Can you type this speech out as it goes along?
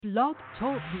Blog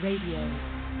Talk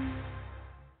Radio.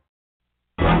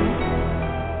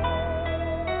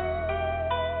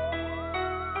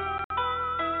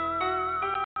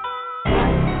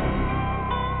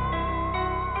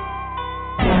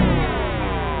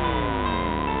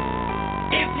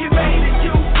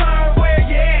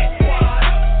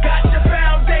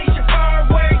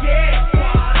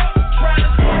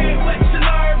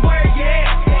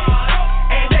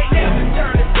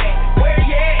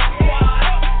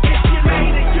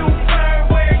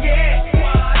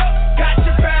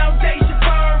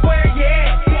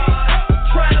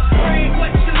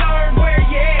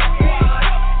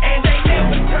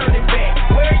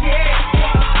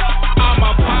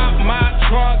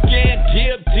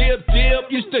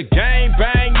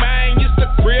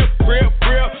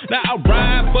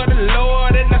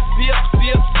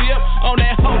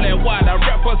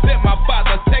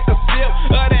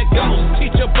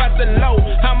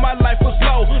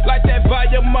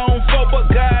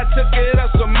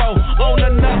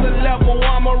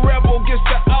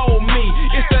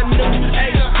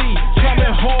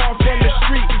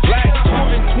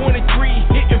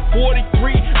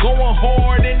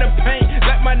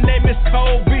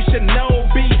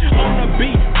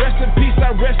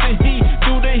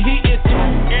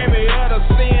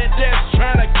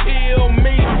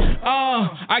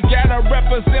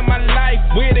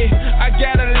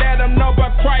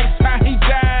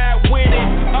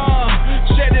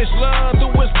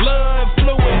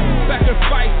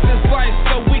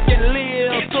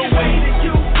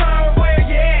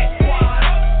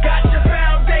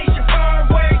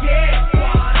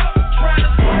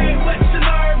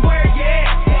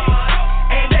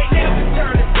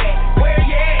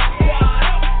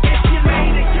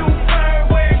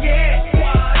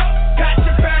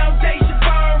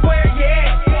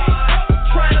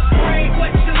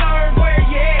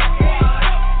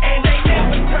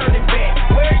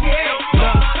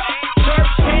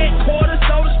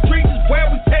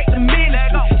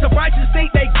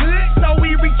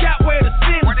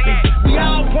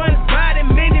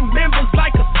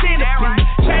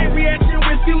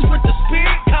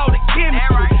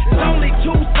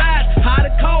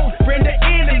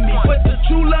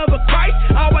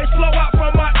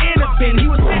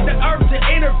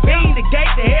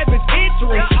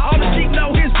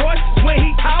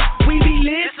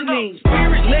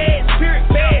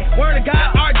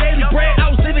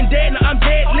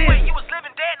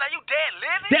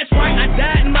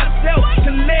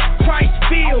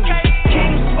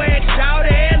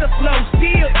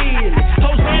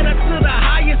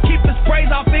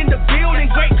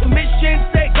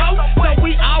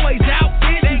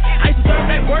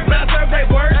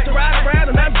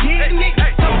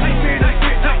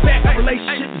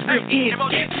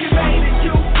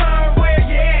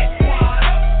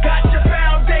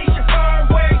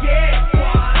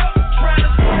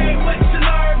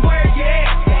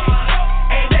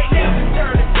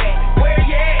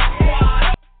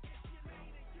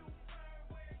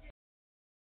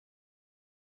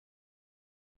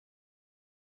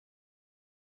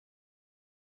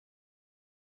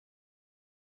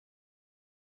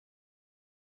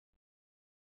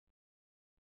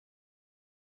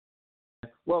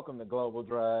 Welcome to Global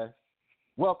Drive.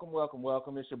 Welcome, welcome,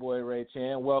 welcome. It's your boy Ray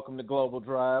Chan. Welcome to Global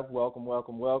Drive. Welcome,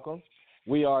 welcome, welcome.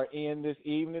 We are in this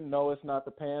evening. No, it's not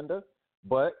the Panda,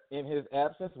 but in his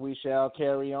absence, we shall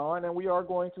carry on, and we are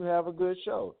going to have a good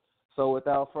show. So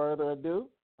without further ado,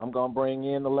 I'm going to bring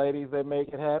in the ladies that make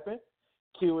it happen.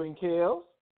 Q and Kels.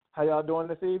 How y'all doing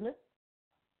this evening?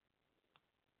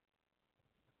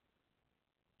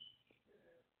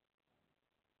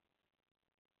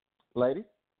 Ladies?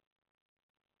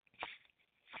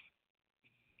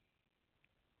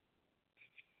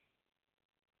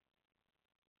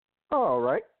 All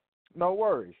right. No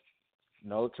worries.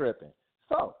 No tripping.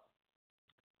 So,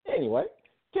 anyway,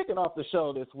 kicking off the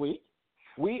show this week,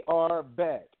 we are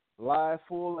back, live,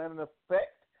 full, and in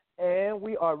effect, and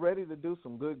we are ready to do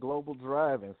some good global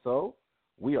driving. So,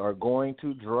 we are going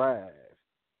to drive.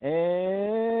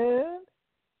 And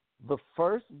the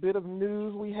first bit of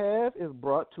news we have is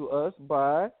brought to us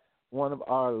by one of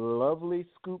our lovely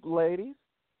Scoop ladies.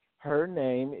 Her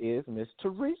name is Miss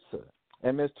Teresa.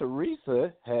 And Ms.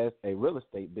 Teresa has a real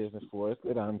estate business for us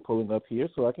that I'm pulling up here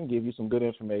so I can give you some good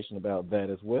information about that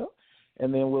as well.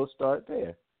 And then we'll start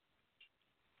there.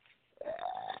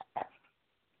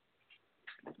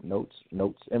 Notes,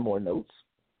 and more notes.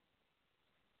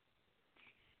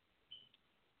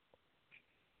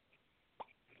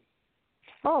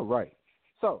 All right.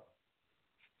 So,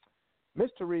 Ms.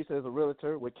 Teresa is a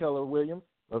realtor with Keller Williams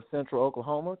of Central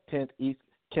Oklahoma, 10th East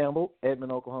Campbell,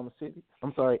 Edmond, Oklahoma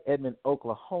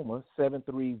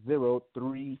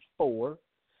 73034.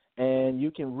 And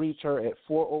you can reach her at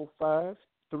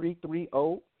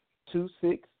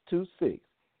 405-330-2626.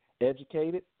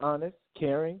 Educated, honest,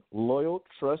 caring, loyal,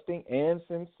 trusting, and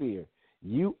sincere.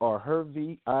 You are her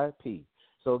VIP.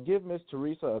 So give Miss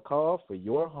Teresa a call for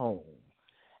your home.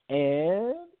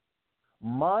 And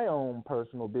my own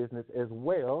personal business as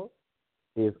well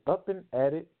is Up and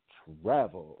At It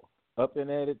Travel. Up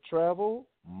and At It Travel,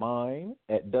 mine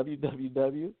at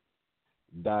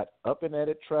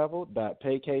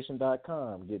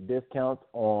www.upandatittravel.paycation.com. Get discounts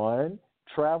on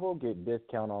travel, get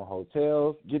discount on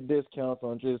hotels, get discounts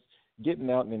on just getting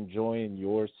out and enjoying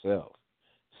yourself.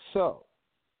 So,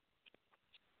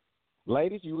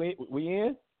 ladies, we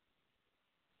in?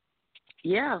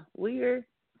 Yeah, we're.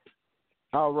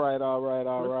 All right.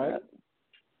 What's up?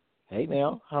 Hey,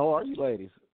 now, how are you, ladies?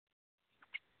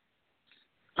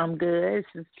 I'm good.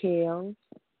 This is Kel.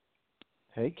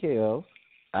 Hey, Kel.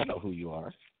 I know who you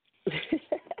are.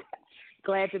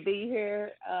 Glad to be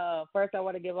here. First, I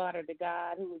want to give honor to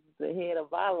God, who is the head of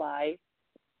my life.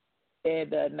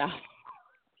 And now,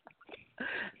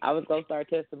 I was going to start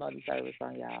testimony service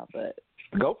on y'all, but.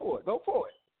 Go for it.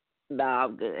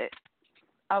 No,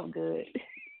 I'm good.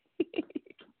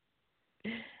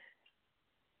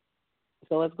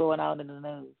 So what's going on in the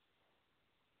news?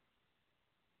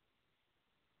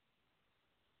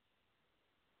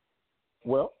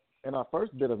 Well, in our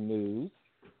first bit of news,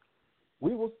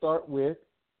 we will start with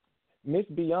Miss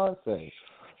Beyonce,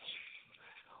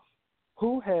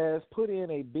 who has put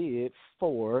in a bid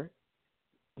for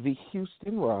the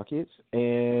Houston Rockets,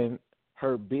 and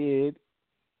her bid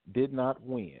did not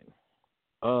win.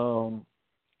 Some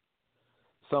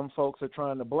folks are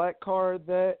trying to black card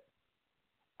that.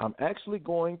 I'm actually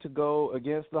going to go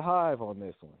against the Hive on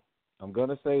this one. I'm going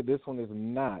to say this one is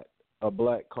not a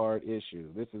black card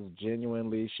issue. This is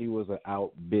genuinely, she was an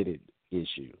outbidded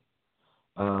issue.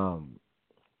 A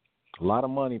lot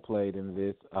of money played in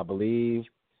this. I believe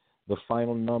the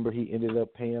final number he ended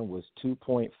up paying was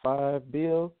 $2.5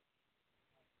 billion.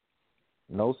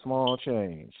 No small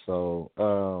change. So,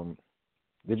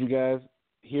 did you guys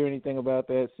hear anything about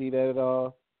that? See that at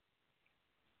all?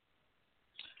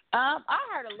 I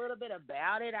heard a little bit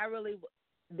about it. I really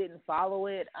didn't follow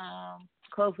it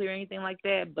closely or anything like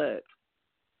that, but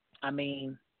I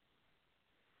mean,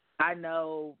 I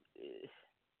know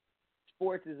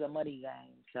sports is a money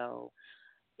game. So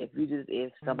if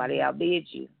somebody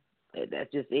outbids you, that's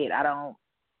just it. I don't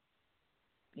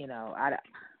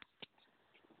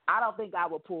think I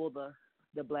would pull the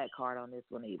black card on this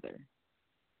one either.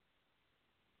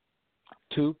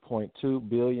 $2.2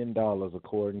 billion,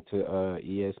 according to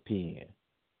ESPN.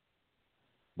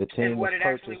 The team was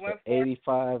purchased for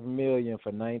 $85 million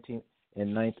for 19.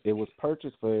 It was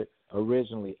purchased for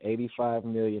originally $85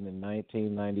 million in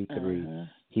 1993. Uh-huh.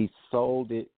 He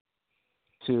sold it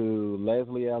to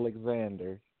Leslie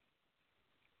Alexander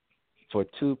for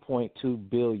 $2.2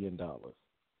 billion.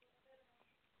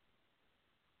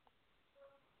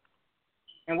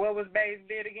 And what was Bay's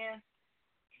bid again?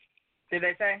 Did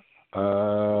they say?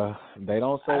 They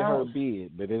don't say her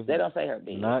bid, but they don't say her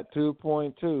bid. Not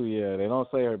 2.2. Yeah, they don't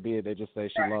say her bid. They just say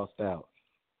she lost out.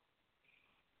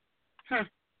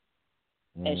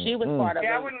 And she was part of an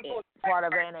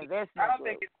investment I don't group.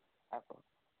 think it's.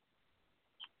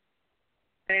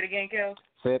 Say it again, Kel.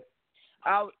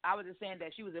 I was just saying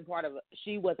that she was a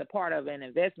part of an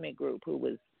investment group who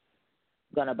was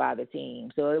gonna buy the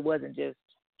team. So it wasn't just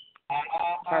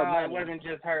her money. It wasn't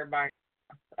just her buying.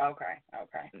 Okay.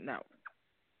 No.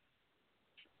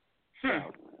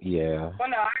 Yeah. Well,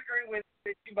 no, I agree with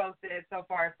what you both said so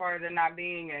far as far as it not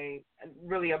being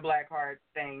really a black card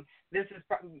thing. This is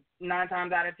 9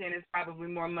 times out of 10 is probably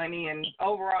more money and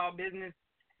overall business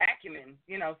acumen,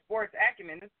 sports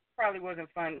acumen. This probably wasn't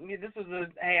fun. This was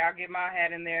hey, I'll get my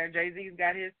hat in there. Jay-Z's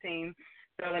got his team,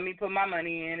 so let me put my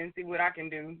money in and see what I can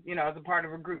do, as a part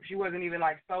of a group. She wasn't even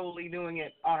solely doing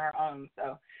it on her own,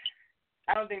 so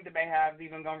I don't think the Bayhive's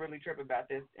even gonna really trip about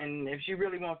this. And if she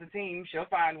really wants a team, she'll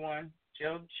find one.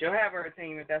 She'll have her a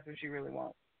team if that's what she really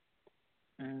wants.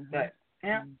 Mm-hmm. But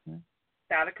yeah,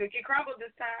 how the cookie crumbled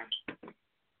this time.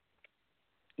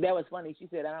 That was funny. She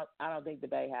said, "I don't think the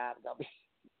Bayhive's gonna be.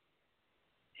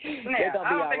 Yeah, they're gonna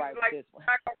be all right with this one."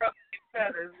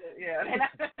 Feathers. Yeah,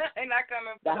 they're not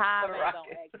coming. The for Hive the ain't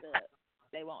Rockets. gonna act up.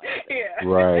 They won't act up. Yeah.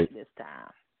 Right. This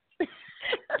time.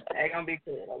 They're gonna be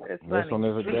cool. This one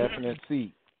is a definite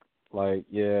seat.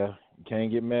 You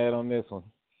can't get mad on this one.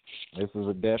 This is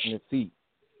a definite seat.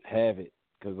 Have it,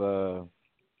 because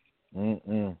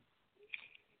it's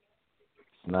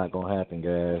not gonna happen,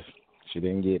 guys. She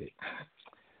didn't get it.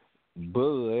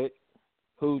 But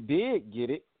who did get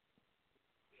it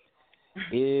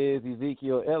is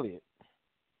Ezekiel Elliott.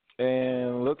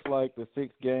 And looks like the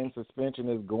 6-game suspension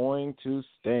is going to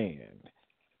stand.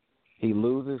 He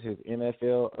loses his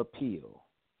NFL appeal.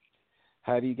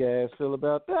 How do you guys feel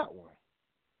about that one?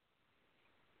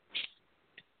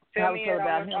 Fill me in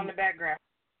on the background.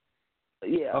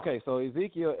 Yeah. Okay, so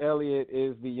Ezekiel Elliott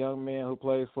is the young man who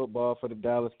plays football for the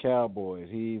Dallas Cowboys.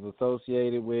 He's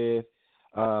associated with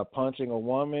punching a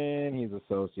woman. He's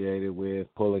associated with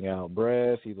pulling out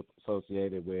breasts. He's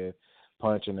associated with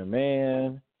punching a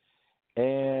man.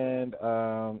 And,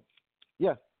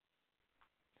 yeah.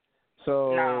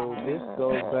 So this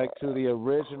goes back to the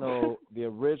original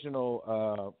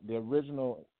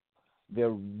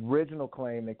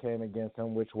claim that came against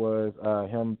him, which was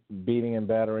him beating and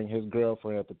battering his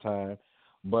girlfriend at the time.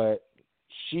 But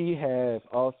she has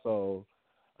also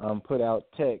put out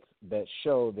texts that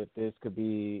show that this could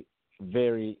be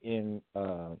very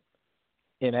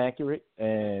inaccurate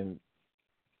and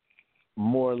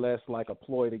more or less like a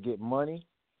ploy to get money.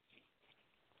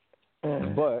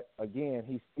 But, again,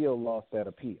 he still lost that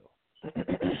appeal.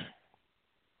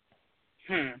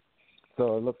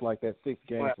 So it looks like that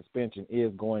 6-game suspension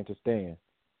is going to stand.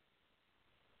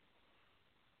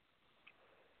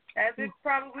 As it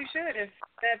probably should if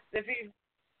he's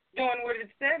doing what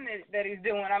it's said that he's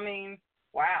doing. I mean,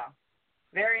 wow.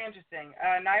 Very interesting.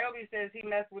 Niobe says he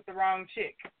messed with the wrong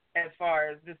chick as far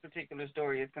as this particular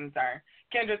story is concerned.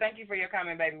 Kendra, thank you for your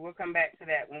comment, baby. We'll come back to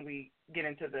that when we get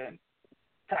into the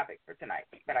topic for tonight,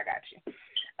 but I got you.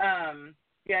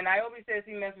 Niobe says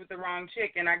he messed with the wrong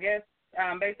chick, and I guess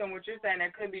based on what you're saying,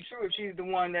 that could be true if she's the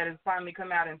one that has finally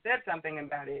come out and said something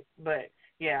about it. But,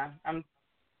 yeah, I'm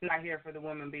not here for the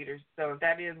woman beaters. So if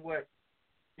that is what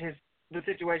the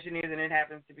situation is and it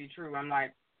happens to be true, I'm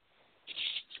like,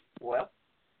 well,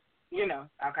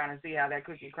 I'll kind of see how that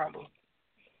cookie crumbles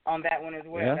on that one as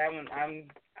well. Yeah. That one,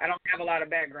 I don't have a lot of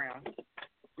background.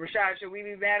 Rashad, should we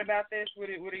be mad about this? What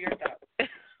are your thoughts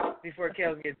before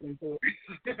Kels gets into it?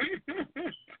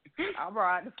 All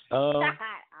right. I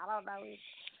don't know.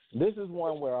 This is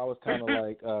one where I was kind of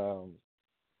like,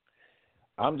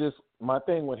 my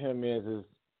thing with him is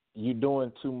you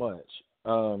doing too much.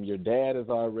 Your dad has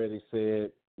already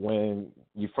said when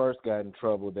you first got in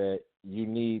trouble that you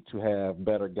need to have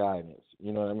better guidance.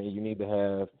 You know what I mean? You need to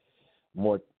have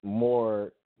more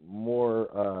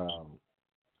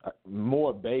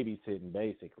babysitting,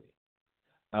 basically.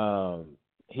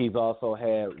 He's also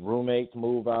had roommates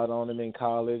move out on him in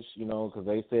college, because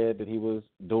they said that he was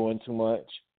doing too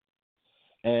much.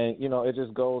 And, it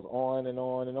just goes on and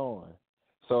on and on.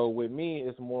 So with me,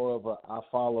 it's more of I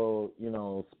follow,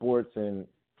 sports and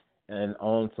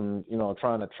on some,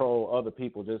 trying to troll other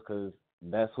people just because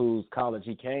that's whose college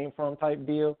he came from type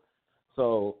deal.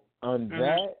 So on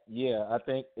that, yeah, I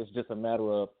think it's just a matter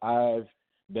of I've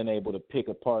been able to pick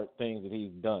apart things that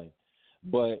he's done.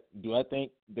 But do I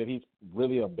think that he's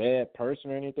really a bad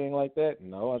person or anything like that?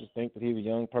 No, I just think that he's a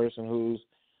young person who's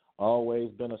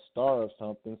always been a star of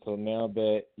something. So now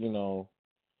that,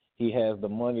 he has the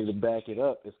money to back it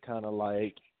up, it's kind of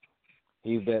like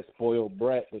he's that spoiled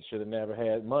brat that should have never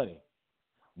had money.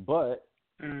 But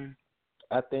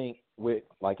I think with,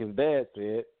 like his dad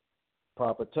said,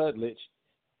 proper tutelage,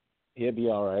 he'll be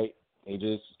all right. He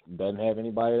just doesn't have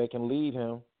anybody that can lead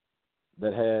him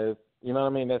that has,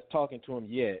 that's talking to him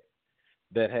yet,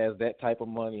 that has that type of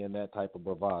money and that type of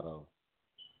bravado.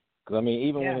 Because,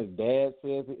 even when his dad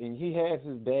says it, and he has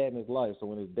his dad in his life, so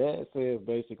when his dad says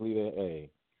basically that, hey,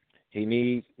 he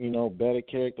needs, better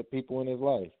character people in his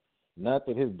life. Not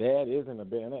that his dad isn't a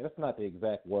bad, that's not the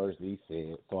exact words that he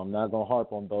said, so I'm not going to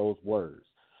harp on those words.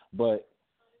 But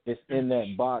it's in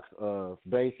that box of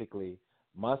basically,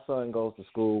 my son goes to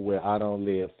school where I don't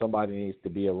live. Somebody needs to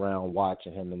be around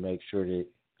watching him to make sure that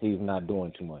he's not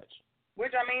doing too much.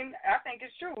 Which, I think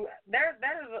is true. That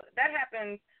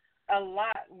happens a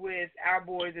lot with our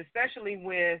boys, especially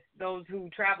with those who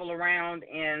travel around,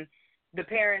 and the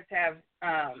parents have,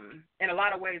 in a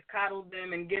lot of ways, coddled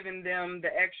them and given them the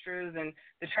extras and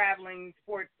the traveling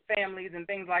sports families and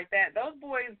things like that. Those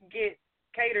boys get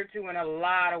catered to in a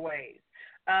lot of ways.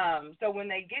 So when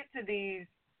they get to these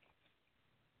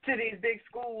big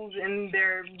schools and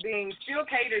they're being still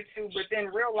catered to, but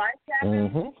then real life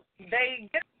happens,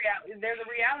 there's a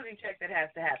reality check that has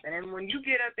to happen. And when you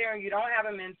get up there and you don't have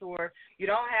a mentor, you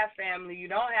don't have family, you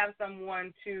don't have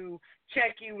someone to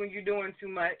check you when you're doing too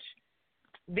much,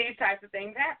 these types of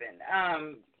things happen.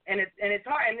 it's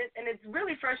hard, and it's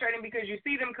really frustrating because you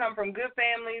see them come from good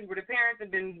families where the parents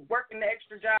have been working the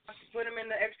extra jobs to put them in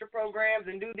the extra programs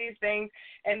and do these things,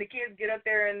 and the kids get up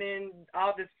there, and then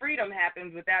all this freedom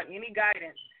happens without any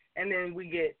guidance, and then we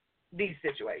get these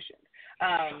situations.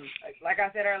 Like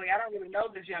I said earlier, I don't really know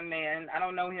this young man. I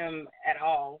don't know him at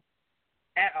all.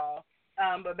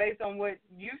 But based on what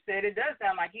you said, it does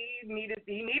sound like he needed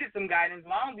some guidance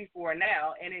long before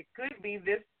now, and it could be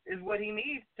this is what he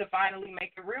needs to finally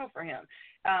make it real for him.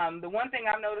 The one thing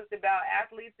I've noticed about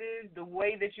athletes is the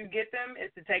way that you get them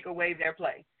is to take away their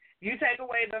play. You take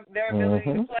away their ability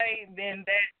to play, then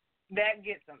that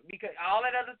gets them. Because all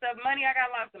that other stuff, money, I got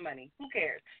lots of money. Who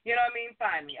cares? You know what I mean?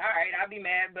 Find me. All right, I'll be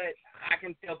mad, but I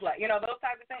can still play. You know, those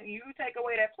types of things. You take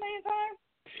away that playing time,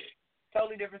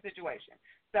 totally different situation.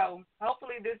 So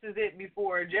hopefully this is it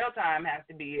before jail time has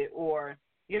to be it, or,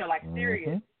 you know, like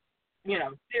serious, you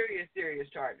know, serious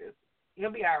charges. He'll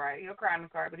be all right. He'll cry in the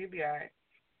car, but he'll be all right.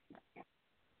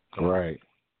 Right.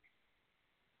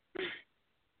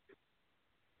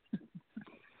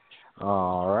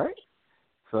 All right.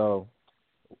 So,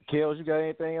 Kels, you got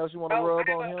anything else you want to rub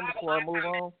on him before I move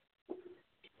on?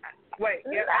 Wait,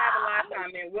 yeah, I have a live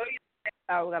comment. William, we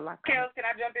got a live comment. Kels, can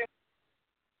I jump in?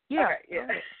 Yeah. Okay, yeah.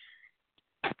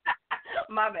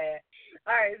 My bad.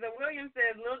 All right, so William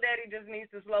says Lil Daddy just needs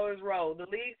to slow his roll.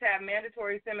 The leagues have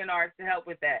mandatory seminars to help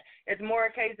with that. It's more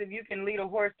a case of you can lead a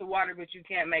horse to water, but you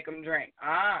can't make him drink.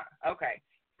 Okay.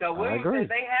 So William says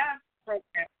they have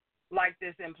programs like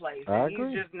this in place, and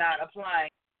he's just not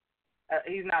applying.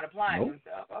 He's not applying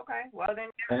himself. Okay, well then.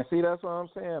 Yeah. And see, that's what I'm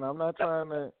saying. I'm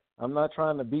not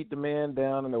trying to beat the man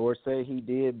down or say he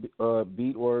did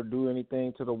beat or do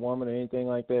anything to the woman or anything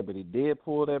like that. But he did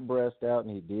pull that breast out,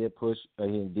 and he did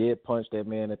punch that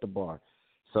man at the bar.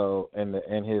 So and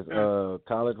his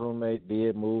college roommate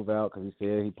did move out because he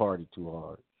said he partied too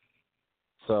hard.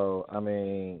 So I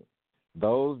mean,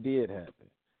 those did happen.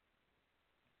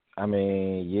 I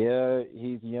mean, yeah,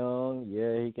 he's young.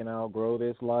 Yeah, he can outgrow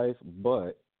this life,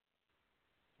 but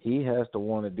he has to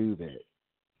want to do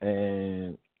that.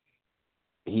 And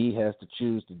he has to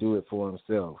choose to do it for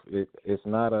himself. It's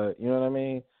not you know what I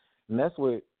mean? And that's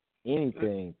with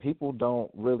anything. People don't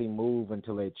really move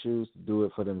until they choose to do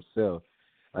it for themselves.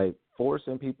 Like,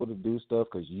 forcing people to do stuff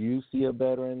because you see a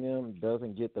better in them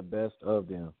doesn't get the best of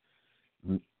them.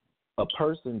 A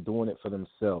person doing it for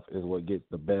themselves is what gets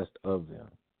the best of them.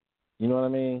 You know what I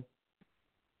mean?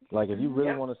 Like, if you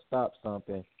really want to stop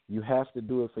something, you have to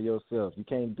do it for yourself. You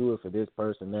can't do it for this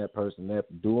person,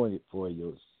 that, doing it for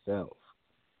yourself.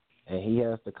 And he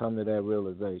has to come to that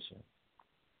realization.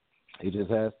 He just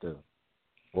has to.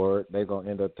 Or they're going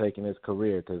to end up taking his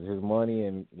career because his money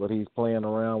and what he's playing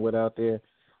around with out there,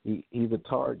 he's a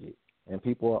target. And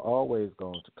people are always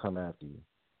going to come after you.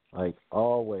 Like,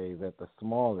 always, at the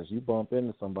smallest. You bump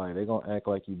into somebody, they're going to act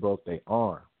like you broke their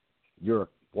arm. You're a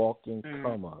walking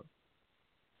come up.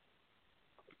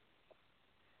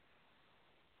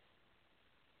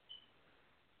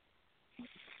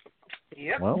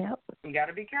 Yep. Well, you got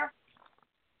to be careful.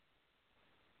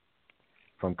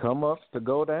 From come ups to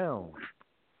go down.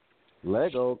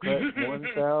 Lego cut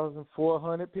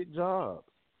 1,400 jobs.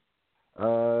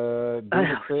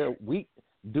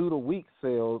 Due to weak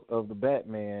sales of the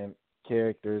Batman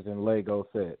characters in Lego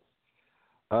sets.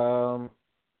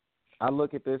 I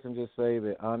look at this and just say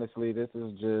that, honestly, this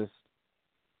is just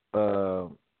a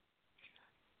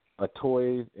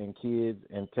toys and kids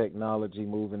and technology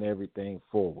moving everything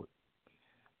forward.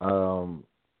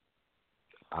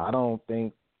 I don't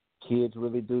think kids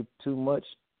really do too much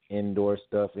indoor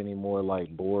stuff anymore,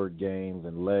 like board games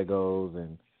and Legos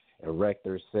and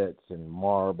erector sets and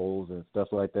marbles and stuff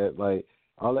like that. Like,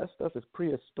 all that stuff is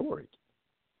prehistoric.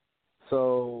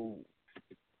 So,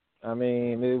 I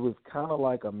mean, it was kind of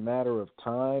like a matter of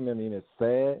time. I mean, it's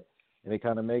sad, and it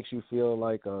kind of makes you feel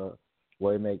like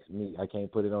it makes me, I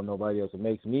can't put it on nobody else, it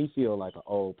makes me feel like an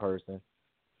old person.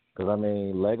 Because, I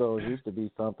mean, Legos used to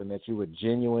be something that you would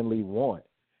genuinely want.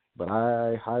 But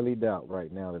I highly doubt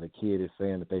right now that a kid is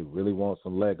saying that they really want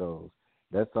some Legos.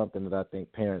 That's something that I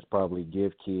think parents probably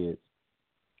give kids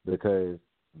because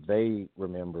they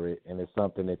remember it, and it's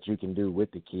something that you can do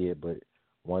with the kid. But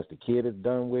once the kid is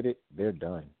done with it, they're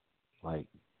done. Like,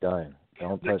 done.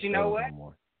 Don't touch those no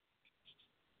more.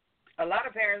 A lot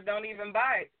of parents don't even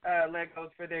buy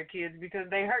Legos for their kids because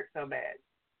they hurt so bad.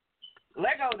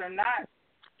 Legos are not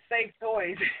safe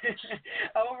toys.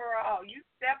 Overall, you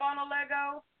step on a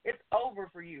Lego, it's over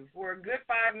for you for a good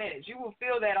 5 minutes. You will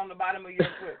feel that on the bottom of your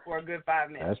foot for a good 5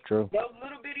 minutes. That's true. Those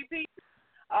little bitty pieces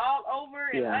all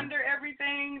over and under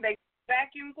everything, they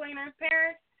vacuum cleaners.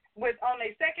 Parents, on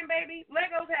their second baby,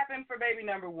 Legos happen for baby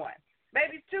number 1.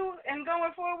 Babies 2 and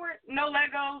going forward, no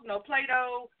Legos, no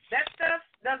Play-Doh. That stuff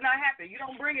does not happen. You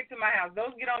don't bring it to my house.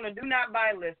 Those get on the do not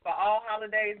buy list for all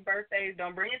holidays, birthdays.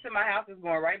 Don't bring it to my house. It's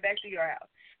going right back to your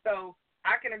house. So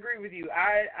I can agree with you.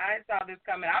 I saw this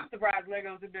coming. I'm surprised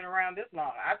Legos have been around this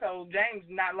long. I told James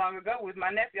not long ago with my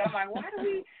nephew, I'm like, why do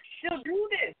we still do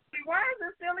this? Why is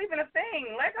this still even a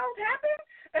thing? Legos happen?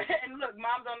 And look,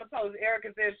 Mom's on the post.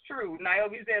 Erica says true.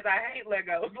 Niobe says, I hate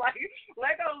Legos. Like,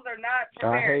 Legos are not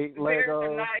for I parents. hate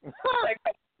Legos.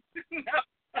 Legos.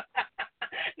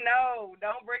 No,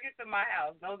 don't bring it to my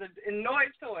house. Those are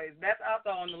noise toys. That's also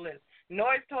on the list.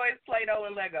 Noise toys, Play-Doh,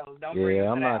 and Legos. Don't bring it to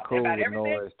I'm the not house. cool with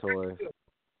noise toys.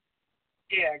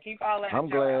 Yeah, keep all that. I'm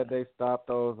glad they stopped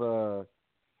those.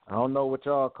 I don't know what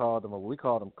y'all called them, but we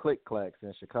called them click clacks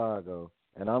in Chicago.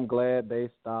 And I'm glad they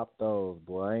stopped those,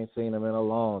 boy. I ain't seen them in a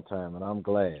long time, and I'm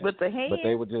glad. With the hands? But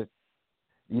they were just,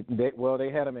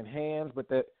 they had them in hands, but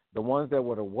the ones that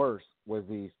were the worst was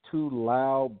these 2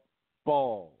 loud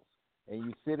balls. And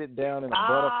you sit it down in a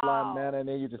butterfly manner, and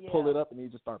then you just pull it up, and you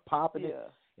just start popping it,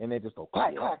 and they just go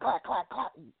clack, clack, clack, clack,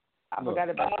 clack. I forgot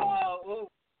about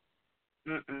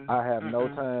that. I have no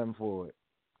time for it.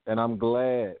 And I'm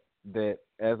glad that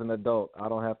as an adult, I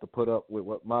don't have to put up with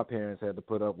what my parents had to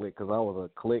put up with because I was a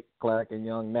click-clacking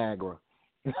young Niagara.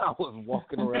 I was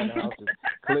walking around the house just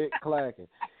click-clacking.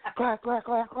 Clack, clack,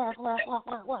 clack, clack, clack, clack,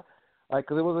 clack, clack. Like,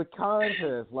 because it was a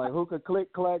contest, like, who could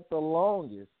click-clack the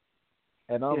longest.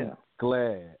 And I'm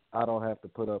glad I don't have to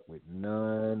put up with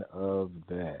none of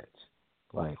that.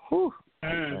 Like, whew,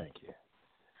 thank you.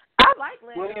 I like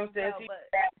Lego. William says he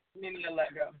trashed many a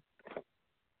Lego.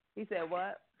 He said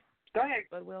what? Go ahead.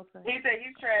 What Will say? He said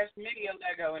he trashed many a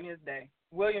Lego in his day.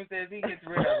 William says he gets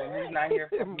rid of them. He's not here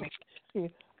for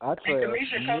me. I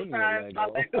trashed many a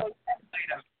Lego.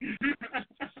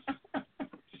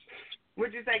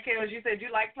 What'd you say, Kayla? You said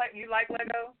you like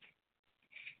Lego?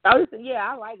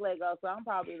 I like Lego, so I'm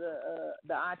probably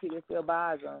the auntie that still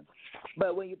buys them.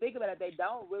 But when you think about it, they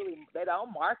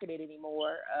don't market it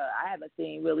anymore. I haven't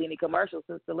seen really any commercials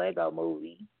since the Lego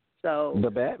movie. So the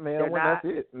Batman one, that's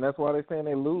it, and that's why they're saying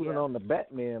they're losing on the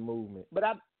Batman movement. But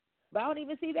I don't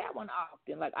even see that one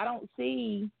often. Like I don't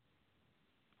see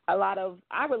I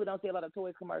really don't see a lot of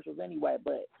toy commercials anyway.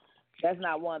 But that's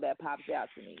not one that pops out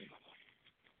to me.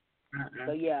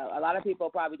 So, a lot of people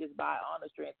probably just buy on the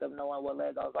strength of knowing what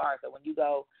Legos are. So, when you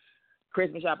go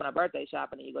Christmas shopping or birthday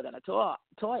shopping and you go down a toy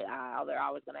aisle, they're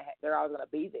always gonna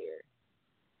be there.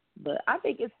 But I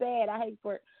think it's sad. I hate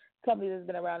for companies that's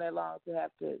been around that long to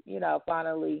have to,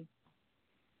 finally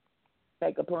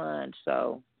take a plunge.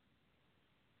 So,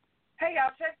 hey,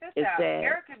 y'all, check this out. Sad.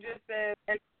 Erica just said,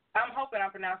 and I'm hoping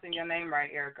I'm pronouncing your name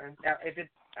right, Erica.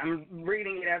 I'm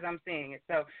reading it as I'm seeing it.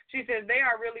 So she says they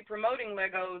are really promoting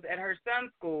Legos at her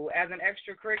son's school as an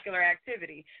extracurricular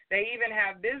activity. They even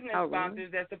have business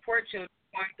sponsors that support children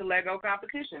going to Lego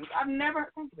competitions. I've never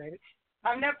heard of it.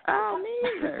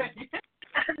 neither.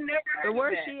 I've never heard of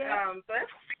where's that. she at? So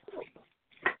that's cool.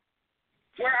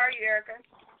 Where are you, Erica?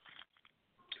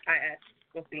 I asked.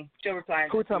 We'll see. She'll reply.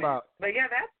 Who talking about? But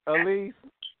that's Elise.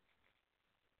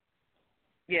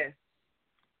 Yes.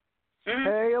 Mm-hmm.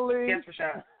 Hey, Elise. Yes, for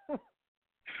sure.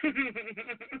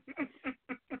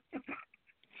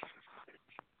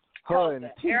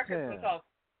 Erica's consultant.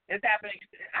 It's happening.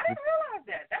 I didn't realize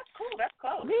that. That's cool. That's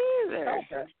close. Neither.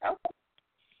 Okay.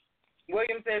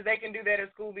 William says they can do that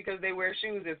at school because they wear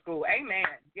shoes at school. Amen.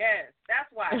 Yes, that's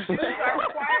why. Shoes are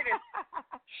required.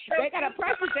 They got to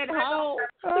practice at home.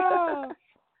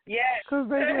 Yes. Because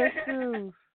they wear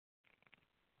shoes.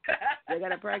 They got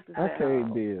to practice I at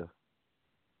home.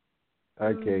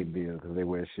 I can't deal because they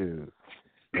wear shoes.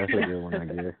 That's a good one, I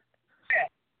guess.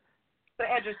 It's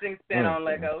an interesting spin on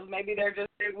Legos. Maybe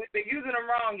we've been using them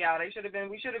wrong, y'all. We should have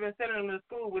been sending them to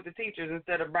school with the teachers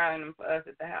instead of buying them for us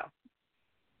at the house.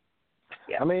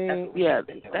 Yeah, I mean,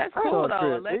 that's cool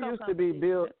though. It used to be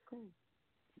built.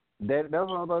 That's what I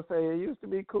was about to say. It used to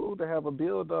be cool to have a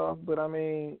build off, but I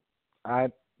mean,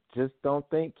 I just don't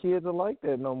think kids are like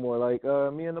that no more. Like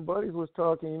me and the buddies was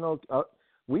talking.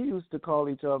 We used to call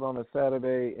each other on a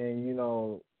Saturday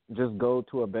and just go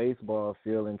to a baseball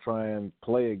field and try and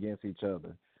play against each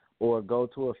other, or go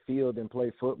to a field and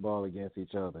play football against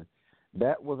each other.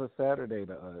 That was a Saturday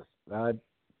to us. I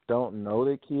don't know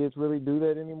that kids really do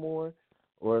that anymore,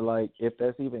 or like if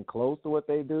that's even close to what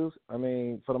they do. I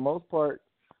mean, for the most part,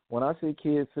 when I see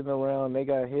kids sitting around, they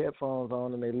got headphones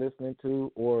on and they listening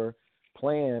to or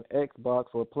playing Xbox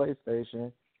or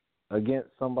PlayStation against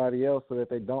somebody else so that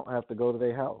they don't have to go to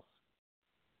their house.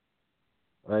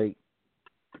 Like,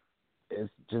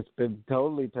 it's just been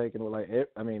totally taken. Like,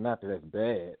 I mean, not that that's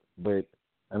bad, but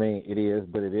I mean, it is,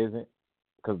 but it isn't.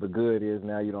 because the good is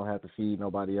now you don't have to feed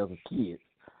nobody else's kids.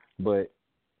 But,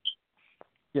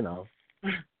 you know,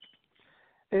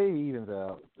 it evens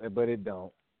out, but it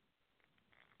don't.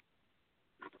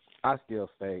 I still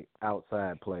say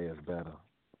outside play is better.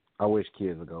 I wish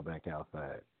kids would go back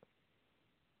outside.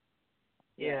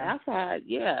 Yeah,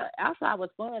 outside was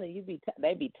fun, and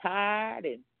they be tired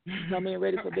and come in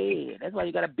ready for bed. That's why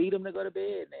you got to beat them to go to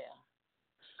bed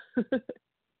now.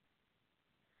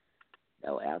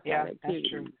 No outside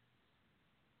activities.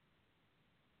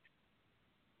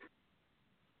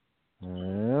 That's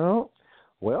true.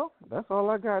 Well, that's all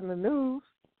I got in the news.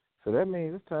 So that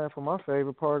means it's time for my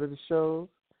favorite part of the show,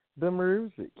 the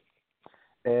music.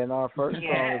 And our first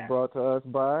song is brought to us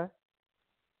by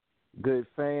good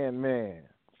fan man,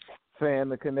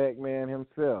 the Connect man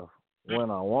himself,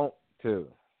 When I Want To.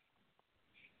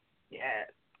 Yes.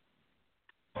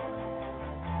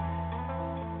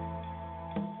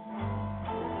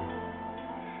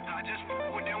 I just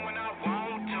with them when I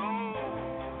want to.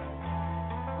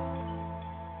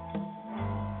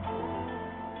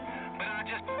 But I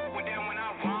just with them when I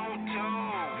want to.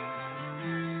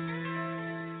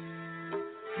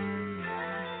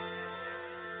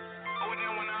 With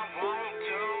them when I want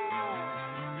to.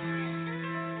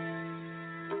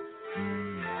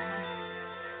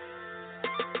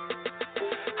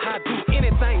 I do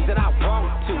anything that I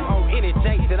want to, on any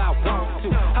day that I want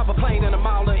to. Hop a plane in the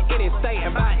mall or any state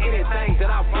and buy anything that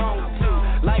I want to.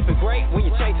 Life is great when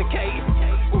you chase a cake.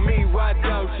 With me, why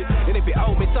don't you? And if you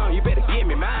owe me something, you better give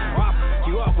me mine. I'll fuck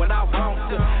you up when I want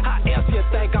to. How else you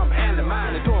think I'm handling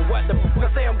mine and doing what the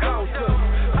fuck I say I'm going to?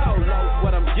 Solo,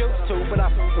 what I'm used to, but I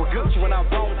fuck with Gucci when I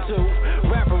want to.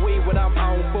 Rapping weed when I'm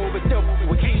on full, but still fuck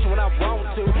with Keisha when I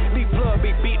want to. These blood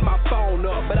be beating my phone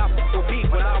up, but I fuck with Pete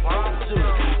when I want to.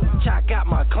 I got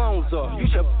my clones up. You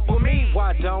should with me,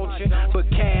 why don't you? But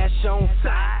cash on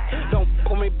side. Don't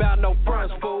fuck me about no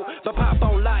fronts, fool. But pop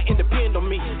on light and depend on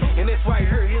me. And this right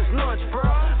here, his lunch, bro.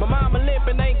 My mama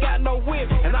limping, ain't got no whip.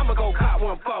 And I'ma go cop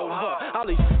one for her. All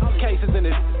these cases in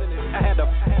this, I had to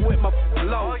with my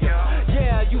low.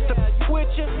 Yeah, I used to with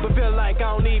you, but feel like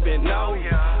I don't even know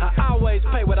you. I always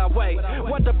pay what I weigh.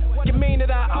 What the fuck you mean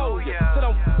that I owe you? So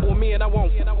don't fuck with me and I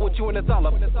won't fuck with you, and it's all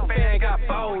up. Man got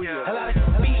for you. A lot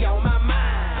of be on my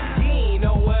mind. You ain't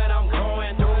know what I'm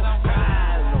going through.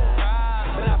 Crying,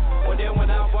 but I fuck with them when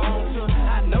I want to.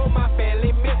 I know my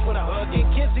family miss when I hug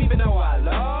and kiss, even though I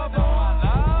love them.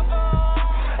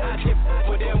 I just fuck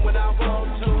with them when I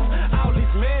want to. All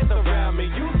these men around me,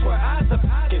 you swear I was a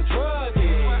fucking drug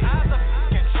addict.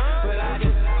 But I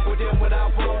just fuck with them when I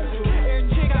want to. Every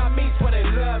chick I meet swear they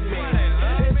love me.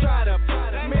 They try to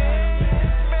put me,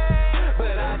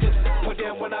 but I just fuck with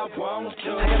them when I want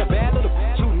to. I got a bad little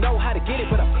bitch, you know how to get it,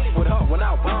 but I fuck with her when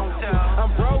I want to.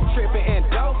 I'm road tripping and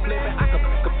dope flipping. I can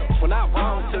fuck when I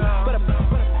want to, but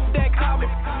that call me.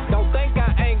 Don't think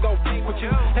I ain't gon' fuck with you.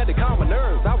 Had to calm my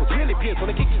nerves. I was really pissed when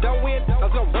the kick you don't win. I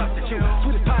was gonna bust at you.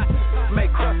 Sweetest pot,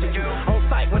 make crust at you. On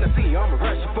sight when I see you, I'ma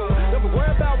rush you, fool. Don't be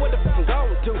worried about what the fuck I'm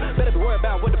going to. Better be worried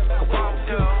about what the fuck I'm wrong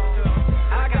to.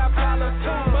 I got problems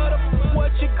too, but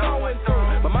what you going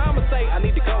through? My mama say I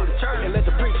need to go to church and let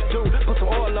the preacher do. Put some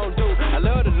oil on dude. I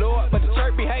love the Lord, but the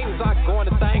church be hating, so I can go on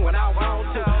the thing when I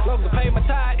want to. Long as I pay my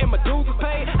tithe and my dues is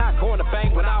paid, I go on the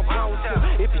bank when I want to.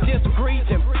 If you disagree,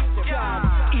 then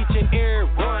each and every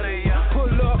one of you.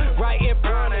 Pull up right in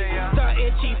front of you.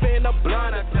 Starting cheap in a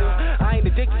blunt or two. I ain't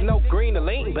addicted to no green or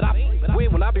lean, but I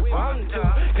win when I be wanting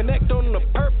to. Connect on the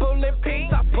purple and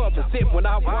pink. I puff and sip when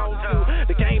I want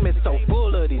to. The game is so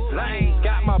full of these lanes.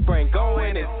 Got my brain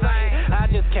going insane. I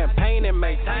just campaign and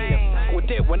maintain with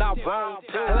it when I want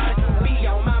to. I be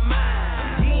on my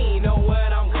mind. You ain't know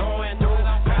what I'm going through.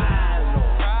 Crying,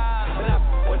 but I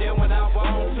fuck with it when I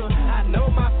want to. I know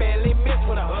my family miss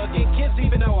when I hug and kiss,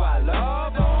 even though I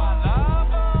love them.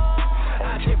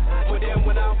 I just fuck with them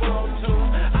when I want to.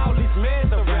 All these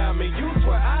men around me, you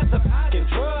swear I was a fucking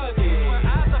drug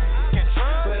addict.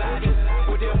 But I just fuck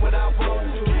with them when I want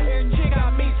to. Every chick I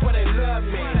meet swear they love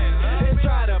me. They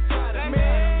try to put me,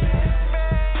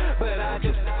 but I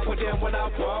just fuck with them when I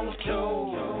want to.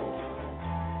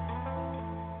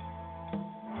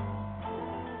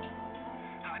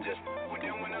 I just fuck with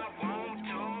them when I want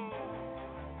to.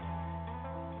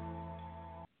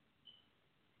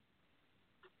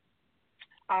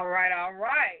 All right.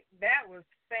 That was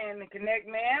Fan the Connect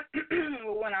Man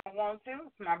when I want to.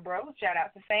 It's my bro. Shout out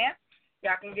to Fan.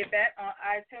 Y'all can get that on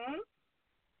iTunes.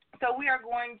 So we are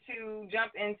going to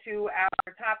jump into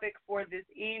our topic for this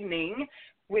evening,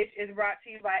 which is brought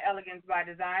to you by Elegance by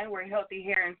Design, where healthy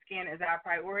hair and skin is our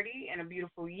priority and a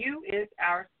beautiful you is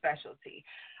our specialty.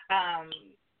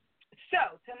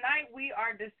 So tonight we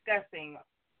are discussing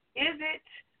Is it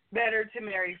better to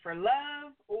marry for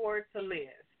love or to live?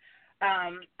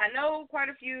 I know quite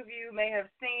a few of you may have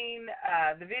seen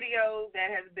the video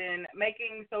that has been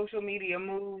making social media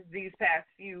moves these past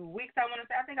few weeks. I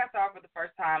think I saw it for the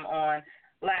first time on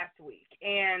last week.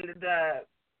 And the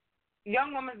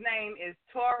young woman's name is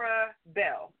Tora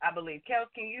Bell, I believe.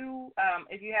 Kels, can you,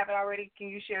 if you haven't already, can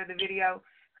you share the video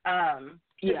to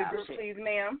the group, please,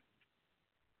 ma'am?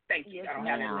 Thank you. Yes, I don't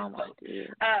have it.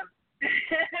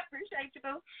 Appreciate you,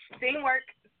 boo. Teamwork.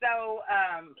 So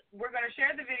we're going to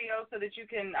share the video so that you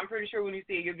can, I'm pretty sure when you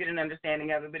see it, you'll get an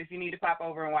understanding of it. But if you need to pop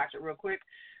over and watch it real quick,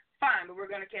 fine, but we're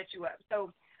going to catch you up.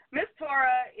 So Miss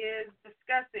Tora is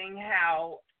discussing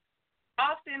how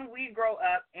often we grow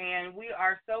up and we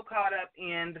are so caught up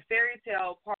in the fairy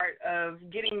tale part of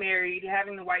getting married,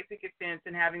 having the white picket fence,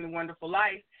 and having the wonderful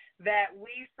life that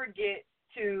we forget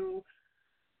to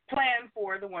plan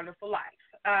for the wonderful life.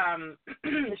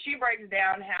 She breaks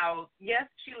down how, yes,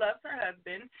 she loves her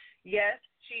husband. Yes,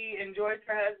 she enjoys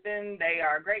her husband. They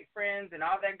are great friends and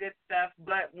all that good stuff.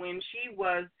 But when she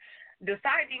was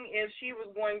deciding if she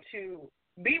was going to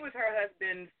be with her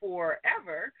husband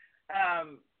forever,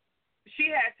 she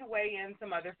had to weigh in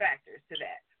some other factors to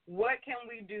that. What can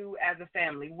we do as a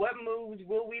family? What moves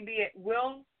will we be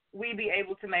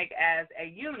able to make as a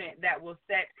unit that will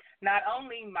set not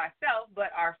only myself,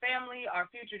 but our family, our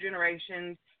future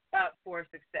generations up for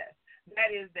success?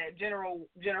 That is that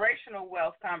generational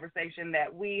wealth conversation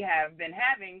that we have been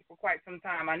having for quite some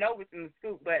time. I know within the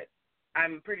Scoop, but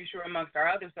I'm pretty sure amongst our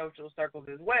other social circles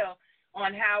as well,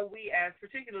 on how we as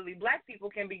particularly Black people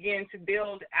can begin to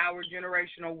build our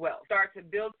generational wealth, start to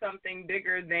build something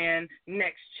bigger than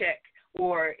next check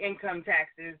or income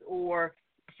taxes or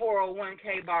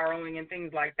 401k borrowing and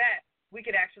things like that. We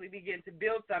could actually begin to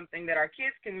build something that our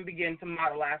kids can begin to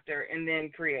model after and then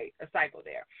create a cycle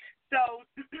there. So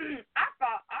I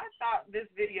thought this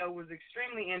video was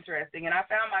extremely interesting, and I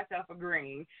found myself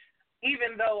agreeing,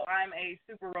 even though I'm a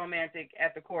super romantic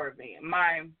at the core of me.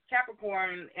 My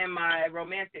Capricorn and my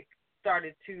romantic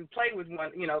started to play with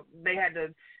one. You know, they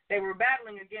were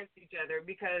battling against each other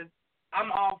because I'm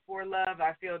all for love.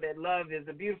 I feel that love is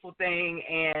a beautiful thing,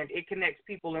 and it connects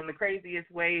people in the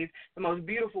craziest ways, the most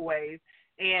beautiful ways.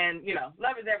 And, you know,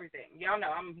 love is everything. Y'all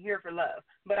know I'm here for love.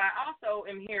 But I also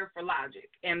am here for logic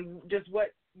and just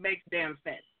what makes damn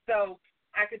sense. So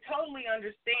I could totally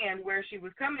understand where she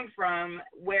was coming from,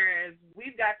 whereas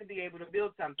we've got to be able to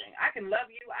build something. I can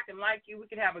love you. I can like you. We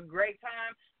can have a great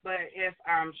time. But if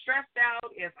I'm stressed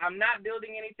out, if I'm not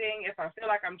building anything, if I feel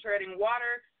like I'm treading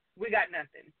water, we got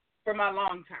nothing for my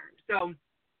long term. So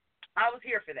I was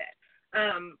here for that.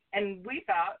 And we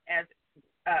thought, as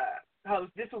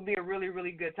hosts, this will be a really,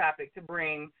 really good topic to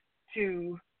bring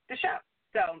to the show.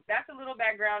 So that's a little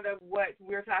background of what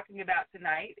we're talking about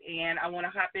tonight, and I want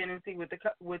to hop in and see what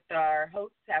our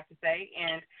hosts have to say.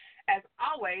 And as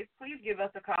always, please give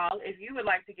us a call if you would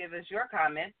like to give us your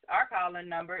comments. Our call-in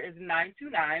number is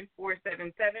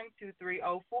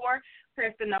 929-477-2304.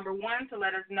 Press the number 1 to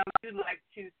let us know you'd like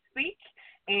to speak.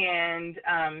 And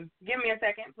give me a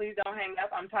second. Please don't hang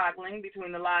up. I'm toggling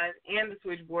between the live and the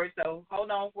switchboard, so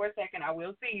hold on for a second. I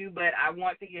will see you, but I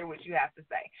want to hear what you have to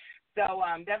say. So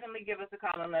definitely give us a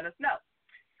call and let us know.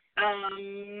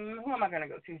 Who am I going to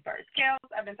go to first?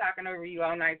 Kels, I've been talking over you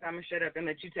all night, so I'm going to shut up and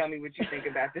let you tell me what you think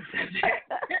about this subject.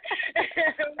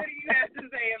 What do you have to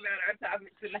say about our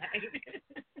topic tonight?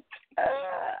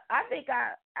 I think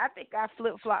I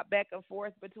flip-flop back and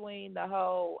forth between the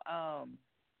whole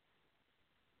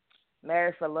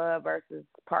marriage for love versus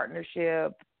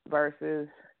partnership versus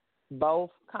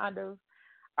both kind of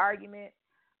argument.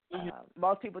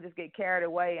 Most people just get carried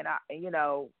away and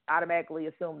automatically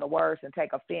assume the worst and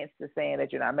take offense to saying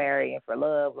that you're not marrying for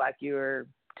love, like you're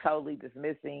totally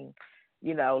dismissing,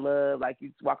 love, like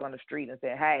you walk on the street and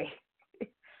say, "Hey,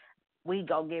 we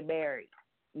gonna get married.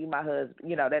 You my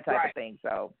husband," that type of thing.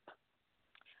 So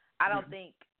I don't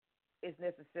think it's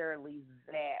necessarily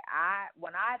that.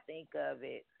 When I think of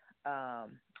it,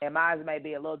 and mine may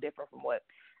be a little different from what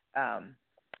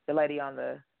the lady on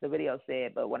the video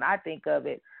said, but when I think of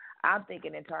it, I'm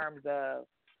thinking in terms of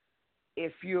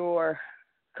if you're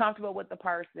comfortable with the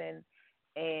person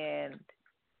and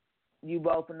you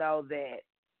both know that,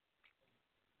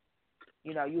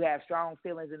 you have strong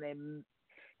feelings, and then,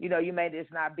 you may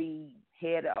just not be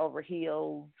head over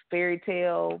heels, fairy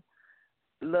tale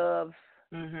love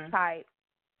type,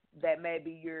 that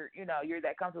maybe you're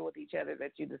that comfortable with each other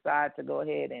that you decide to go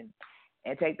ahead and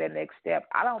take that next step.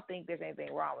 I don't think there's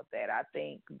anything wrong with that. I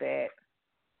think that,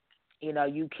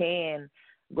 you can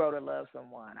grow to love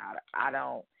someone. I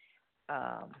don't,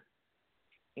 I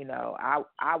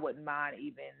wouldn't mind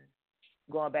even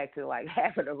going back to like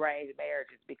having arranged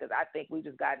marriages, because I think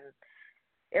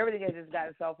everything has just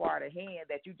gotten so far to hand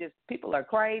that people are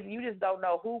crazy. You just don't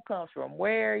know who comes from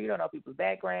where. You don't know people's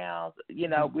backgrounds.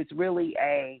 It's really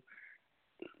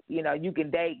you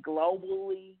can date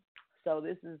globally. So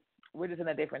we're just in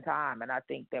a different time. And I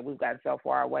think that we've gotten so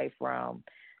far away from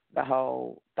the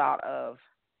whole thought of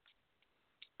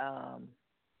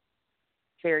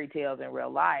fairy tales in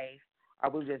real life, or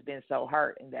we've just been so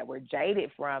hurt and that we're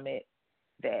jaded from it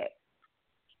that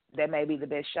may be the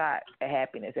best shot at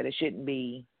happiness, that it shouldn't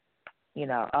be,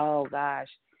 oh gosh,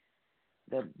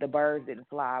 the birds didn't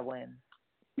fly when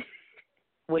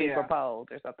he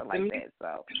proposed or something like that.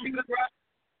 So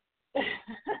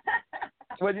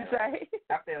what'd you say?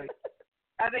 I feel you.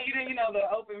 I think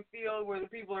the open field where the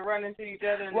people are running to each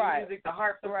other and the music, the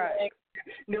harps are playing,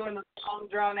 doing the long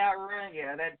drawn out run.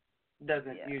 Yeah, that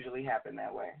doesn't usually happen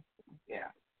that way.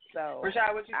 Yeah. So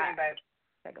Rashad, what you think, babe?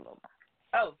 Take a little bit.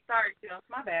 Oh, sorry, Tim.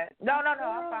 My bad. No, I'm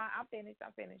fine. I'm finished.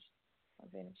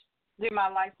 Get my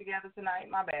life together tonight.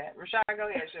 My bad. Rashad, go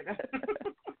ahead, sugar.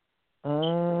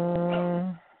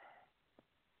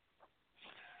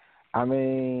 I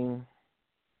mean,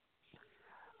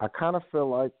 I kind of feel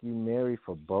like you marry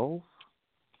for both.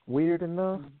 Weird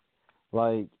enough.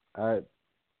 Like, I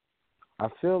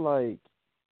feel like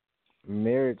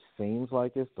marriage seems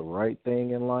like it's the right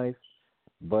thing in life,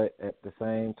 but at the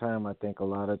same time, I think a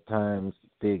lot of times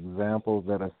the examples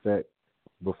that are set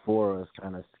before us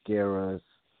kind of scare us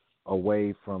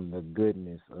away from the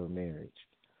goodness of marriage.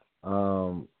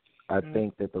 I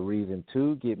think that the reason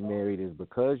to get married is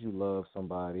because you love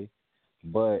somebody,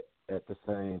 but at the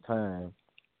same time,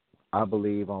 I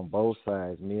believe on both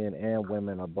sides, men and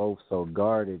women are both so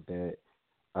guarded that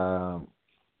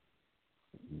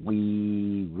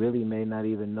we really may not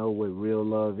even know what real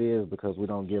love is because we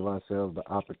don't give ourselves the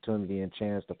opportunity and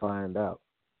chance to find out.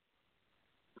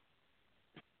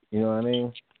 You know what I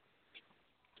mean?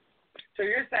 So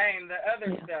you're saying the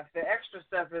other stuff, the extra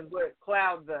stuff, is what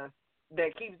clouds us,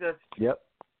 that keeps us. Yep.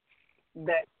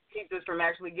 That keeps us from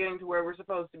actually getting to where we're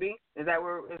supposed to be. Is that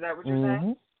what you're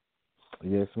saying?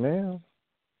 Yes, ma'am.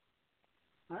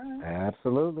 All right.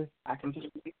 Absolutely. I can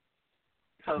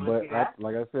totally see that.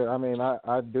 Like I said, I mean,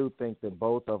 I do think that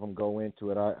both of them go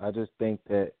into it. I just think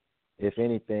that, if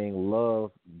anything,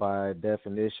 love by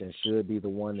definition should be the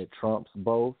one that trumps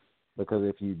both, because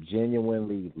if you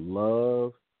genuinely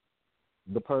love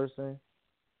the person,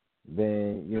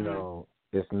 then,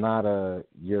 it's not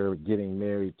you're getting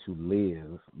married to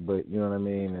live, but you know what I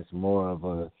mean? It's more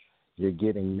of you're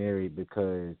getting married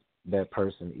because that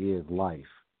person is life.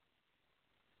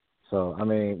 So, I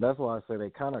mean, that's why I say they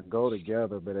kind of go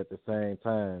together, but at the same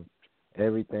time,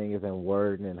 everything is in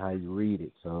wording and how you read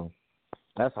it. So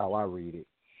that's how I read it.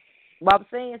 Well, I'm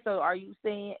saying, so are you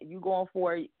saying you going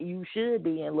for you should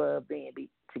be in love then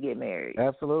to get married?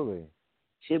 Absolutely.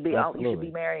 Absolutely. You should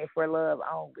be marrying for love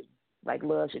only. Like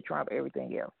love should trump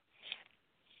everything else.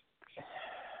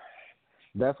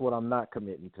 That's what I'm not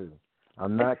committing to.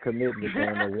 I'm not committing to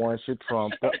saying that one should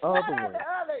trump the other one.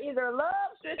 Either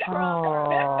love should trump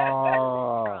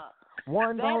or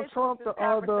one don't trump the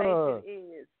other.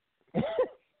 It is.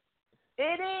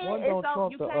 One don't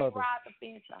trump you the can't other. ride the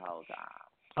fence the whole time.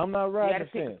 I'm not riding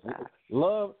the fence.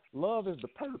 Love is the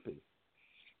purpose.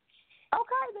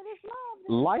 Okay, then it's love.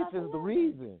 Life is the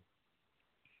reason.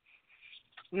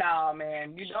 Nah,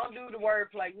 man, you don't do the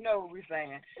wordplay. You know what we're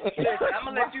saying. Listen, I'm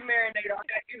going to let you marinate on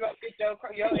that. You're going to get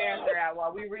your answer out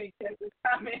while we read Kendra's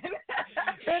comment.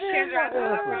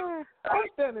 I'm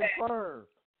standing firm.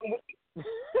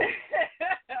 Okay.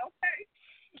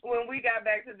 When we got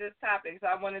back to this topic, so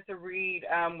I wanted to read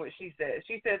what she says.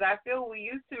 She says, I feel we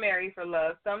used to marry for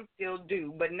love. Some still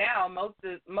do, but now most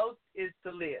is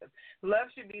to live. Love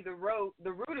should be the root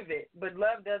of it, but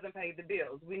love doesn't pay the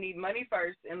bills. We need money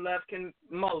first, and love can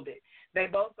mold it. They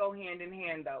both go hand in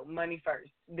hand, though. Money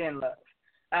first, then love.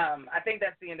 I think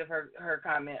that's the end of her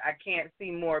comment. I can't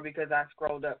see more because I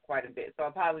scrolled up quite a bit. So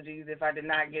apologies if I did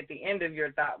not get the end of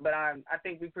your thought, but I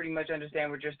think we pretty much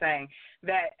understand what you're saying.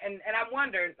 That and I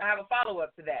wondered, I have a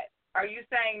follow-up to that. Are you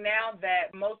saying now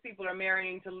that most people are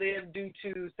marrying to live due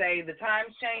to, say, the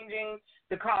times changing,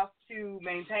 the cost to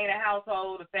maintain a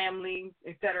household, a family,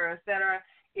 et cetera,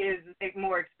 is it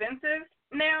more expensive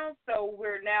now? So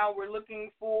we're looking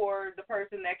for the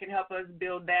person that can help us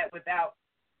build that without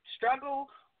struggle?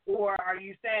 Or are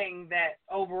you saying that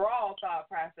overall thought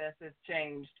process has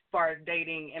changed as far as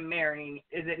dating and marrying?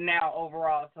 Is it now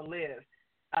overall to live?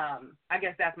 I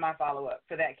guess that's my follow-up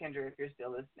for that, Kendra, if you're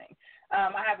still listening.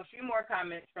 I have a few more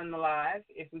comments from the live,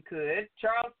 if we could.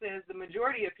 Charles says the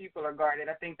majority of people are guarded.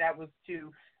 I think that was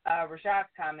to Rashad's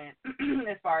comment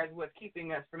as far as what's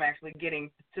keeping us from actually getting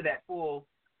to that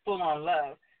full-on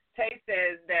love. Tay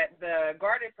says that the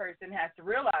guarded person has to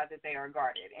realize that they are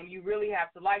guarded, and you really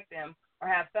have to like them or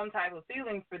have some type of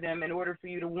feelings for them in order for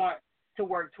you to want to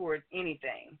work towards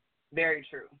anything. Very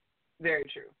true. Very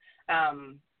true.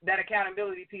 That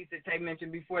accountability piece that Tay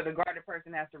mentioned before, the guarded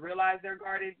person has to realize they're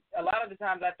guarded. A lot of the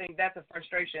times I think that's a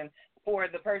frustration for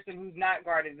the person who's not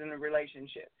guarded in a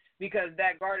relationship, because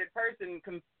that guarded person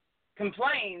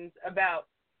complains about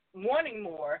wanting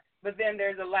more, but then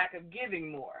there's a lack of giving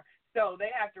more. So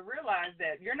they have to realize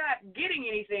that you're not getting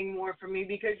anything more from me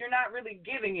because you're not really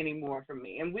giving any more from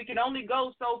me. And we can only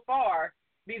go so far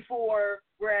before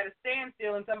we're at a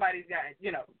standstill and somebody's got,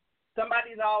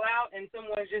 somebody's all out and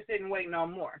someone's just sitting waiting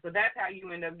on more. So that's how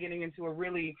you end up getting into a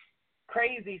really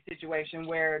crazy situation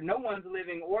where no one's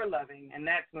living or loving, and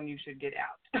that's when you should get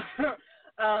out.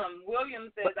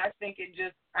 William says, I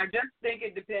just think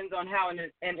it depends on how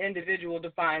an individual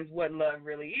defines what love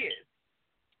really is.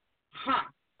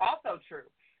 Also true,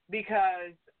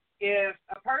 because if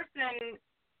a person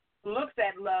looks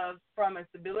at love from an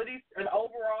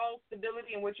overall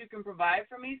stability and what you can provide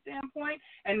for me standpoint,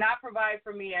 and not provide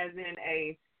for me as in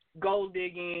a gold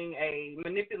digging, a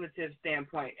manipulative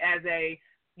standpoint, as say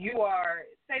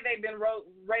they've been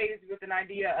raised with an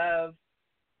idea of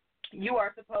you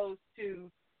are supposed to,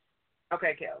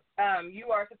 okay, Kel, you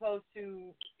are supposed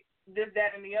to this,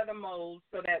 that, and the other mold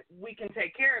so that we can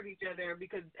take care of each other,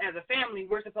 because as a family,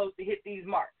 we're supposed to hit these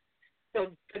marks. So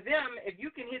for them, if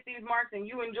you can hit these marks and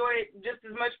you enjoy it just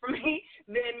as much for me,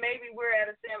 then maybe we're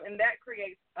at a stand, and that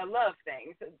creates a love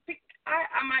thing. So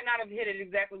I might not have hit it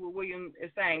exactly what William is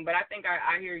saying, but I think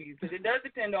I hear you, because it does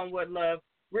depend on what love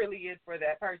really is for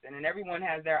that person, and everyone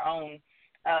has their own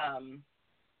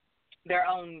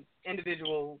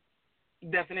individual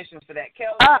definitions for that.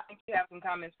 Kel, I think you have some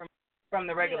comments from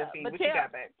the regular feed. What you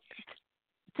got, babe?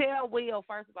 Tell Will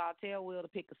to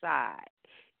pick a side.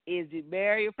 Is it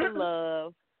married for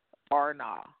love or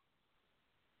not?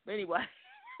 Anyway,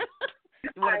 you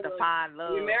want to define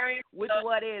love. Which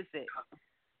one is it?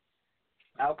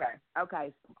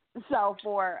 Okay. So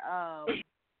for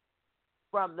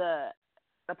from the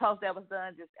post that was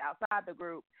done just outside the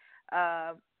group,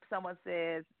 someone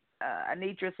says,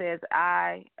 Anitra says,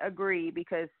 I agree,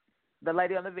 because the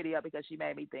lady on the video, because she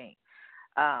made me think.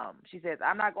 She says,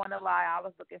 I'm not going to lie, I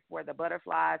was looking for the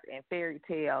butterflies and fairy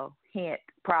tale hint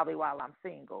probably while I'm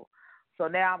single. So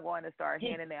now I'm going to start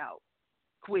handing out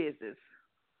quizzes.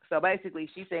 So basically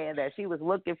she's saying that she was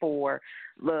looking for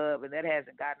love and that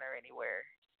hasn't gotten her anywhere.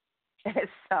 And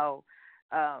so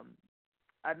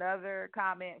another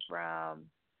comment from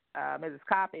Mrs.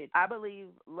 Coppett, I believe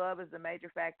love is a major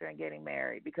factor in getting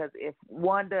married, because if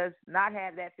one does not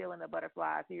have that feeling of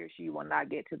butterflies, he or she will not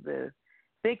get to the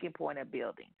thinking point of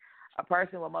building. A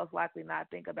person will most likely not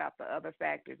think about the other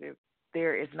factors if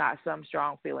there is not some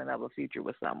strong feeling of a future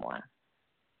with someone.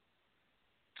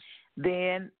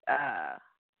 Then I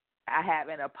have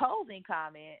an opposing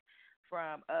comment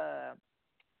from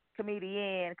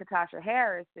comedian Katasha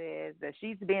Harris, says that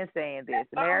she's been saying this.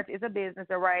 Marriage is a business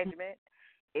arrangement.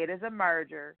 It is a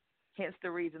merger, hence the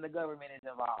reason the government is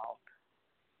involved.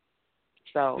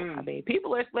 So, I mean,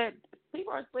 people are split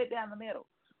down the middle.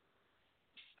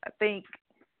 I think,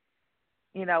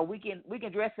 we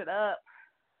can dress it up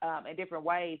in different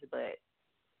ways, but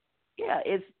yeah,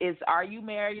 it's are you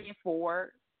marrying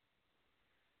for,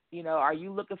 are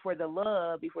you looking for the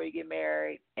love before you get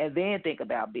married and then think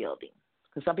about building?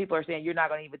 Because some people are saying you're not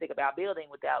going to even think about building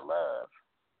without love.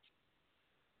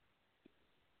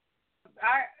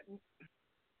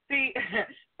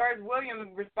 First,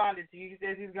 William responded to you. He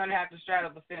says he's going to have to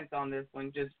straddle the fence on this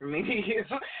one, just for me to you.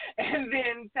 And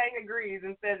then Tay agrees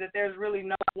and says that there's really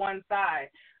no one side.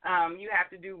 You have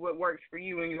to do what works for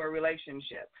you in your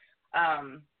relationship,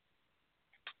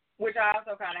 which I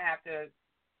also kind of have to.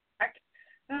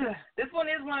 This one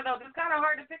is one of those. It's kind of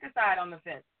hard to pick a side on the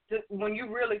fence when you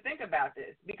really think about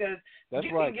this, because That's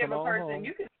you right. can give Come a person, home.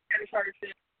 you can give a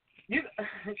person.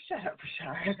 Shut up,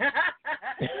 Rashad.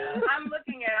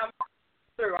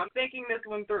 I'm thinking this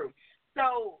one through.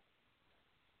 So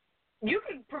you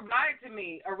can provide to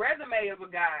me a resume of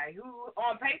a guy who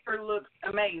on paper looks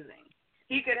amazing.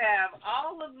 He could have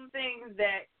all of the things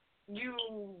that you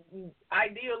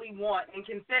ideally want and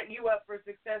can set you up for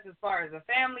success as far as a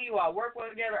family, you all work well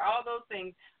together, all those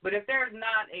things. But if there's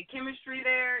not a chemistry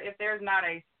there, if there's not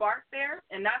a spark there,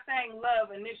 and not saying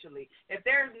love initially, if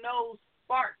there's no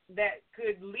spark that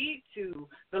could lead to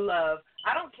the love,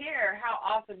 I don't care how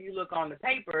awesome you look on the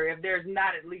paper if there's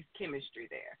not at least chemistry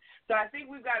there. So I think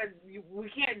we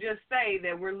can't just say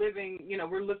that we're looking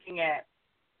at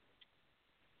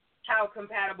how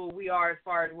compatible we are as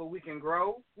far as what we can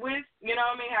grow with, you know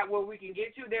what I mean, what we can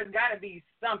get to. There's got to be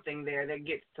something there that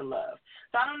gets to love.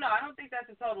 So I don't know. I don't think that's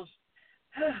a total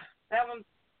that one.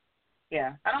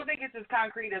 Yeah, I don't think it's as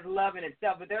concrete as love in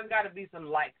itself, but there's got to be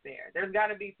some like there. There's got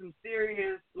to be some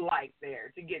serious like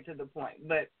there to get to the point.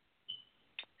 But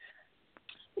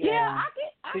yeah, I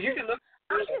can you can look.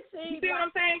 I can see. You see what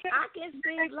I'm saying? I can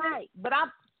see like, but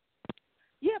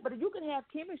but you can have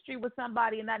chemistry with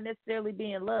somebody and not necessarily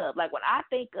be in love. Like when I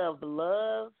think of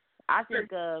love, I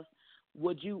think of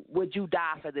would you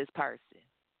die for this person?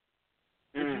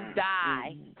 Would you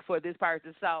die for this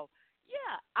person? So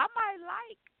yeah, I might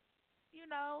like,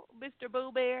 Mr.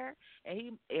 Boo Bear, and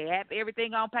he have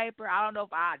everything on paper. I don't know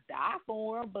if I'd die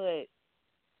for him, but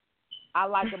I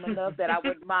like him enough that I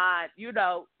wouldn't mind,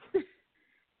 living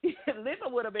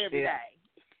with him every day.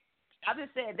 I'm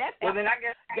just saying that's then I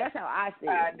guess that's how I see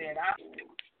it.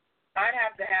 I'd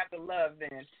have to have the love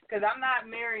then, because I'm not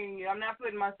marrying you. I'm not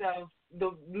putting myself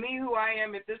me who I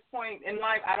am at this point in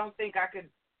life. I don't think I could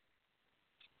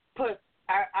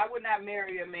I would not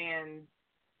marry a man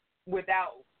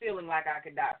without feeling like I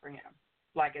could die for him,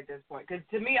 like at this point. Because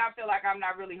to me, I feel like I'm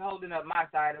not really holding up my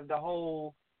side of the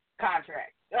whole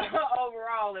contract.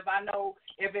 Overall, if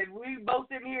we both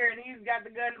sitting here and he's got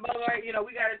the gun,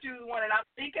 we got to choose one, and I'm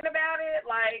thinking about it,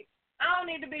 like, I don't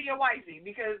need to be your wifey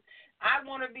because I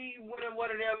want to be one of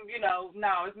them,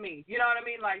 no, it's me. You know what I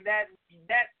mean? Like, that's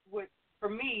what, for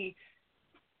me,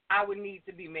 I would need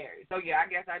to be married. So, yeah,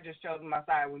 I guess I just chose my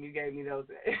side when you gave me those.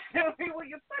 When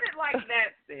you put it like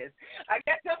that, sis, I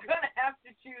guess I'm going to have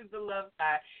to choose the love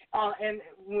side. And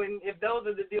if those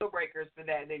are the deal breakers for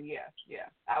that, then, yeah,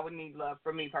 I would need love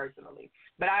for me personally.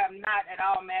 But I am not at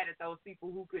all mad at those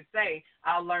people who could say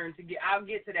I'll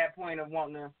get to that point of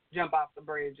wanting to jump off the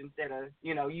bridge instead of,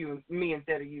 me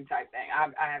instead of you type thing.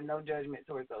 I have no judgment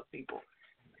towards those people.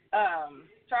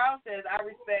 Charles says, I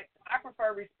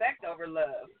prefer respect over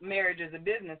love. Marriage is a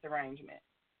business arrangement.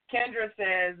 Kendra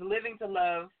says, living to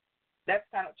love. That's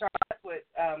kind of, Charles, that's what,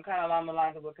 kind of along the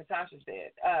lines of what Katasha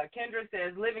said. Kendra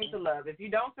says, living to love. If you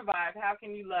don't survive, how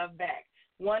can you love back?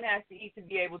 One has to eat to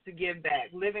be able to give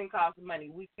back. Living costs money.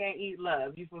 We can't eat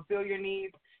love. You fulfill your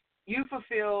needs. You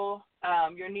fulfill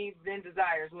your needs, then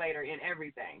desires later in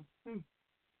everything.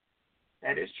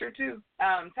 That is true, too.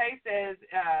 Tay says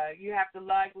you have to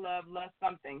love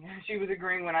something. She was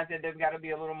agreeing when I said there's got to be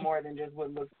a little more than just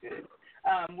what looks good.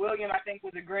 William, I think,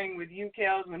 was agreeing with you,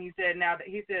 Kels, when he said now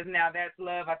that's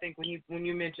love. I think when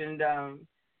you mentioned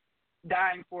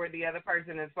dying for the other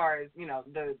person as far as,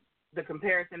 the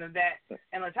comparison of that.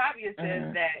 And Latavia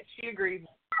says that she agrees,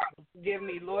 give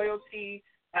me loyalty,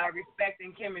 respect,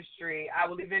 and chemistry. I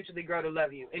will eventually grow to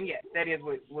love you. And, yes, that is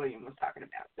what William was talking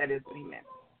about. That is what he meant.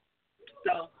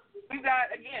 So we've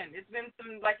got, again, it's been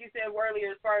some, like you said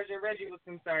earlier, as far as your Reggie was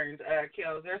concerned,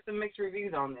 Kels, there's some mixed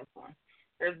reviews on this one.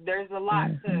 There's a lot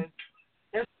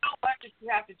there's so much that you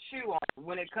have to chew on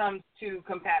when it comes to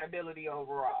compatibility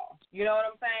overall. You know what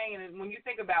I'm saying? And when you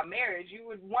think about marriage,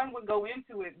 one would go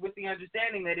into it with the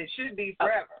understanding that it should be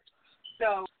forever.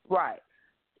 So right.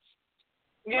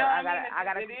 You know what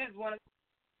I mean? It is one of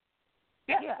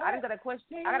I just got a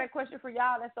question. I got a question for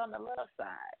y'all that's on the love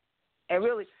side. And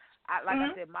really, I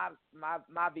said, my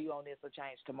view on this will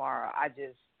change tomorrow. I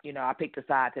just, I picked a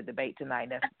side to debate tonight,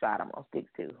 and that's the side I'm going to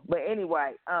stick to. But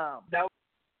anyway,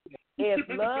 if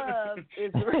love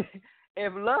is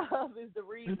the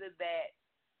reason that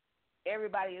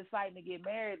everybody is fighting to get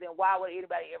married, then why would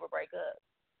anybody ever break up?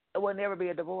 It will never be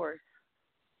a divorce.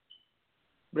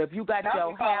 But if you got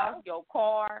your house, your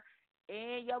car,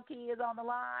 and your kids on the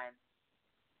line,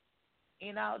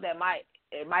 it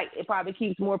probably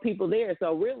keeps more people there.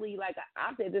 So really, like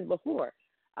I said this before,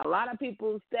 a lot of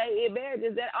people stay in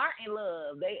marriages that aren't in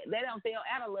love. They don't feel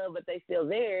out of love, but they still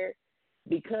there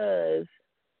because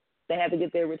they have to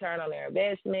get their return on their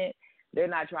investment. They're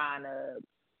not trying to,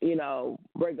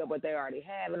 break up what they already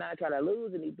have and not trying to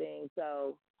lose anything.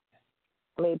 So,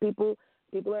 I mean, people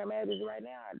are in marriages right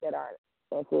now that aren't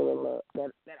full of love,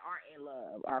 that aren't in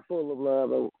love, are full of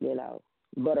love, or,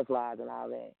 butterflies and all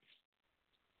that.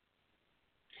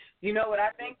 You know what? I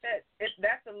think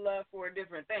that's a love for a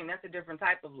different thing. That's a different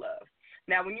type of love.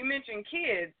 Now, when you mention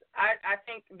kids, I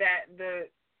think that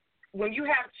when you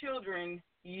have children,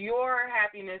 your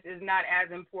happiness is not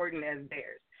as important as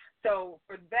theirs. So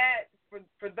for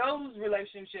those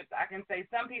relationships, I can say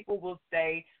some people will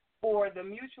stay for the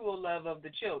mutual love of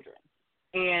the children.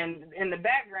 And in the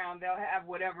background, they'll have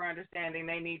whatever understanding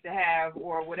they need to have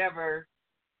or whatever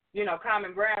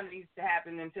common ground needs to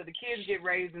happen until the kids get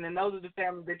raised, and then those are the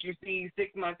families that you see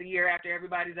 6 months, a year after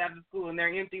everybody's out of school and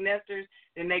they're empty nesters.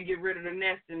 Then they get rid of the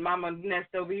nest and mama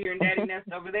nest over here and daddy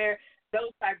nest over there.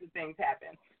 Those types of things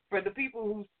happen. For the people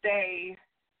who stay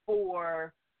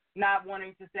for not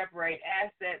wanting to separate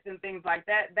assets and things like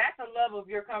that, that's a love of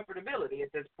your comfortability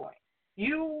at this point.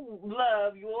 You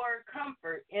love your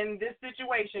comfort in this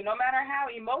situation, no matter how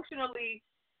emotionally,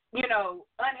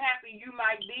 unhappy you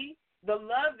might be. The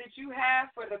love that you have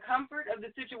for the comfort of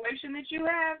the situation that you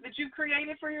have, that you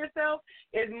created for yourself,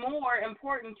 is more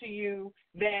important to you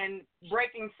than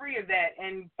breaking free of that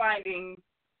and finding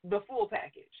the full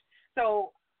package.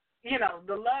 So, the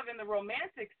love in the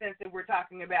romantic sense that we're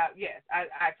talking about, yes,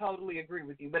 I totally agree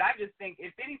with you. But I just think,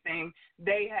 if anything,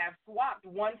 they have swapped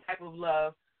one type of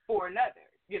love for another,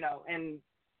 and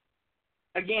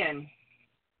again,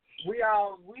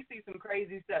 we see some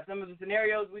crazy stuff. Some of the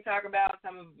scenarios we talk about,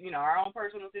 some of, our own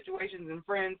personal situations and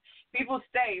friends, people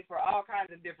stay for all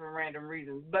kinds of different random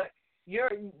reasons. But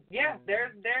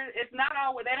it's not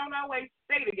always, they don't always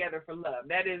stay together for love.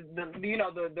 That is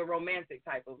the romantic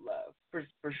type of love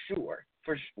for sure.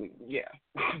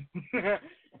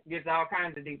 Gets all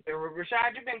kinds of deep.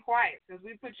 Rashad, you've been quiet since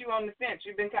we put you on the fence.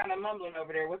 You've been kind of mumbling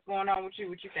over there. What's going on with you?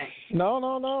 What you think? No,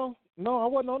 I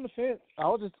wasn't on the fence. I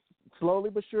was just slowly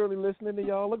but surely listening to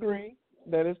y'all agree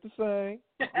that it's the same.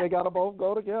 They got to both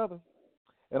go together.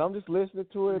 And I'm just listening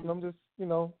to it, and I'm just,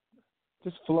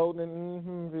 just floating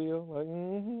in Ville, like,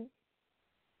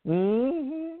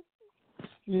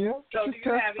 yeah. So do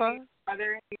you have any, are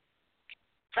there any?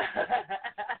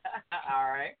 All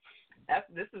right.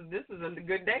 This is a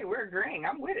good day. We're agreeing.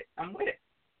 I'm with it.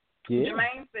 Yeah.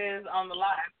 Jermaine says on the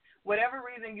live, whatever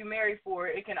reason you marry for,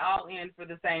 it can all end for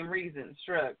the same reason.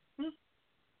 Shrug.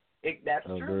 That's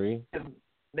true.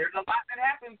 There's a lot that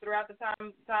happens throughout the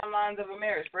timelines of a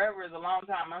marriage. Forever is a long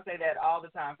time. I say that all the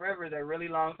time. Forever is a really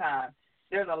long time.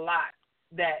 There's a lot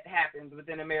that happens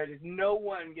within a marriage that no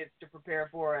one gets to prepare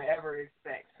for or ever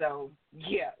expect. So,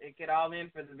 yeah, it could all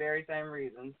end for the very same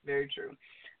reasons. Very true.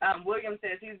 William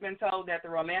says he's been told that the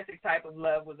romantic type of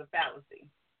love was a fallacy.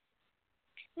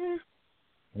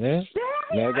 Yeah.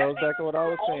 That goes back to what I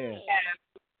was saying.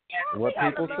 What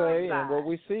people say and what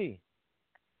we see.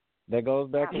 That goes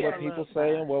back to what people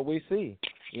say and what we see.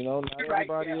 Not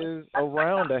everybody is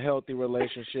around a healthy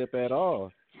relationship at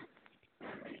all.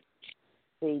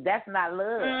 See, that's not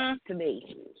love to me.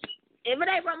 If it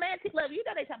ain't romantic love,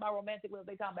 they talking about romantic love.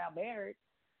 They talking about marriage.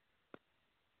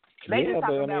 They just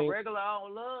talking about regular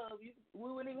old love.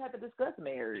 We wouldn't even have to discuss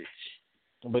marriage.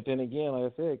 But then again,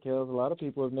 like I said, Kels, a lot of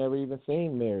people have never even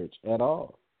seen marriage at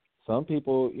all. Some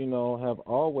people, have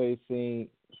always seen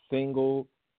single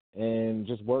and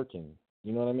just working.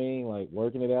 You know what I mean? Like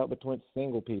working it out between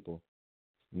single people.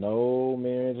 No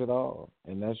marriage at all.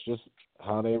 And that's just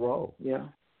how they roll. Yeah.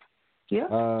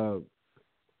 Yeah.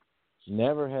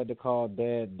 Never had to call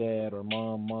dad or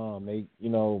mom. They,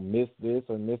 missed this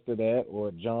or missed that,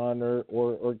 or John or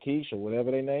Keisha,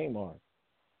 whatever their name are.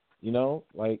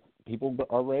 Like people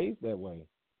are raised that way.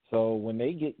 So when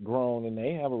they get grown and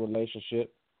they have a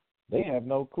relationship, they have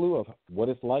no clue of what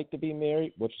it's like to be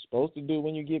married, what you're supposed to do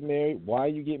when you get married, why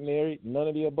you get married, none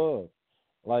of the above.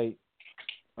 Like,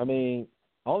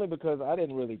 only because I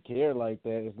didn't really care like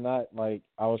that. It's not like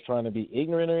I was trying to be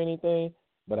ignorant or anything,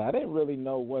 but I didn't really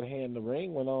know what hand the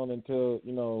ring went on until,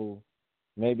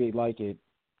 maybe like at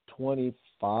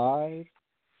 25.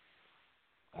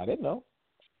 I didn't know.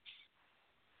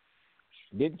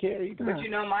 Didn't care either. But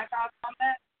my thoughts on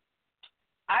that?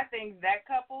 I think that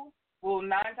couple will 9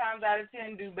 times out of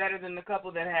 10 do better than the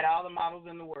couple that had all the models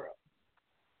in the world.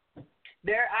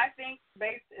 I think,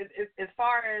 as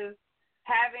far as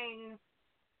having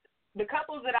the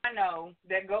couples that I know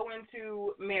that go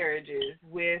into marriages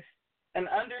with an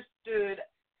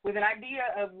idea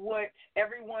of what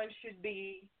everyone should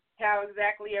be, how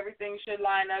exactly everything should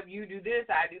line up. You do this,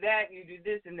 I do that, you do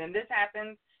this, and then this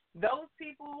happens. Those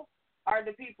people are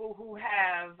the people who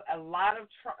have a lot of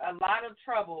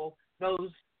trouble those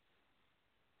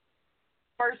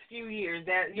first few years.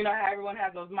 That how everyone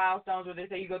has those milestones where they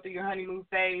say you go through your honeymoon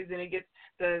phase and it gets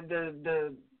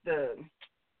the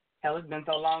hell, it's been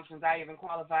so long since I even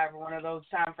qualified for one of those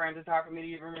time frames. It's hard for me to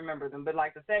even remember them. But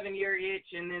like the 7-year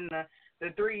itch and then the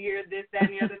 3-year this, that,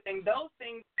 and the other thing. Those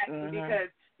things happen because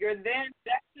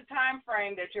that's the time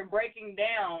frame that you're breaking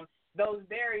down those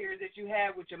barriers that you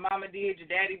had with your mama did,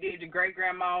 your daddy did, your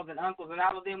great-grandmas and uncles and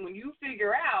all of them. When you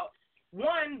figure out,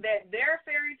 one, that their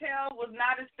fairy tale was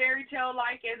not as fairy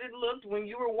tale-like as it looked when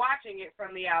you were watching it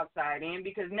from the outside in,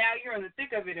 because now you're in the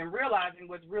thick of it and realizing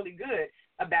what's really good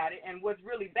about it and what's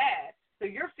really bad. So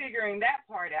you're figuring that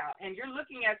part out, and you're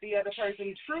looking at the other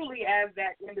person truly as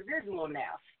that individual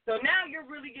now. So now you're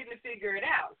really getting to figure it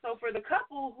out. So for the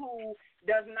couple who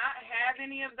does not have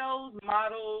any of those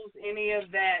models, any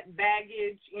of that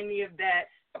baggage, any of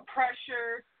that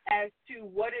pressure as to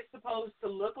what it's supposed to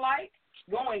look like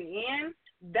going in,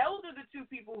 those are the two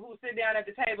people who sit down at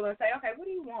the table and say, okay, what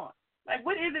do you want? Like,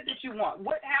 what is it that you want?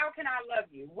 How can I love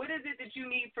you? What is it that you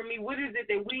need from me? What is it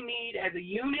that we need as a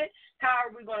unit? How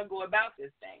are we going to go about this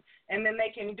thing? And then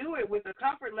they can do it with a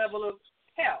comfort level of,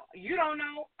 hell, you don't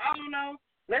know, I don't know.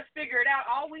 Let's figure it out.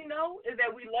 All we know is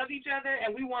that we love each other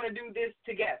and we want to do this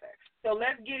together. So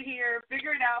let's get here,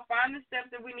 figure it out, find the steps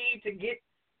that we need to get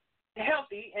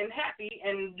healthy and happy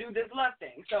and do this love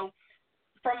thing. So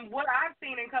from what I've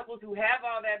seen in couples who have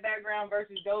all that background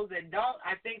versus those that don't,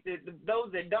 I think that those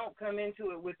that don't come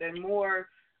into it with a more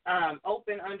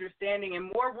open understanding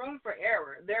and more room for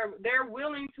error. They're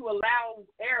willing to allow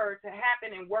error to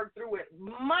happen and work through it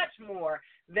much more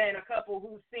than a couple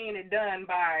who's seen it done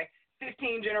by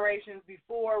 15 generations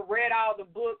before, read all the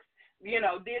books,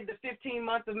 did the 15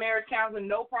 months of marriage counseling,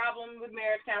 no problem with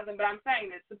marriage counseling, but I'm saying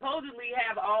that supposedly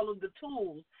have all of the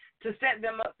tools to set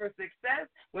them up for success.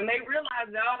 When they realize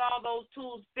that all those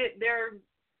tools fit their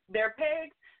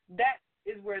pegs, that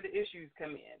is where the issues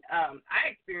come in. I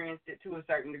experienced it to a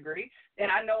certain degree, and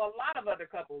I know a lot of other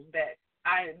couples that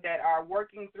are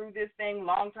working through this thing,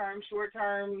 long-term,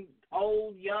 short-term,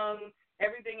 old, young,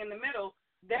 everything in the middle.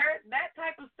 That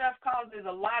type of stuff causes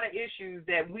a lot of issues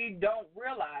that we don't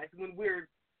realize when we're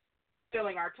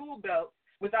filling our tool belt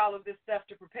with all of this stuff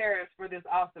to prepare us for this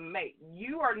awesome mate.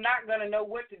 You are not going to know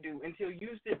what to do until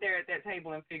you sit there at that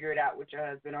table and figure it out with your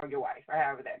husband or your wife or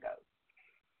however that goes.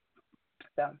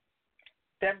 So,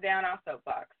 step down our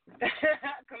soapbox.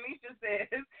 Kamisha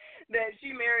says that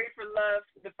she married for love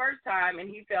the first time and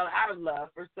he fell out of love.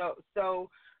 So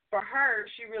for her,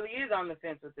 she really is on the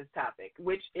fence with this topic,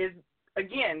 which is,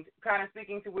 again, kind of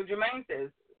speaking to what Jermaine says.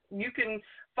 You can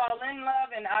fall in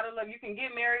love and out of love. You can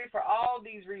get married for all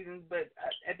these reasons, but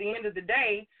at the end of the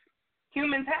day,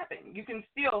 humans happen. You can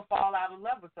still fall out of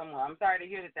love with someone. I'm sorry to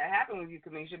hear that happened with you,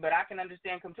 Kamisha, but I can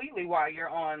understand completely why you're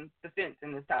on the fence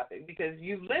in this topic because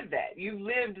you've lived that. You've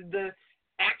lived the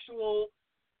actual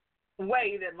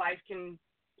way that life can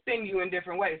spin you in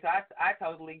different ways. So I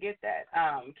totally get that.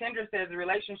 Kendra says the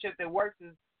relationship that works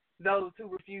is those who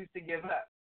refuse to give up.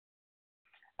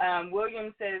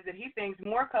 William says that he thinks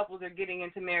more couples are getting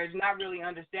into marriage not really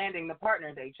understanding the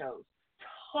partner they chose.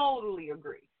 Totally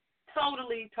agree.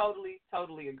 Totally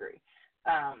agree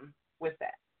with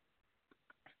that.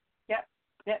 Yep.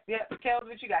 Kels,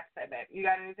 what you got to say, babe? You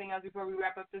got anything else before we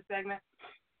wrap up this segment?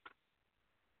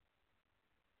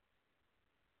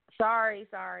 Sorry.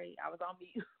 I was on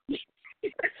mute.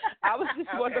 I was just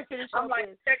wanting to finish I'm up like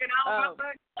this. checking out my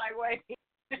book. Like, wait.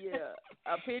 Yeah,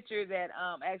 a picture that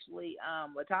actually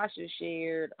Latasha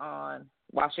shared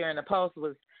while sharing the post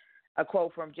was a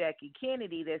quote from Jackie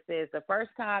Kennedy that says, the first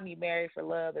time you marry for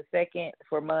love, the second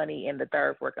for money, and the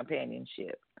third for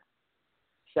companionship.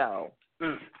 So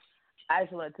I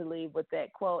just wanted to leave with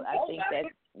that quote. I think that's,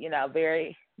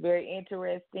 very, very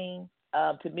interesting.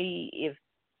 To me, if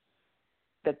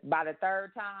by the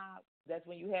third time, that's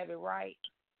when you have it right.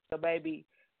 So maybe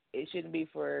it shouldn't be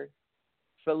for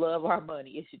love or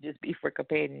money. It should just be for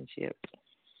companionship.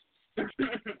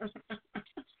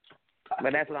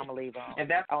 But that's what I'm going to leave on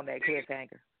that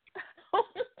cliffhanger.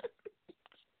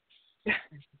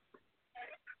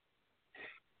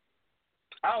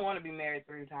 I don't want to be married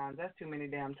 3 times. That's too many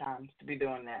damn times to be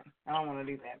doing that. I don't want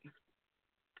to do that.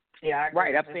 Yeah, I agree.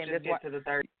 Right, I'm saying that's what. To the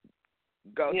third.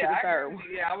 Go to the third.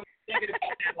 Yeah, I was thinking about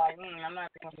that. Like, I'm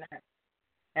not doing that.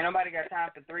 And nobody got time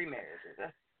for 3 marriages.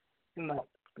 That's too much.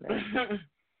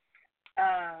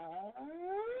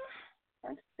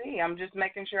 Let's see. I'm just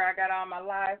making sure I got all my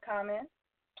live comments.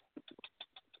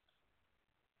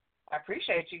 I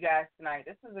appreciate you guys tonight.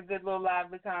 This is a good little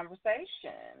lively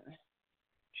conversation.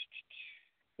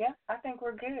 Yeah, I think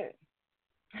we're good.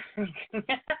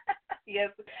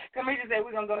 Yes, Kamisha said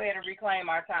we're gonna go ahead and reclaim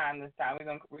our time this time. We're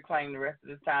gonna reclaim the rest of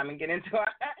this time and get into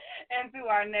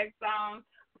our next song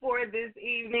for this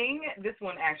evening. This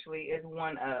one actually is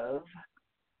one of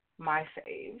my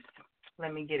faves.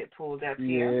 Let me get it pulled up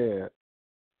here.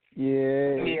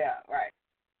 Yeah, right.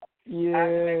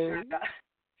 Yeah.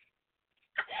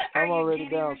 I'm already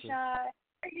bouncing. Are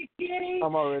you kidding?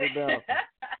 I'm already bouncing.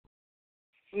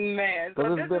 Man,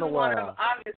 so it's been a while.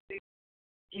 Obviously,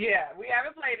 yeah, we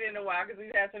haven't played it in a while because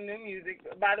we've had some new music.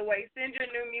 By the way, send your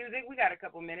new music. We got a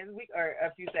couple minutes, or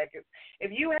a few seconds.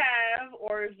 If you have,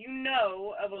 or if you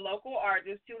know of a local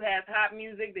artist who has hot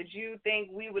music that you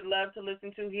think we would love to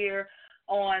listen to here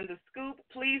on the Scoop,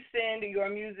 please send your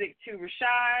music to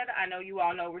Rashad. I know you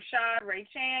all know Rashad Ray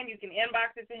Chan. You can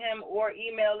inbox it to him or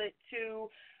email it to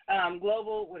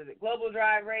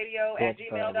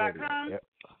globaldriveradio@gmail.com.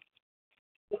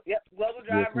 Yep,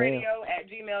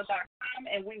 globaldriveradio@gmail.com,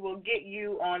 and we will get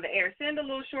you on the air. Send a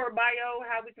little short bio,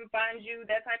 how we can find you,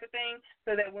 that type of thing,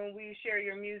 so that when we share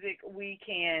your music, we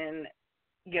can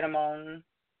get them on,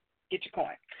 get your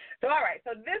coin. So, all right,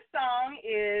 so this song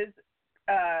is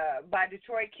by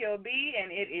Detroit Kill B, and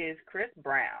it is Chris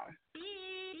Brown.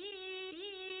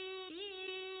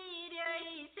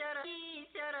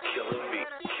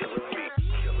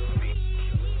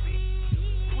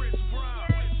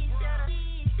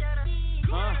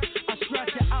 I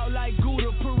stretch it out like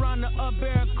Gouda, piranha, up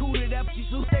barracuda. That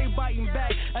so stay biting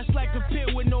back. That's like a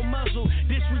pit with no muzzle.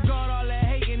 Disregard all that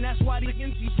hating. That's why the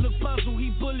MCs look puzzled. He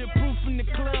bulletproof in the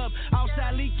club,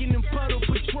 outside leaking in puddle.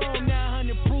 Patrol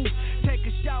 900 proof. Take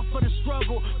a shot for the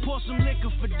struggle. Pour some liquor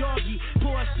for doggy.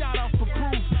 Pour a shot off for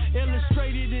proof.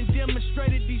 Illustrated and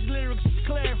demonstrated. These lyrics is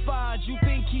clarified. You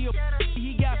think he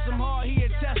got some heart? He'll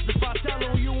testify. Tell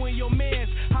on you and your mans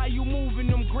how you moving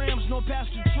them grams. No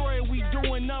Pastor Troy, we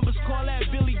doing numbers. Call that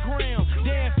Billy Graham.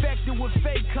 They infected with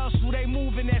fake hustle. They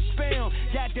moving that spam.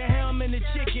 Got the ham and the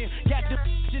chicken. Got the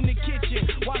in the kitchen.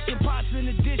 Washing pots in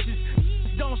the dishes.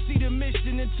 Don't see the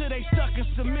mission until they stuck in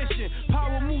submission.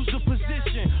 Power moves the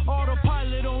position.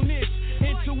 Autopilot on this.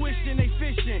 Intuition, they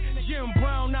fishing. Jim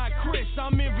Brown, not Chris.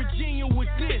 I'm in Virginia with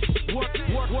this. Work,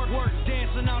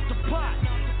 dancing out the pot.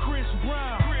 Chris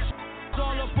Brown. It's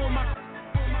all up on my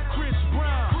Chris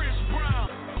Brown.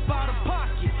 Out of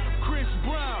pocket. Chris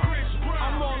Brown.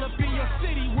 I'm all up in your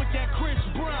city with that Chris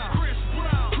Brown. Chris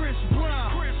Brown. Chris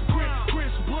Brown. Chris Brown.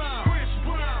 Chris Brown.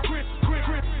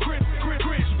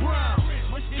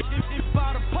 It's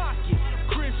out of pocket.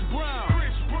 Chris Brown.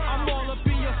 I'm all up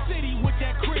in your city with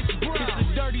that Chris Brown.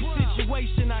 It's a dirty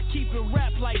situation. I keep it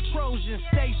wrapped like Trojan.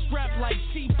 Stay strapped like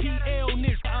CPL.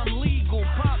 Nigga, I'm legal.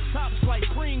 Pop tops like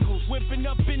Pringles. Whipping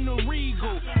up in the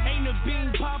Regal. Ain't a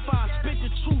bean Popeye. Spit the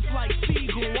truth like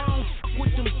Seagull. I don't f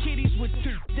with them kitties with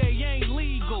two. They ain't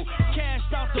legal.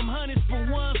 Cashed out them hundreds for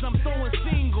ones. I'm throwing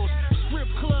singles. Strip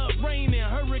club raining.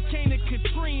 Hurricane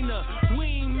Katrina. We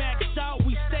ain't maxed out.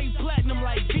 We stay platinum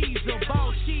like Visa.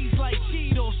 Ball cheese like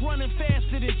Cheetos. Running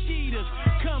faster than cheetahs.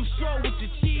 Come show with the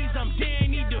cheese. I'm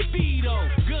Danny DeVito.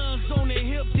 Guns on the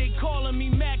hip. They calling me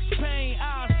Max Payne.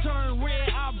 Eyes turn red.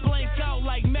 I blank out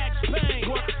like Max Payne.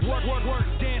 Work,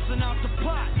 dancing out the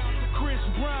pot. Chris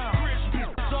Brown.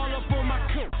 It's all up on my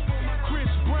coat. Chris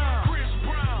Brown.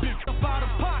 Bitch up out of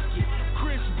pocket.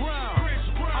 Chris Brown.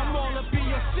 I'm all up in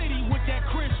your city with that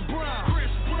Chris Brown.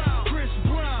 Chris Brown. Chris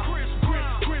Brown. Chris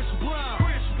Brown. Chris Brown.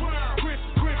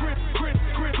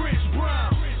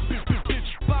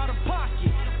 Bitch up out of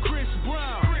pocket. Chris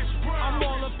Brown. I'm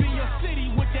all up in your city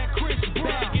with that Chris Brown.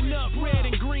 Bagging up red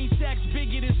and green sacks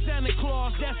bigger than Santa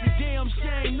Claus. That's a damn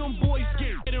shame. Them boys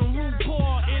get in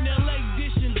RuPaul. In LA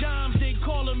dishing dimes, they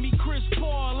calling me Chris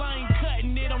Paul. I ain't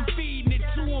cutting it, I'm feeding it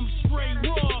to them straight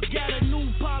raw. Got a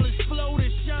new polished flow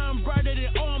that shine brighter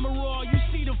than Armor All. You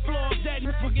see the flaws that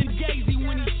fucking Gazy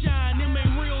when he shine. Them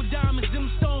ain't real diamonds,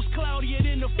 them stones cloudier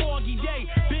than a foggy day.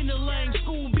 Been the lane,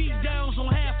 school beat downs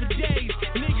on half a days.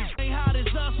 Niggas ain't hot as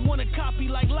us, wanna copy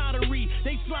like lottery.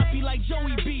 They sloppy like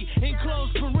Joey B. In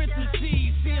closed parentheses,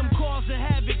 see him causing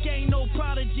havoc. Ain't no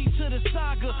prodigy to the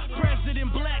saga.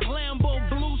 President Black, Lambo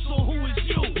Blue, so who is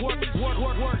you? Work,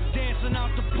 dancing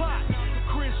out the pot.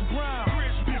 Chris Brown.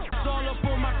 It's all up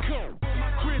on my coat.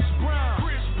 Chris Brown.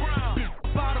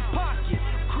 Out of pocket.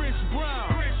 Chris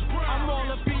Brown. I'm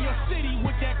all up in your city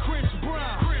with that Chris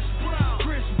Brown. Chris Brown.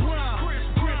 Chris Brown. Chris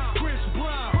Brown. Chris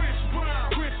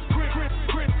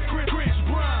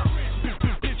Brown.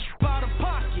 Bitch out of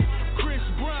pocket. Chris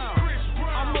Brown.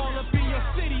 I'm all up in your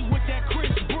city with that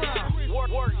Chris Brown.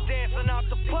 Work, dancing out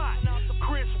the pot.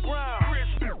 Chris Brown.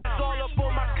 It's all up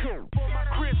on my coat.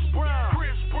 Chris Brown.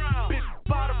 Bitch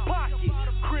out of pocket.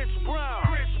 Chris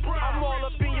Brown. I'm all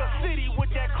up in your city with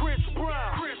that Chris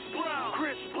Brown. Chris Brown.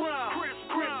 Chris Brown. Chris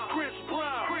Brown. Chris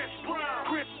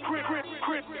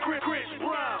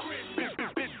Brown.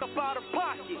 Bitch up out of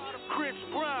pocket. Chris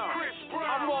Brown.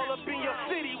 I'm all up in your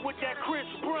city with that Chris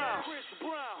Brown.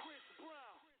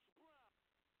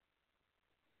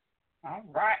 All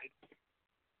right.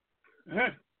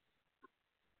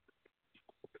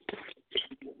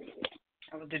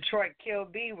 That was Detroit Kill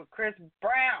B with Chris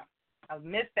Brown. I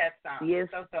missed that song. Yes.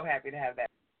 So happy to have that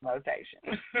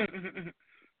rotation.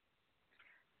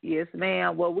 Yes,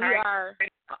 ma'am. Well, we All right. are.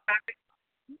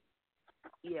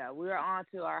 Yeah, we're on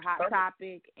to our hot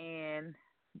topic, and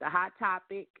the hot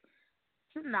topic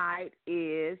tonight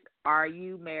is are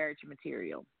you marriage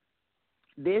material?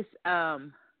 This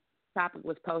topic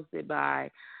was posted by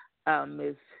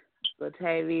Ms.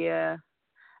 Latavia,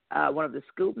 one of the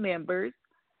Scoop members,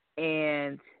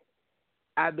 and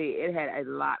it had a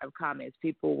lot of comments.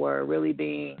 People were really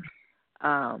being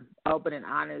open and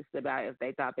honest about if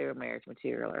they thought they were marriage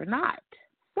material or not.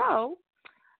 So,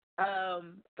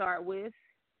 start with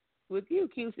you,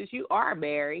 Q, since you are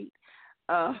married.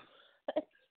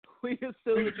 We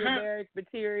assume that you're marriage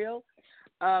material.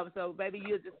 So maybe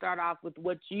you'll just start off with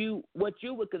what you would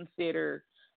consider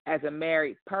as a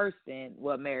married person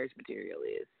what marriage material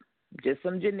is. Just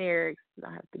some generics. It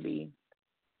don't have to be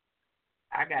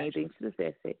anything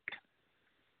specific.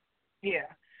 Yeah.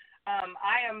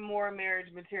 I am more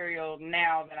marriage material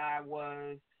now than I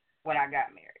was when I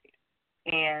got married.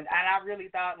 And I really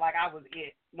thought like I was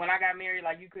it. When I got married,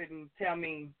 like you couldn't tell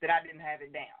me that I didn't have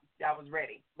it down. I was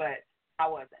ready, but I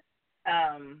wasn't.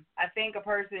 I think a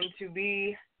person to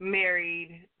be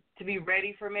married, to be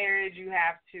ready for marriage, you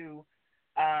have to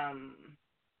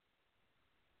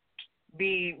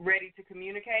be ready to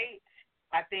communicate.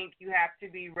 I think you have to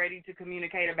be ready to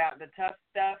communicate about the tough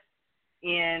stuff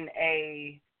in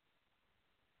a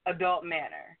adult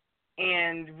manner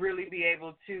and really be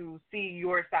able to see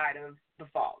your side of the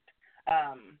fault.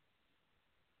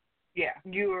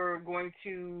 You're going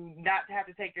to not have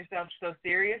to take yourself so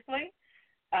seriously.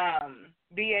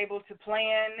 Be able to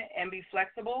plan and be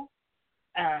flexible.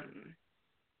 I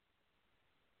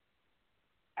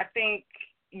think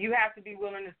you have to be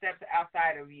willing to step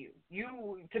outside of you.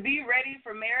 To be ready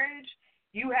for marriage,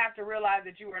 you have to realize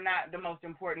that you are not the most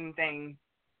important thing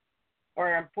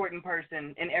or important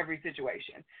person in every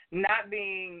situation. Not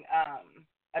being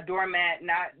a doormat,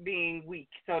 not being weak,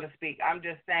 so to speak. I'm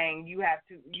just saying you have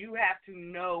to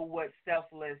know what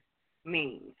selfless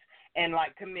means and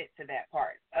like commit to that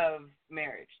part of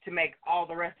marriage to make all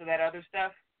the rest of that other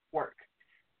stuff work.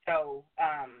 So,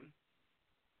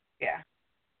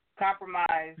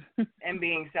 compromise and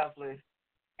being selfless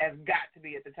has got to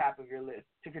be at the top of your list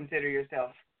to consider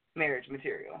yourself marriage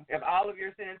material. If all of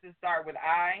your sentences start with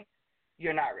I,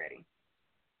 you're not ready.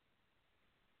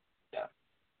 So,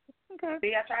 okay.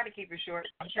 See, I try to keep it short.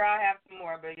 I'm sure I'll have some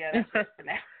more, but yeah, that's it for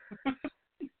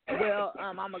now. Well,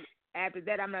 after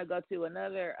that, I'm going to go to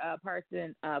another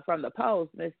person from the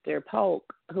Post, Mr. Polk,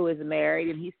 who is married,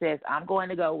 and he says, I'm going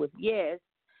to go with yes,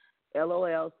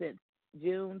 LOL, since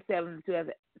June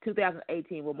 7th,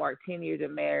 2018 will mark 10 years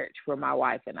of marriage for my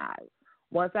wife and I.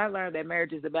 Once I learned that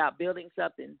marriage is about building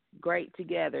something great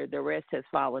together, the rest has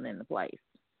fallen into place.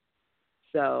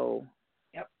 So,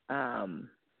 yep.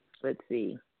 Let's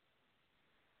see.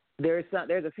 There's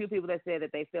a few people that said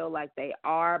that they feel like they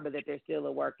are, but that they're still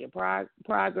a work in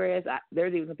progress.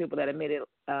 There's even some people that admitted.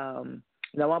 One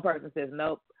person says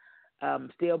nope,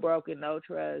 still broken, no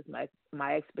trust.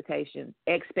 My expectations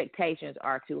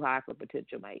are too high for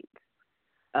potential mates.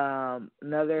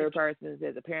 Another person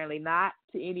says apparently not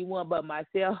to anyone but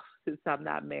myself since I'm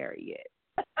not married yet.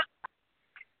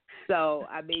 So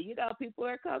I mean, people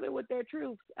are coming with their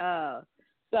truths.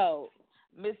 So,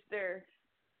 Mr.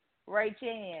 Ray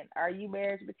Chan, are you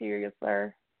marriage material,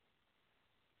 sir?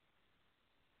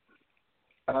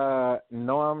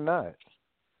 No, I'm not.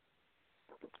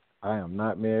 I am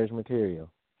not marriage material.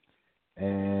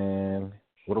 And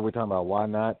what are we talking about? Why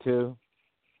not to?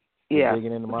 Yeah.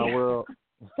 Digging into my world.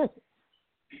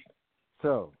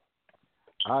 So,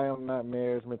 I am not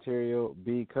marriage material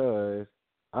because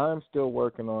I'm still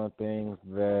working on things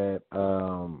that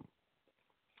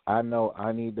I know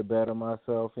I need to better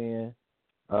myself in.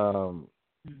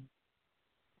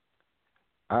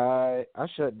 I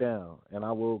shut down, and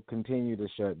I will continue to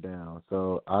shut down.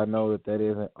 So I know that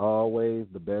isn't always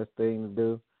the best thing to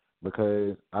do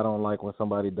because I don't like when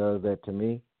somebody does that to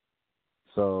me.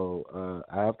 So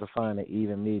I have to find an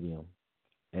even medium,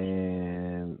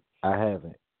 and I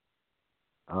haven't.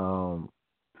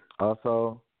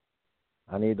 Also,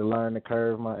 I need to learn to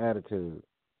curve my attitude,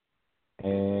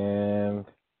 and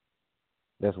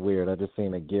that's weird. I just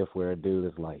seen a GIF where a dude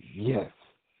is like, yes.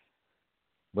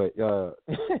 But,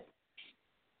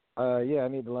 I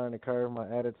need to learn to curve my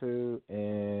attitude,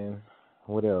 and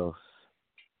what else?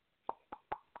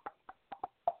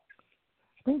 I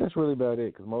think that's really about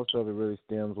it, because most of it really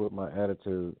stems with my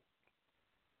attitude.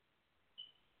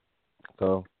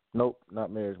 So, nope,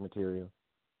 not marriage material.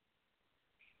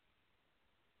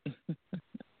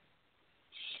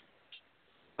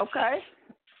 Okay.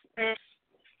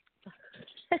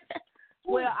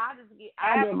 Well,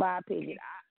 I'll give my opinion.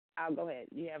 I'll go ahead.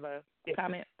 You have a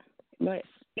comment? Go ahead.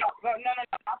 No.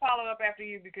 I'll follow up after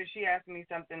you because she asked me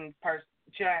something.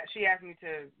 She asked me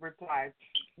to reply.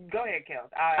 Go ahead,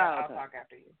 Kels. I'll okay. talk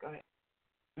after you. Go ahead.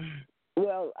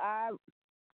 Well, I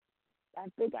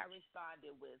think I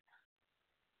responded with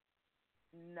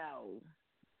no.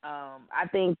 I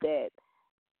think that,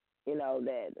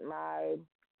 that my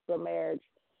marriage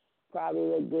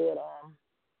probably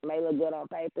may look good on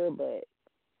paper, but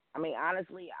I mean,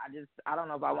 honestly, I don't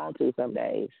know if I want to some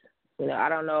days. I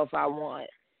don't know if I want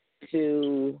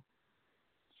to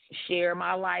share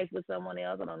my life with someone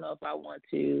else. I don't know if I want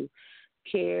to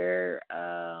care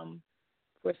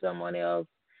for someone else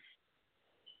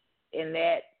in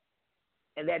that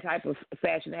type of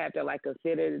fashion. I have to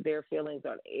consider their feelings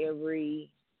on every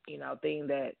thing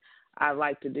that I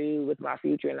like to do with my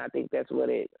future, and I think that's what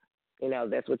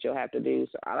that's what you'll have to do.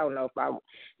 So I don't know if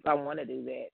I want to do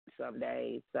that some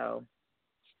days. So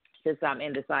since I'm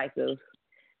indecisive,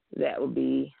 that would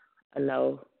be a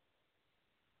no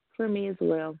for me as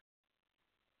well.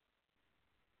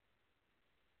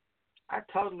 I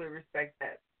totally respect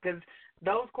that, because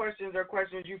those questions are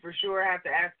questions you for sure have to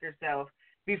ask yourself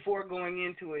before going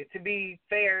into it to be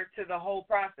fair to the whole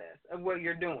process of what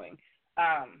you're doing.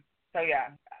 So,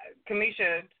 yeah,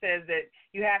 Kamisha says that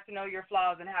you have to know your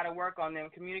flaws and how to work on them.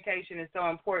 Communication is so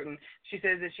important. She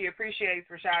says that she appreciates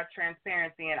Rashad's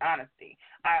transparency and honesty.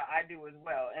 I do as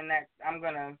well, and that I'm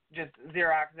going to just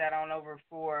Xerox that on over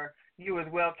for you as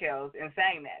well, Kels, in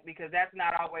saying that, because that's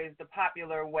not always the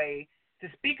popular way to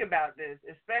speak about this,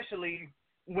 especially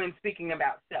when speaking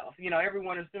about self.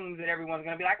 Everyone assumes that everyone's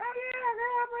going to be like, oh, yeah,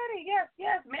 girl, I'm ready.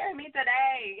 Yes, marry me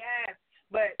today, yes.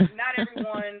 But not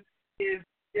everyone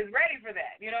is ready for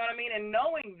that. You know what I mean? And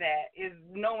knowing that is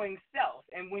knowing self.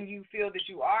 And when you feel that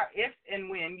you are, if and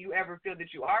when you ever feel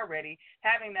that you are ready,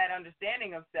 having that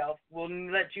understanding of self will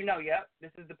let you know, yep,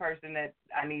 this is the person that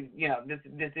I need,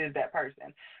 this is that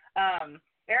person.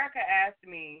 Erica asked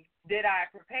me, did I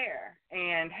prepare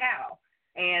and how?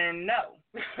 And no.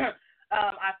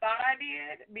 I thought I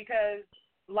did because,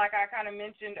 like I kind of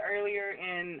mentioned earlier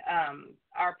in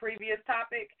our previous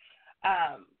topic,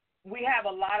 we have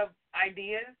a lot of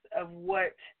ideas of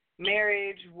what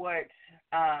marriage, what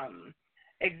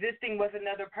existing with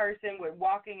another person, what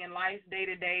walking in life day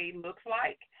to day looks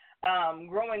like.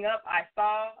 Growing up, I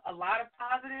saw a lot of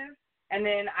positives, and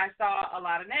then I saw a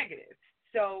lot of negatives.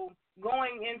 So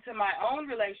going into my own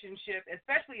relationship,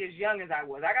 especially as young as I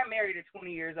was, I got married at 20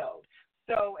 years old.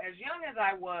 So as young as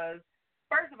I was,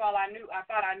 first of all, I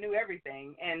thought I knew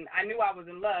everything, and I knew I was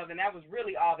in love, and that was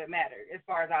really all that mattered as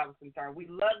far as I was concerned.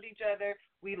 We loved each other.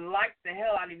 We liked the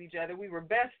hell out of each other. We were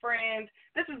best friends.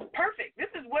 This is perfect.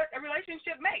 This is what a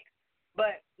relationship makes.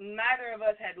 But neither of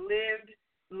us had lived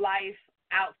life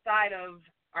outside of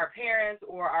our parents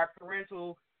or our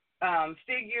parental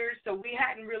figures, so we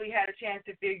hadn't really had a chance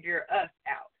to figure us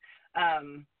out.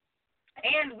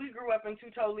 And we grew up in two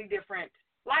totally different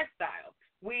lifestyles.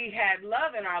 We had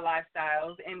love in our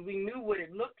lifestyles, and we knew what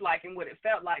it looked like and what it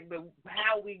felt like, but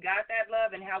how we got that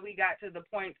love and how we got to the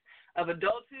point of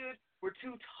adulthood were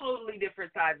two totally different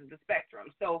sides of the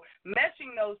spectrum. So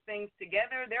meshing those things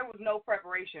together, there was no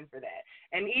preparation for that.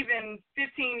 And even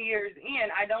 15 years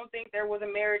in, I don't think there was a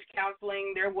marriage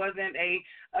counseling. There wasn't a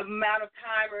amount of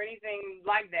time or anything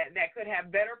like that that could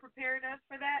have better prepared us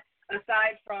for that,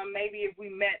 aside from maybe if we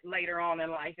met later on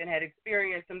in life and had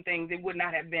experienced some things, it would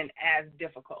not have been as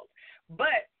difficult.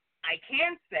 But I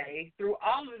can say through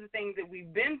all of the things that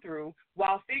we've been through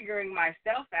while figuring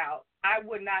myself out, I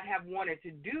would not have wanted to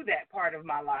do that part of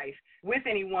my life with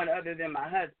anyone other than my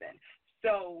husband.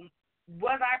 So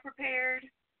was I prepared?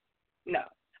 No.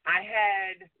 I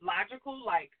had logical,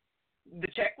 the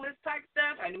checklist type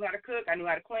stuff. I knew how to cook. I knew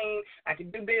how to clean. I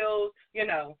could do bills.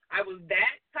 I was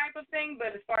that type of thing.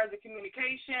 But as far as the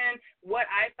communication, what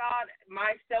I thought,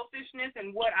 my selfishness and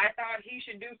what I thought he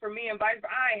should do for me and vice versa,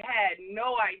 I had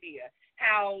no idea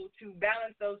how to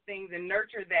balance those things and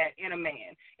nurture that in a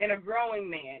man, in a growing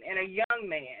man, in a young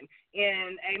man,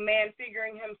 in a man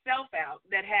figuring himself out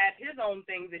that had his own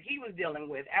things that he was dealing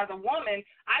with. As a woman,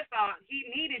 I thought he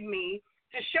needed me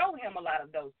to show him a lot of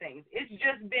those things. It's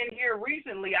just been here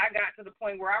recently I got to the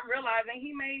point where I'm realizing he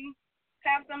may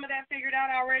have some of that figured out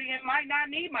already and might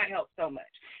not need my help so much.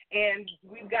 And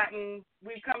we've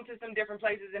come to some different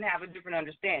places and have a different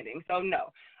understanding. So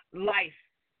no, life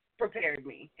prepared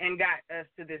me and got us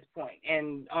to this point.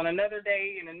 And on another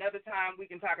day and another time,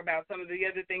 we can talk about some of the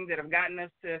other things that have gotten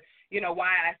us to,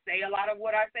 why I say a lot of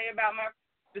what I say about my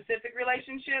specific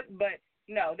relationship, but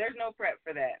no, there's no prep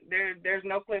for that. There's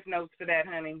no cliff notes for that,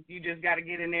 honey. You just got to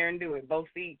get in there and do it, both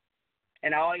feet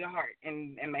and all your heart,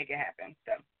 and make it happen.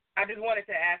 So I just wanted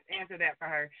to answer that for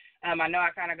her. I know I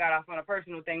kind of got off on a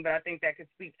personal thing, but I think that could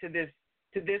speak to this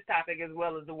to this topic as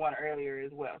well as the one earlier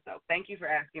as well. So thank you for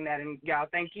asking that, and y'all,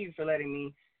 thank you for letting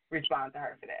me respond to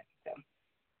her for that. So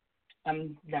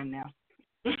I'm done now.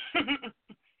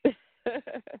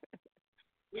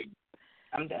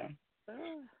 I'm done.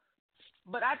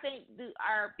 But I think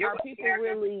are people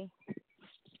really?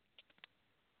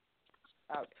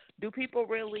 Do people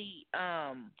really?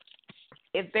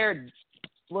 If they're,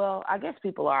 well, I guess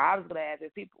people are. I was going to ask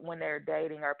if people, when they're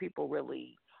dating, are people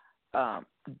really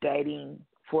dating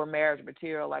for marriage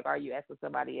material? Like, are you asking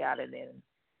somebody out and then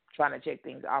trying to check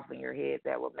things off in your head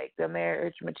that will make them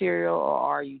marriage material, or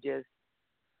are you just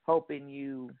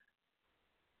hoping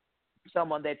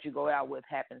someone that you go out with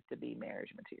happens to be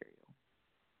marriage material?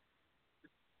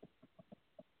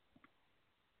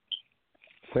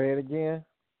 Say it again.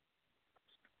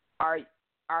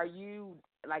 Are you,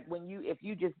 like, if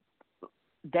you just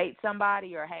date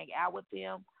somebody or hang out with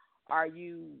them, are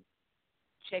you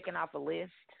checking off a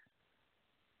list?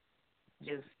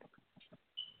 Just,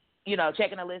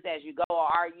 checking a list as you go, or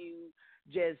are you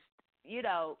just,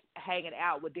 hanging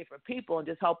out with different people and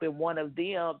just hoping one of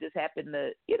them just happen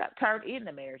to, turn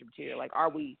into marriage material? Like,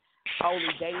 are we only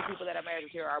dating people that are marriage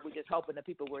material, or are we just hoping the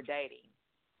people we're dating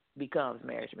becomes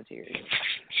marriage material?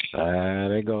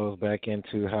 That goes back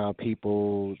into how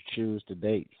people choose to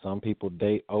date. Some people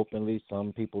date openly.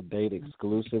 Some people date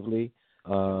exclusively.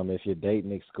 If you're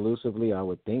dating exclusively, I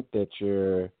would think that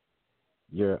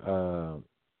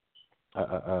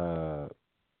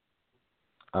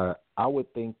I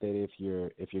would think that if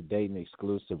you're dating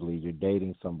exclusively, you're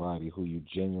dating somebody who you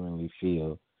genuinely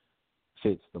feel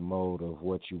fits the mold of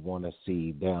what you want to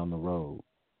see down the road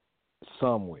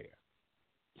somewhere.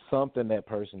 Something that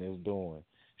person is doing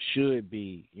should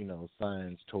be,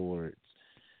 signs towards,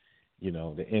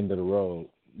 the end of the road.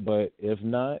 But if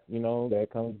not, that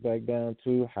comes back down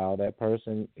to how that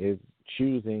person is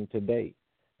choosing to date.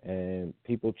 And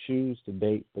people choose to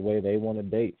date the way they want to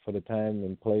date for the time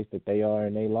and place that they are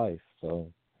in their life. So,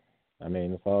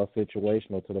 it's all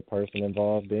situational to the person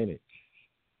involved in it.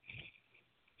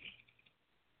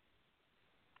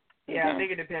 Yeah, I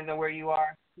think it depends on where you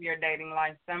are, your dating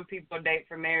life. Some people date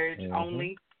for marriage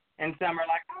only, and some are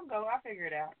like, I'll figure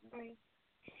it out.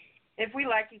 If we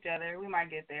like each other, we might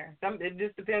get there. It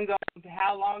just depends on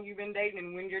how long you've been dating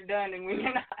and when you're done and when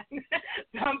you're not.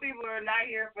 Some people are not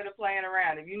here for the playing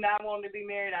around. If you're not wanting to be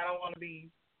married, I don't want to be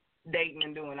dating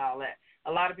and doing all that.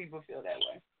 A lot of people feel that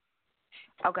way.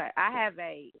 Okay, I have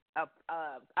a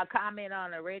comment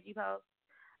on a Reggie post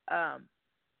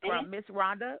from Miss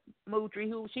Rhonda Moutry,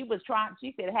 who she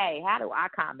said, hey, how do I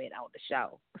comment on the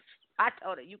show? I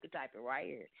told her, you can type it right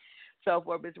here. So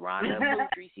for Miss Rhonda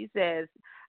Moutry, she says,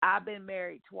 I've been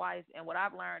married twice, and what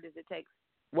I've learned is it takes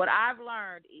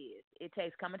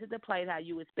coming to the plate how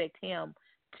you expect him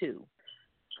to.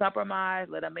 Compromise,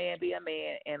 let a man be a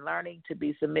man, and learning to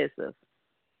be submissive.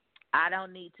 I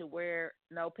don't need to wear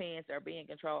no pants or be in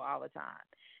control all the time.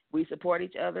 We support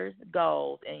each other's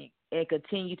goals and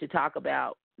continue to talk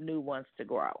about new ones to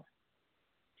grow.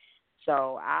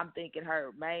 So I'm thinking her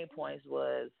main points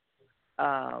was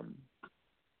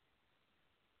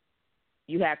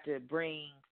you have to bring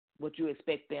what you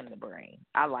expect them to bring.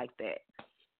 I like that.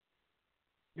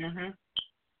 Mhm.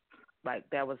 Like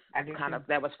that was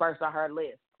that was first on her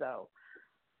list. So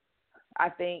I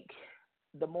think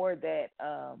the more that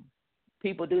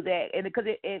people do that, and because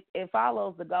it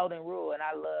follows the golden rule, and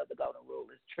I love the golden rule,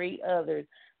 is treat others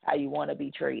how you want to be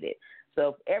treated. So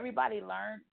if everybody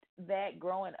learned that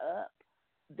growing up,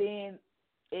 then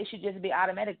it should just be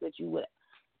automatic that you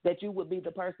would be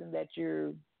the person that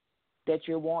you're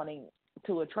wanting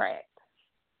to attract.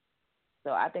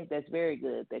 So I think that's very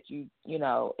good that you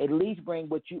at least bring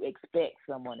what you expect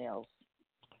someone else.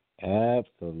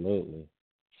 Absolutely.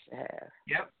 Yeah.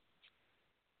 Yep.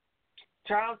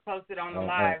 Charles posted on the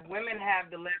live, women have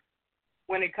the leverage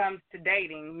when it comes to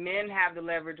dating. Men have the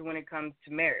leverage when it comes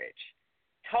to marriage.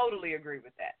 Totally agree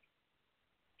with that.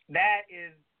 That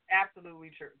is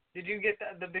absolutely true. Did you get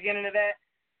the beginning of that?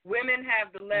 Women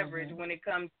have the leverage when it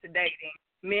comes to dating.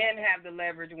 Men have the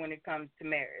leverage when it comes to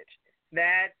marriage.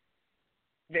 That's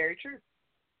very true.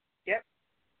 Yep.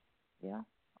 Yeah,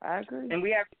 I agree. And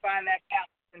we have to find that balance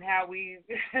and how we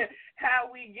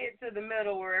get to the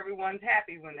middle where everyone's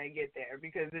happy when they get there,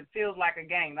 because it feels like a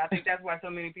game. I think that's why so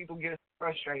many people get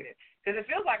frustrated, because it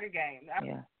feels like a game.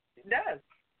 Yeah. It does.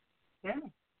 Yeah.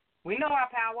 We know our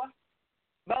power,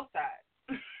 both sides.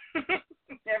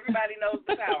 Everybody knows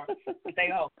the power that they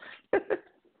hold.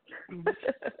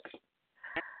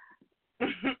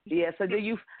 Yeah. So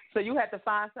you have to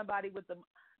find somebody with the,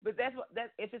 but that's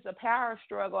if it's a power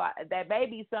struggle, that may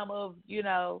be some of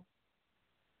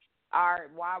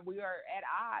why we are at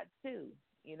odds too.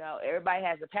 You know, everybody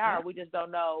has the power. We just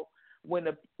don't know when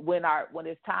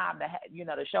it's time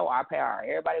to to show our power.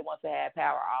 Everybody wants to have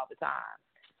power all the time.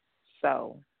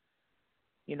 So,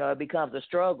 it becomes a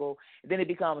struggle. Then it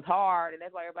becomes hard, and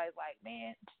that's why everybody's like,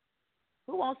 man,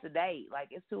 who wants to date? Like,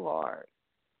 it's too hard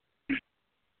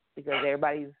because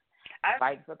everybody's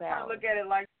fighting for power. I look at it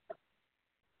like,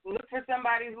 look for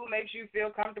somebody who makes you feel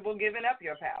comfortable giving up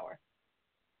your power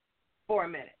for a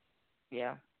minute.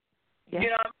 Yeah. You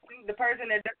know, the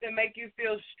person that doesn't make you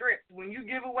feel stripped. When you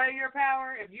give away your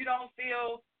power, if you don't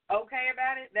feel okay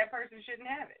about it, that person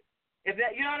shouldn't have it. If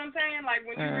that, you know what I'm saying? Like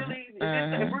when you really,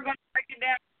 if we're going to break it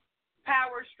down,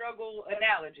 power struggle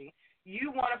analogy,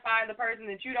 you want to find the person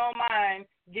that you don't mind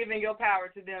giving your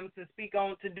power to them to speak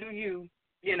on, to do you.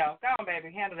 Come on,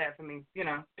 baby, handle that for me.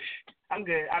 I'm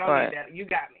good. I don't need that. You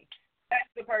got me. That's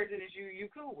the person that you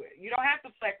cool with. You don't have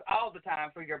to flex all the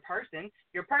time for your person.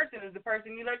 Your person is the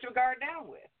person you let your guard down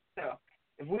with. So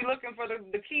if we're looking for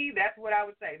the key, that's what I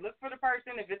would say. Look for the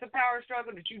person, if it's a power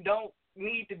struggle, that you don't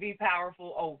need to be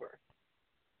powerful over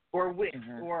or with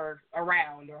or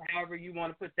around or however you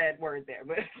want to put that word there.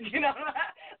 But,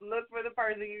 look for the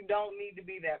person you don't need to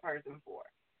be that person for.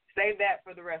 Save that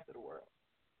for the rest of the world.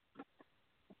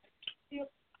 Yep.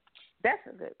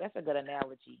 That's a good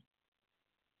analogy.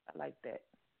 I like that.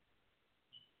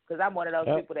 Because I'm one of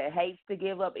those people that hates to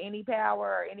give up any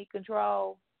power or any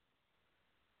control.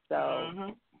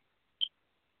 So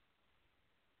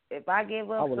if I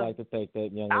give up, I would like to take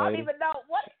that, young lady. I don't even know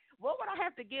what would I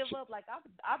have to give up. Like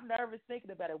I'm nervous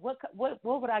thinking about it. What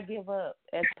would I give up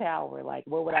as power? Like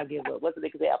what would I give up? What's an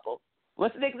example? Q?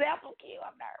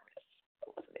 I'm nervous.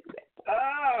 What's an example?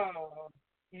 Oh,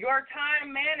 your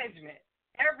time management.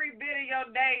 Every bit of your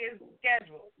day is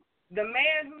scheduled. The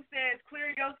man who says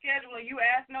clear your schedule and you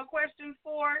ask no questions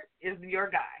for is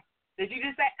your guy. Did you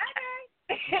just say,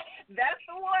 okay? That's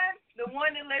the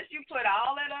one that lets you put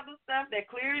all that other stuff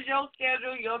that clears your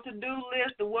schedule, your to-do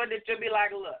list, the one that you'll be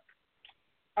like, look,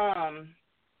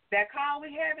 that call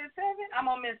we have at 7, I'm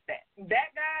going to miss that.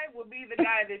 That guy will be the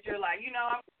guy that you're like,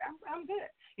 I'm good.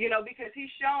 Because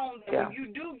he's shown that when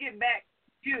you do get back,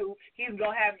 he's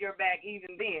going to have your back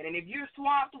even then. And if you're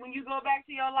swamped when you go back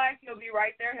to your life, he'll be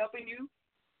right there helping you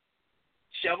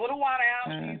shovel the water out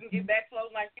so you can get back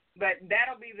floating like that. But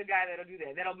that'll be the guy that'll do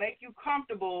that. That'll make you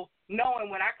comfortable knowing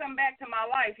when I come back to my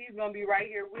life, he's going to be right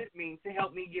here with me to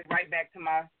help me get right back to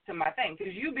my thing.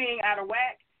 Because you being out of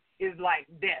whack is like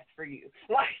death for you.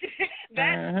 Like,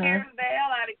 that scares the hell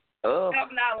out of you.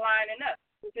 Stuff not lining up.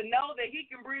 To know that he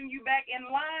can bring you back in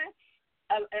line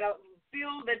and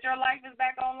feel that your life is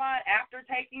back online after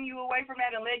taking you away from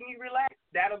that and letting you relax,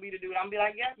 that'll be the dude. I'm going to be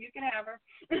like, yep, you can have her.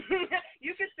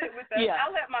 You can sit with us. Yeah.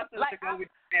 I'll let my sister go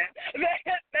with that.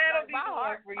 That'll be the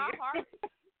one for you.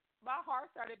 My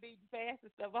heart started beating fast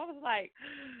and stuff. I was like,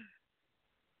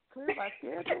 clear my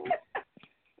schedule.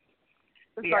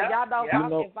 So y'all know,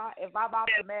 if I'm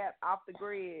off the map, off the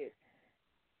grid,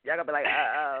 y'all going to be like,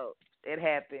 uh-oh, it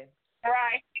happened.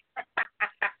 Right.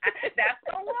 That's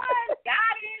the one.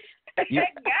 Got it.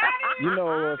 You know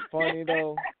what's funny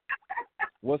though?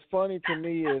 What's funny to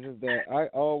me is that I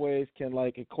always can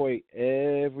equate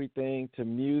everything to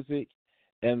music,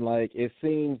 and it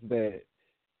seems that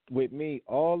with me,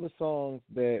 all the songs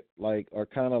that are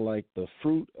kind of the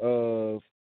fruit of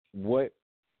what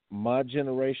my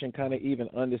generation kind of even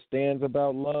understands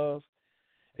about love.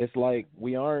 It's like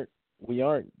we aren't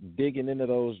digging into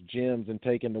those gems and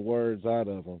taking the words out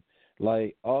of them.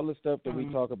 All the stuff that we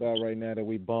talk about right now that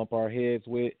we bump our heads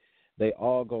with, they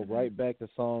all go right back to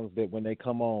songs that when they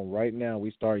come on right now, we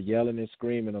start yelling and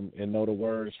screaming them and know the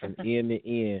words from end to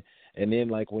end. And then,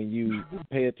 when you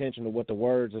pay attention to what the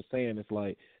words are saying, it's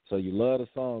like, so you love the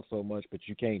song so much, but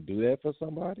you can't do that for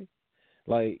somebody?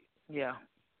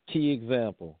 Key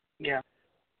example. Yeah.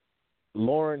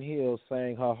 Lauryn Hill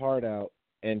sang her heart out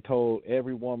and told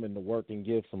every woman to work and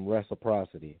give some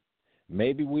reciprocity.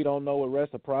 Maybe we don't know what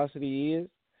reciprocity is,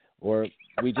 or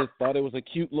we just thought it was a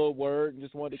cute little word and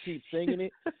just wanted to keep singing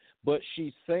it. But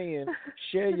she's saying,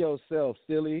 share yourself,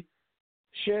 silly.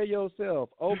 Share yourself.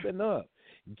 Open up.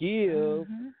 Give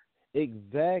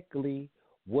exactly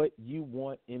what you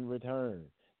want in return.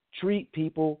 Treat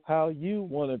people how you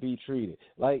want to be treated.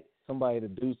 Like somebody to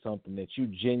do something that you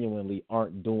genuinely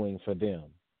aren't doing for them.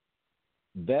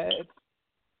 That's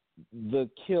the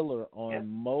killer on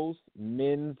most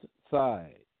men's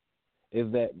side,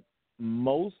 is that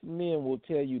most men will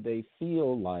tell you they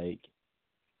feel like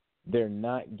they're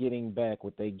not getting back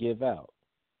what they give out.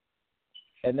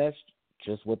 And that's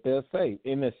just what they'll say.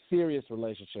 In a serious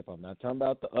relationship, I'm not talking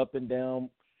about the up and down,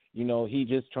 he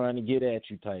just trying to get at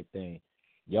you type thing.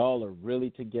 Y'all are really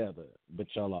together, but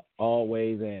y'all are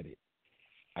always at it.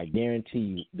 I guarantee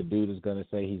you the dude is going to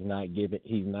say he's not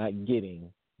getting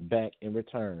back in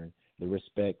return the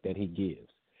respect that he gives.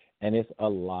 And it's a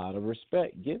lot of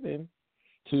respect given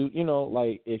to,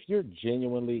 like if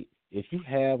you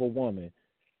have a woman,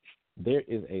 there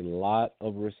is a lot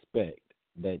of respect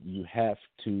that you have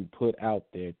to put out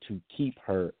there to keep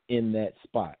her in that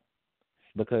spot.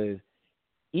 Because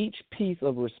each piece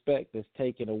of respect that's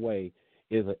taken away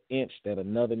is an inch that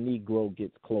another Negro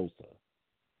gets closer.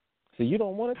 So you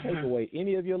don't want to take away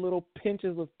any of your little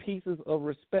pinches of pieces of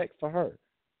respect for her.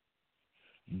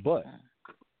 But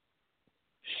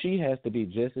she has to be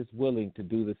just as willing to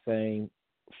do the same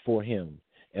for him.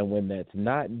 And when that's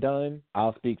not done,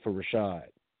 I'll speak for Rashad.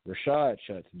 Rashad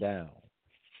shuts down,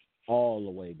 all the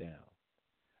way down.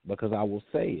 Because I will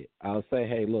say it. I'll say,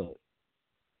 hey, look,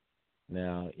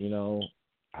 now,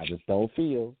 I just don't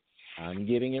feel I'm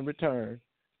getting in return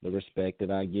the respect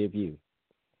that I give you.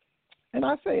 And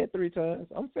I say it 3 times.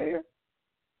 I'm fair.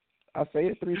 I say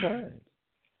it 3 times.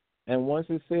 And once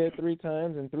it's said 3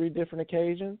 times in 3 different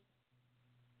occasions,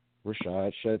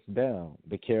 Rashad shuts down.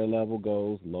 The care level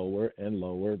goes lower and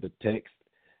lower. The texts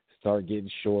start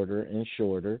getting shorter and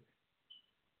shorter.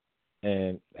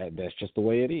 And that's just the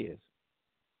way it is.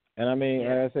 And I mean,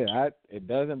 like I said, it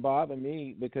doesn't bother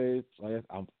me because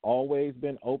I've always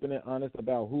been open and honest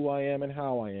about who I am and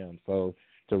how I am. So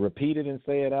to repeat it and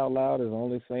say it out loud is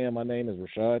only saying my name is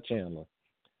Rashad Chandler.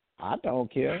 I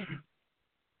don't care.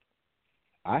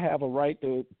 I have a right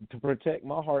to protect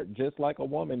my heart just like a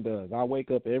woman does. I wake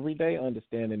up every day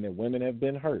understanding that women have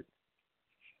been hurt.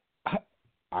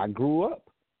 I grew up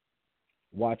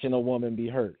watching a woman be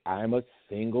hurt. I'm a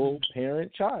single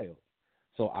parent child.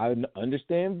 So I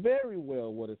understand very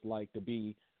well what it's like to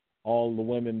be all the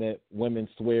women that women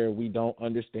swear we don't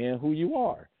understand who you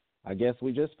are. I guess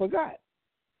we just forgot.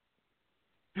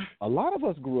 A lot of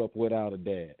us grew up without a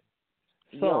dad.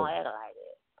 So don't act like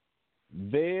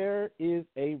that. There is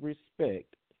a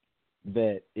respect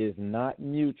that is not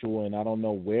mutual, and I don't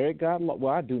know where it got lost.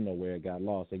 Well, I do know where it got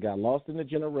lost. It got lost in the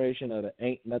generation of the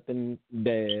ain't nothing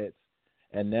dads,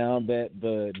 and now that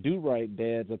the do-right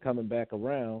dads are coming back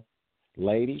around,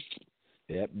 ladies,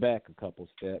 step back a couple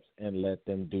steps and let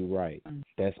them do right.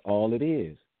 That's all it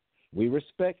is. We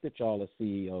respect that y'all are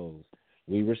CEOs.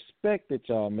 We respect that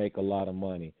y'all make a lot of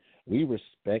money. We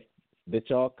respect that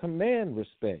y'all command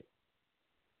respect.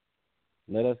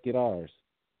 Let us get ours.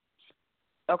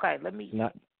 Okay, let me.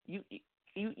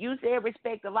 You said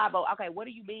respect a lot, but okay, what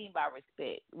do you mean by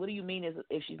respect? What do you mean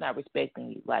if she's not respecting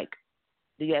you? Like,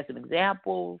 do you have some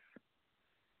examples?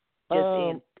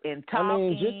 Just in talking. I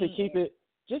mean,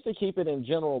 just to keep it in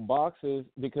general boxes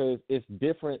because it's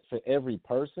different for every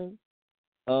person.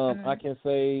 I can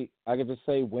just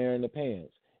say wearing the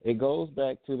pants. It goes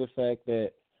back to the fact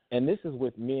that, and this is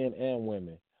with men and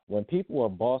women, when people are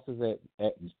bosses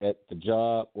at the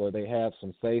job or they have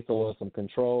some say-so or some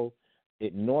control,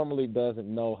 it normally doesn't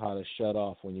know how to shut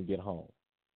off when you get home.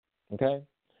 Okay?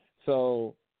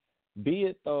 So be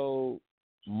it though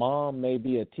mom may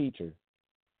be a teacher,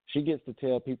 she gets to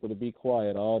tell people to be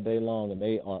quiet all day long and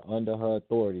they are under her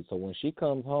authority. So when she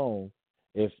comes home,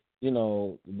 if,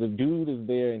 the dude is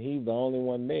there and he's the only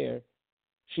one there,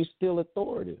 she's still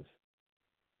authoritative.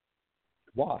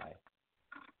 Why?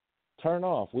 Turn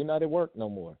off. We're not at work no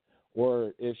more.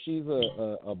 Or if she's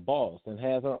a boss and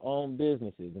has her own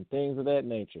businesses and things of that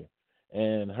nature,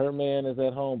 and her man is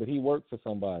at home but he works for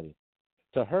somebody,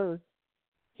 to her,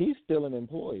 he's still an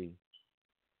employee.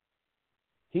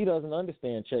 He doesn't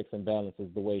understand checks and balances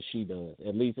the way she does,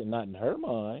 at least not in her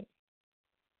mind.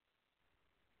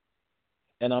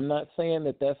 And I'm not saying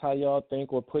that that's how y'all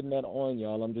think or putting that on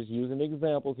y'all. I'm just using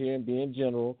examples here and being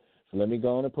general. So let me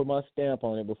go on and put my stamp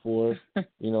on it before,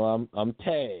 I'm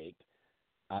tagged.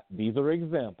 These are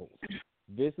examples.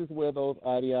 This is where those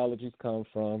ideologies come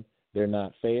from. They're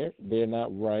not fair, they're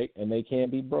not right, and they can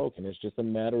be broken. It's just a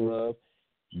matter of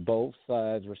both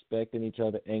sides respecting each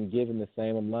other and giving the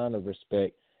same amount of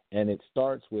respect. And it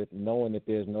starts with knowing that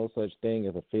there's no such thing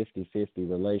as a 50-50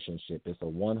 relationship. It's a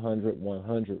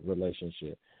 100-100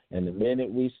 relationship. And the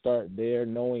minute we start there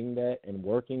knowing that and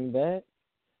working that,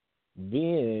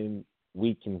 then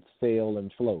we can sail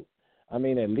and float. I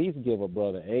mean, at least give a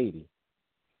brother 80.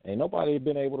 Ain't nobody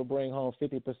been able to bring home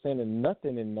 50% and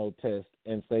nothing in no test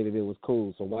and say that it was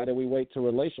cool. So why did we wait to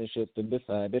relationships to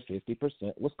decide that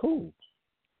 50% was cool?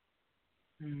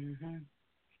 Mm-hmm.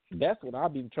 That's what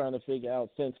I've been trying to figure out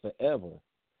since forever.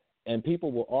 And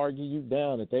people will argue you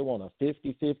down that they want a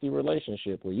 50-50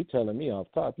 relationship. Well, you telling me off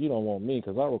top you don't want me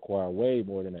because I require way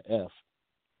more than an F.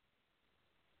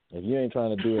 If you ain't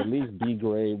trying to do at least B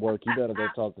grade work, you better go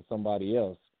talk to somebody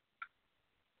else.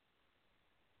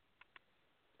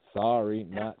 Sorry,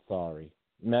 not sorry.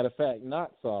 Matter of fact,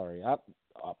 not sorry.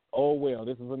 Oh, well,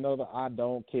 this is another I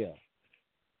don't care.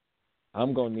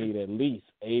 I'm going to need at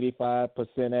least 85%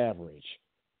 average,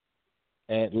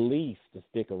 at least, to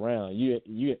stick around.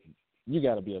 You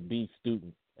got to be a B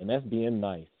student, and that's being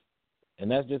nice. And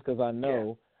that's just because I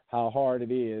know how hard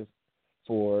it is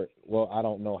I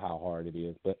don't know how hard it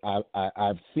is, but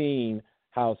I've seen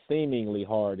how seemingly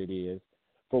hard it is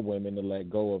for women to let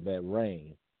go of that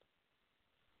reign.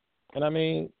 And I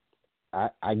mean,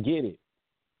 I get it.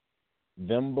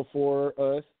 Them before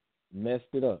us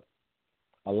messed it up.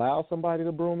 Allow somebody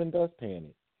to broom and dustpan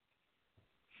it.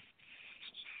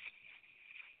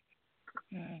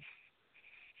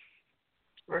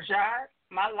 Rashad,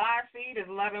 my live feed is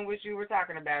loving what you were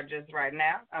talking about just right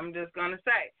now. I'm just going to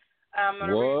say. I'm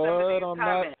going to read some of these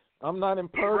comments. I'm not in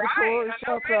purgatory. Right.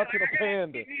 Shouts out to the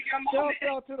panda. Shouts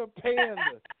out to the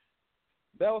panda.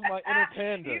 That was my inner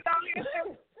panda.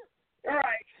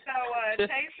 Right. So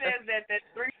Tay says that the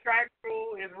 3-strike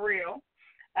rule is real.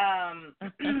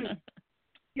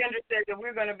 Kendra says that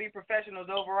we're going to be professionals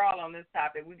overall on this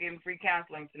topic. We're giving free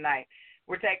counseling tonight.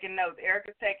 We're taking notes.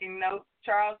 Erica's taking notes.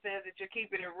 Charles says that you're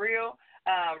keeping it real.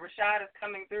 Rashad is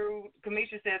coming through.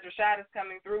 Kamisha says Rashad is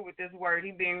coming through with this word. He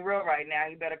being real right now.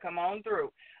 He better come on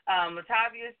through.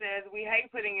 Latavia says we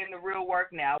hate putting in the real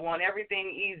work now. Want everything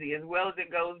easy, as well as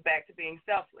it goes back to being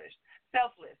selfless.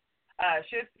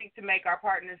 Should seek to make our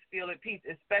partners feel at peace,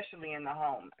 especially in the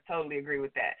home. I totally agree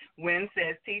with that. Wynn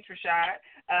says teach Rashad.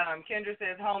 Kendra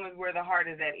says home is where the heart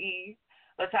is at ease.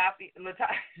 Latavia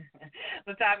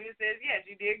says, yes,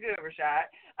 you did good, Rashad.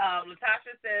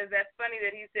 Latasha says, that's funny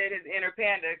that he said his inner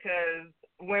panda because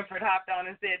Winfred hopped on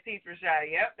and said, teach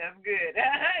Rashad. Yep, that's good.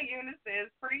 Eunice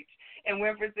says, preach. And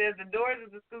Winfred says, the doors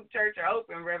of the Scoop Church are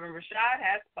open. Reverend Rashad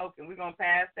has spoken. We're going to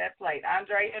pass that plate.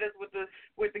 Andre hit us with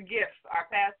the gifts, our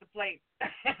pass the plate.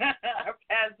 Our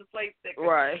pass the plate sticker.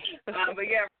 Right. But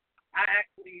yeah, I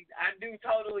do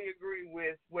totally agree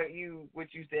with what you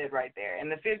said right there.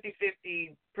 And the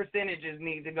 50-50 percentages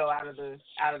need to go out of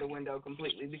the window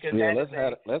completely because let's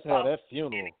have that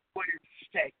funeral.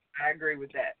 I agree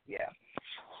with that. Yeah.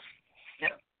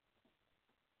 Yep.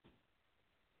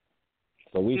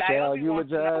 So we shall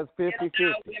eulogize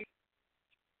 50-50.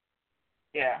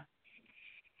 Yeah.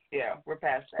 Yeah, we're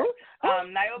past that.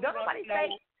 Niobe Don't nobody say.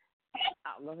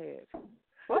 Oh, go ahead.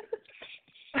 What?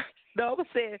 No, I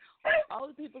said all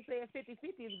the people saying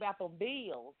 50-50 is about them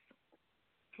bills.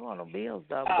 Come on, them bills,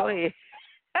 though. Go ahead.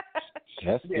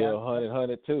 That's still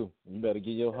 100 too. You better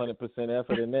give your 100%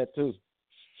 effort in that too.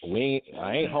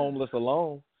 I ain't homeless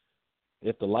alone.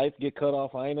 If the lights get cut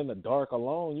off, I ain't in the dark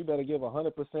alone. You better give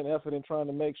 100% effort in trying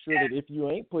to make sure that if you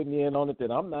ain't putting in on it,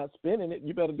 that I'm not spending it.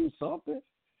 You better do something.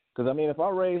 Because, I mean, if I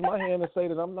raise my hand and say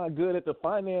that I'm not good at the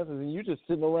finances and you just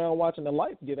sitting around watching the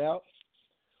lights get out,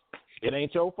 it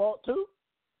ain't your fault, too.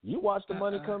 You watch the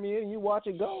money come in and you watch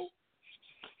it go.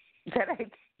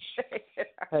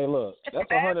 Hey, look, that's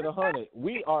 100.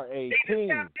 We are a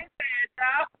team.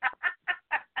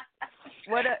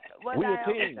 What we a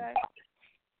team.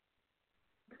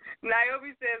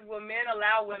 Niobe says, will men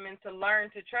allow women to learn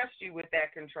to trust you with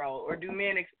that control, or do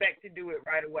men expect to do it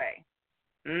right away?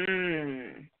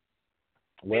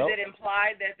 Well, is it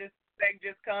implied that this respect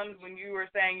just comes when you are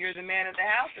saying you're the man of the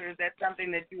house, or is that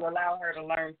something that you allow her to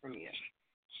learn from you?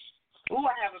 Ooh,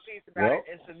 I have a piece about it.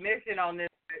 A submission on this.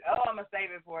 Oh, I'm going to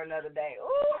save it for another day.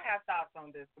 Ooh, I have thoughts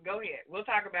on this. But go ahead. We'll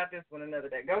talk about this one another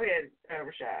day. Go ahead,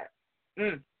 Rashad.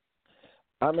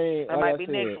 I mean, that might be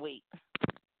next week.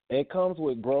 It comes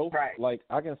with growth. Right. Like,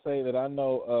 I can say that I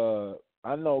know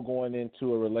going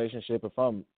into a relationship, if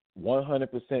I'm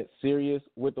 100% serious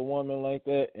with a woman like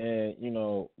that and, you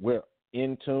know, we're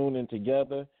in tune and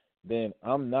together, then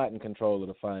I'm not in control of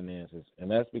the finances. And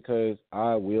that's because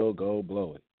I will go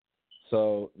blow it.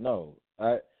 So, no,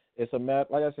 it's a matter,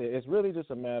 like I said, it's really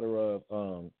just a matter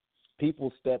of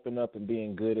people stepping up and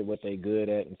being good at what they good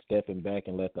at and stepping back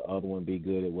and let the other one be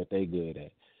good at what they good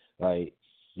at. Like,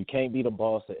 you can't be the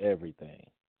boss of everything.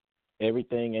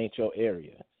 Everything ain't your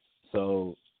area.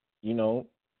 So, you know,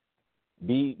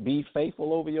 be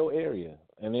faithful over your area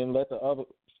and then let the other,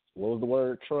 what was the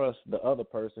word, trust the other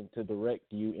person to direct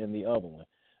you in the other one.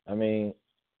 I mean,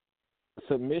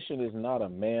 submission is not a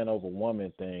man over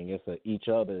woman thing. It's a each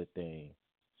other thing.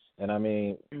 And I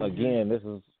mean, again, this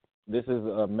is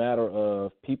a matter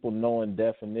of people knowing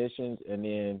definitions and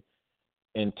then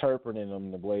interpreting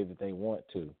them the way that they want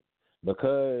to.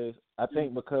 Because I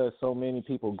think because so many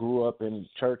people grew up in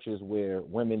churches where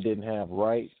women didn't have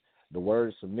rights, the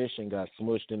word submission got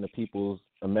smushed into people's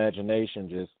imagination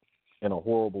just in a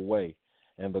horrible way.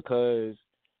 And because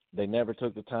they never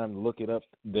took the time to look it up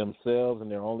themselves, and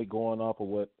they're only going off of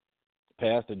what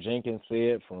Pastor Jenkins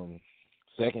said from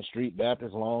Second Street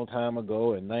Baptist a long time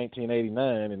ago in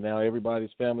 1989, and now everybody's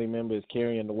family member is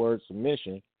carrying the word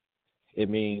submission, it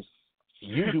means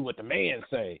you do what the man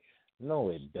say. No,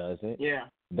 it doesn't. Yeah.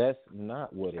 That's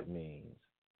not what it means.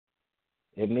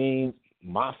 It means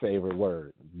my favorite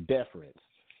word, deference.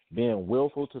 Being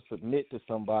willful to submit to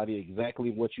somebody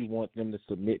exactly what you want them to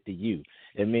submit to you.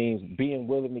 It means being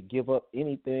willing to give up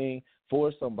anything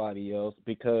for somebody else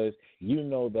because you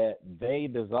know that they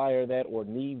desire that or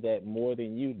need that more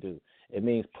than you do. It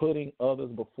means putting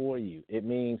others before you. It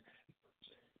means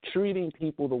treating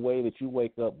people the way that you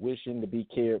wake up wishing to be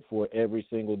cared for every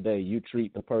single day. You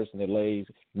treat the person that lays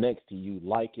next to you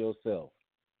like yourself.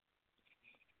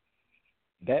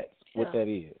 That's what that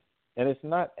is. And it's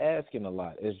not asking a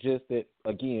lot. It's just that,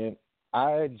 again,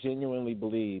 I genuinely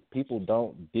believe people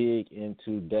don't dig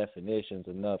into definitions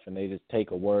enough, and they just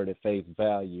take a word at face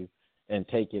value and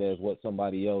take it as what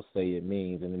somebody else say it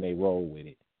means, and then they roll with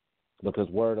it. Because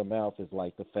word of mouth is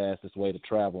like the fastest way to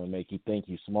travel and make you think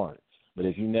you're smart. But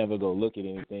if you never go look at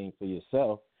anything for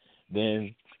yourself,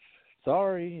 then,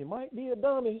 sorry, you might be a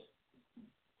dummy.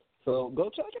 So go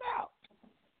check it out.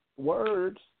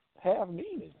 Words have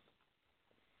meaning.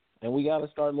 And we got to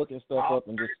start looking stuff up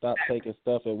and just stop taking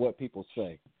stuff at what people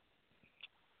say.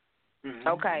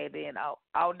 Okay, then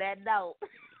on that note,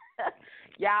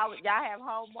 y'all have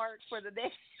homework for the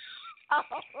next.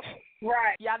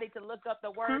 Right. Y'all need to look up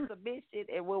the word submission,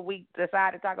 and when we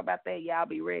decide to talk about that, y'all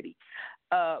be ready.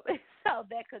 So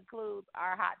that concludes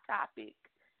our hot topic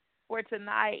for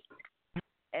tonight,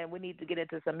 and we need to get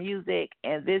into some music.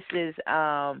 And this is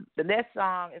the next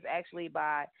song is actually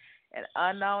by an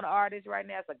unknown artist right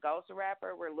now. It's a ghost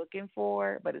rapper we're looking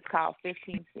for, but it's called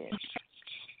 15 Cents.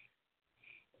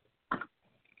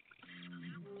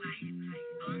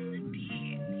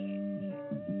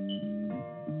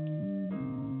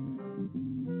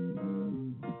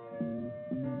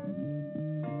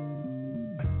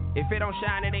 If it don't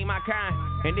shine, it ain't my kind.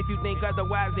 And if you think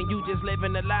otherwise, then you just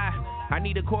living a lie. I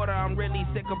need a quarter, I'm really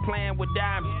sick of playing with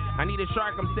diamonds. I need a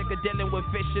shark, I'm sick of dealing with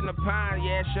fish in the pond.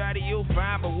 Yeah, shawty, you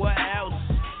fine, but what else?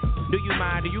 Do you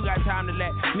mind? Do you got time to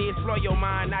let me explore your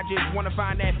mind? I just wanna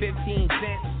find that 15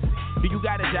 cents. Do you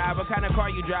got a job? What kind of car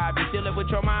you drive? You still live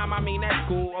with your mom? I mean, that's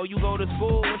cool. Or you go to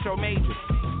school? What's your major?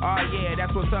 Oh, yeah,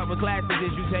 that's what's up. What classes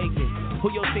is you taking?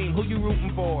 Who your team? Who you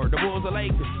rooting for? The Bulls or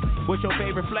Lakers? What's your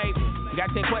favorite flavor?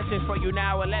 Got 10 questions for you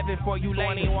now, 11 for you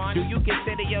later. Do you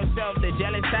consider yourself the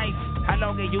jealous type? How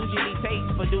long it usually takes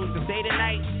for dudes to stay the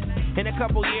night? In a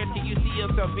couple years, do you see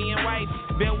yourself being wife?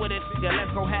 Been with it, let's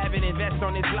go have it, invest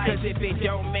on this life. Cause if it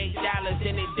don't make dollars,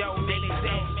 then it don't make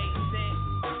sense.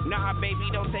 Nah, baby,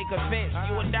 don't take offense.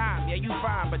 You a dime, yeah, you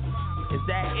fine, but is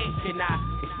that it? Can I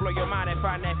explore your mind and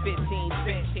find that 15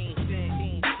 cents?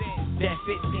 That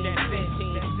 15, that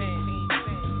 15,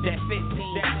 that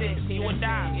 15, that 15. You a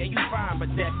dime, yeah, you fine, but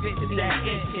that 15, is that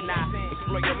it? Can I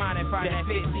explore your mind and find that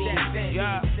 15 cents?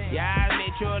 Yeah, I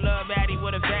admit you're a little baddie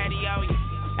with a fatty on you.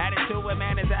 Attitude with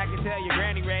manners, I can tell your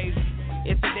granny raised.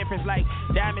 It's a difference like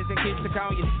diamonds and kids to call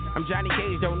you. I'm Johnny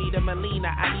Cage, don't need a Melina,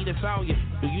 I need a Sonya.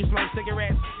 Do you smoke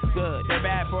cigarettes? Good, they're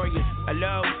bad for you. I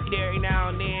love every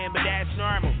now and then, but that's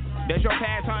normal. Does your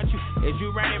past haunt you? Is you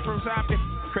running from something?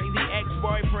 Crazy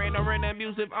ex-boyfriend or an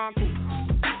abusive uncle?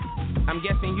 I'm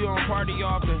guessing you don't party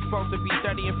often. Supposed to be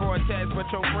studying for a test, but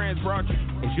your friends brought you.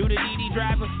 Is you the DD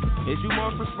driver? Is you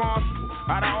most responsible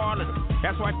out of all of them?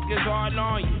 That's why it's all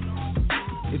on you.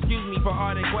 Excuse me for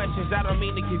all the questions, I don't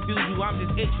mean to confuse you, I'm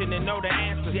just itching to know the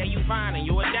answers. Yeah, you fine and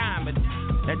you a dime, but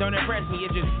that don't impress me,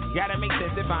 it just gotta make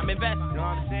sense if I'm investing.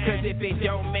 Cause if it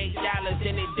don't make dollars,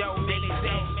 then it don't make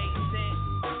sense.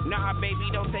 Nah, baby,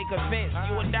 don't take offense,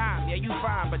 you a dime, yeah, you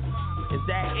fine, but is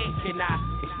that it? Can I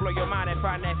explore your mind and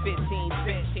find that 15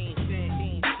 cents?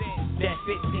 That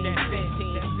 15, that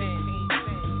 15,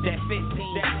 that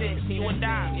 15, that 15, you a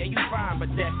dime, yeah, you fine, but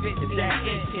that 15, is that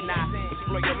it? Can I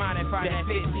explore your mind and find that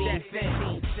 15, that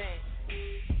 15 cents?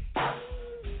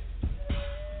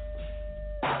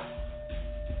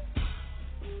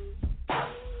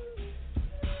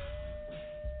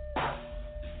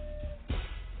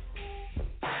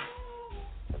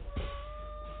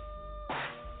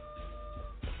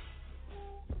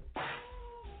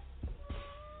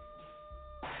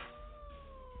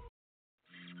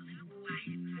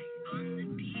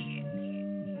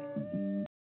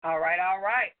 All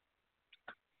right.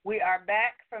 We are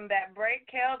back from that break,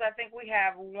 Kels. I think we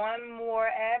have one more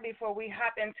ad before we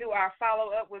hop into our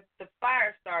follow-up with the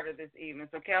FireStarter this evening.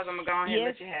 So, Kels, I'm going to go ahead and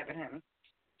let you have it, honey.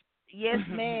 Yes,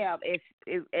 ma'am. It's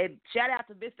shout out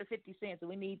to Mr. 50 Cent. So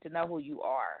we need to know who you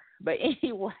are. But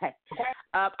anyway,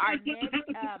 our next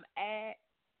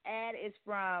ad is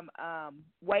from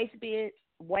Waist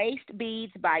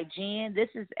Beads by Jen. This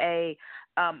is a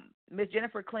Miss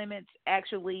Jennifer Clements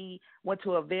actually went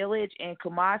to a village in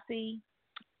Kumasi,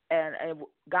 and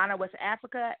Ghana, West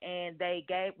Africa, and they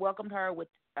welcomed her with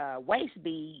waist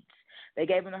beads. They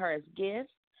gave them to her as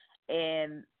gifts,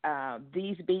 and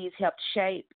these beads helped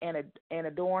shape and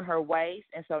adorn her waist,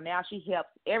 and so now she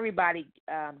helps everybody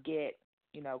get,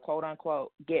 quote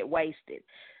unquote, get wasted.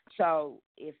 So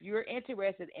if you're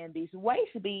interested in these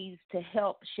waist beads to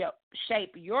help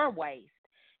shape your waist,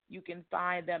 you can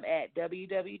find them at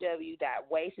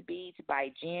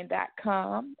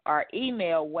www.waistbeadsbyjen.com or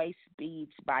email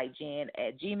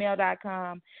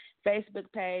waistbeadsbyjen@gmail.com.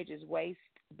 Facebook page is Waist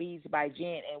Beads by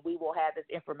Jen, and we will have this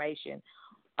information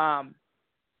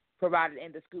provided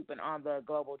in the scoop and on the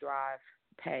Global Drive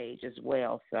page as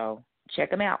well. So check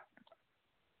them out.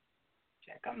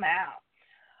 Check them out.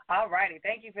 All righty.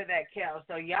 Thank you for that, Kel.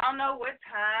 So y'all know what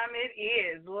time it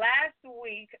is. Last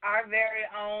week, our very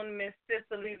own Miss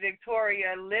Cicely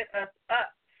Victoria lit us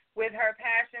up with her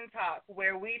Passion Talk,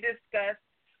 where we discussed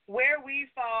where we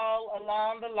fall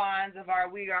along the lines of are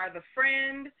we the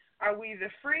friend, are we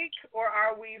the freak, or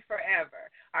are we forever?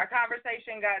 Our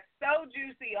conversation got so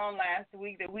juicy on last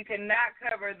week that we could not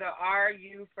cover the are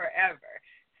you forever.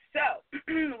 So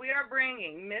we are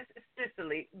bringing Miss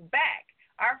Cicely back,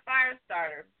 our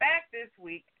FireStarter, back this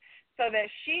week so that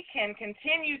she can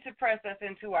continue to press us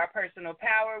into our personal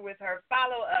power with her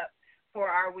follow-up for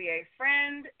Are We a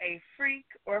Friend, a Freak,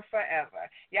 or Forever?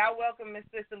 Y'all welcome Miss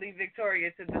Cicely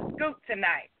Victoria to the scoop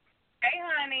tonight. Hey,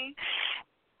 honey.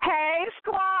 Hey,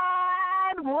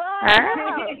 squad. What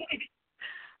up?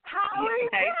 How are you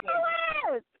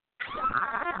doing?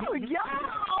 Oh, yo.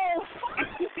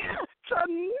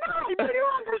 Tonight, do you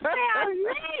understand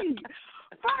me?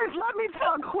 First, let me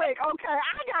talk quick. Okay,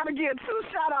 I got to give 2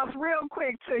 shout-outs real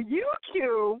quick to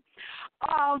UQ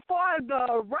for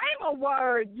the Rhema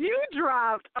word you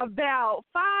dropped about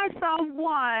find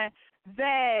someone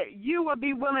that you would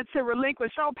be willing to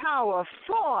relinquish your power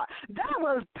for. That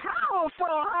was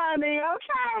powerful, honey,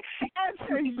 okay? And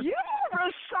to you,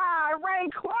 Rashad,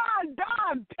 Raekwon,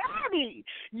 Don, Patty,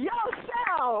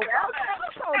 yourself, okay? I'm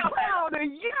so proud of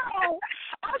you.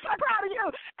 I'm so proud of you.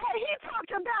 And he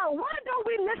talked about why don't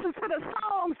we listen to the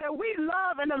songs that we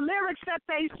love and the lyrics that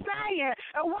they saying,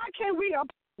 and why can't we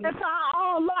apply it to our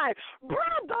own life?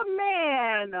 Brother,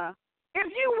 man, if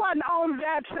you wasn't on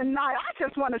that tonight, I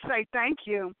just want to say thank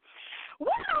you.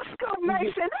 What up,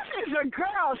 ScoopNation? This is your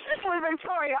girl, Cicely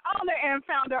Victoria, owner and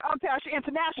founder of Passion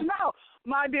International.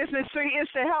 My business street is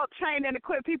to help train and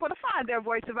equip people to find their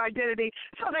voice of identity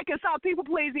so they can stop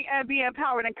people-pleasing and be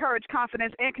empowered, encourage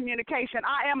confidence and communication.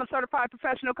 I am a certified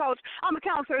professional coach. I'm a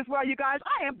counselor as well, you guys.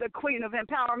 I am the queen of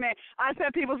empowerment. I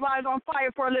set people's lives on fire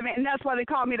for a living, and that's why they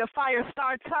call me the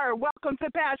FireStarter. Welcome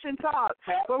to Passion Talk,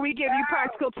 where we give you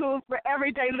practical tools for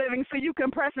everyday living so you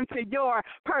can press into your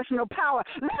personal power.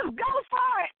 Let's go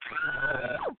for it.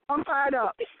 I'm fired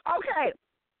up. Okay.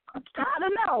 I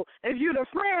don't know if you're the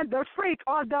friend, the freak,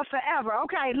 or the forever.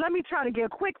 Okay, let me try to get a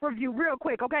quick review real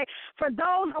quick, okay? For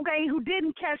those, okay, who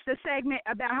didn't catch the segment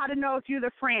about how to know if you're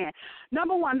the friend.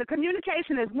 Number one, the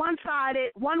communication is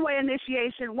one-sided, one-way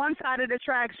initiation, one-sided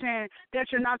attraction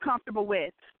that you're not comfortable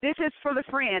with. This is for the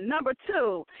friend. Number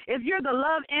two, if your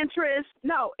love interest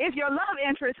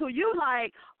who you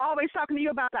like always talking to you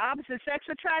about the opposite sex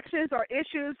attractions or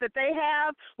issues that they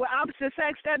have with opposite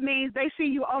sex, that means they see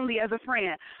you only as a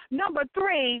friend. Number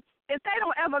three, if they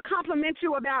don't ever compliment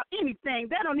you about anything,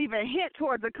 they don't even hint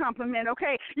towards a compliment,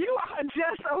 okay? You are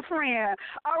just a friend,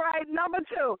 all right? Number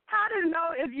two, how to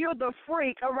know if you're the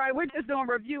freak, all right? We're just doing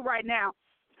a review right now.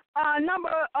 Number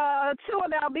two,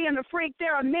 about being a freak,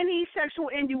 there are many sexual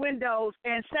innuendos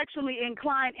and sexually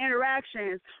inclined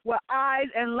interactions with eyes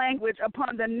and language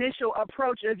upon the initial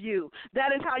approach of you.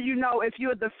 That is how you know if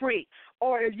you're the freak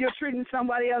or if you're treating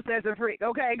somebody else as a freak,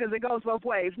 okay, because it goes both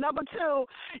ways. Number two,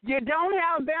 you don't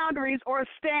have boundaries or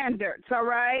standards, all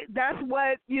right? That's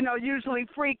what, usually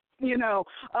freak,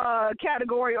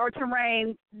 category or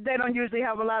terrain, they don't usually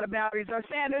have a lot of boundaries or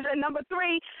standards. And number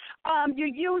three, you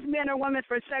use men or women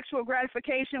for sexual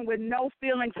gratification with no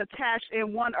feelings attached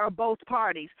in one or both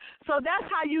parties. So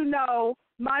that's how you know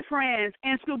my friends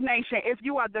in ScoopNation, if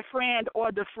you are the friend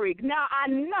or the freak. Now, I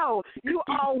know you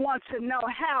all want to know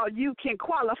how you can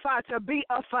qualify to be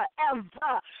a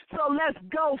forever. So let's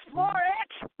go for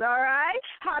it, all right?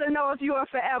 How to know if you are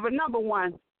forever. Number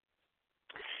one,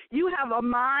 you have a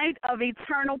mind of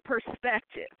eternal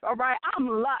perspective, all right?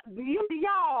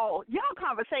 Y'all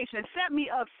conversation set me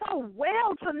up so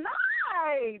well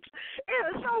tonight.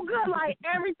 It was so good. Like,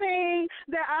 everything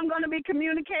that I'm going to be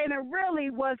communicating really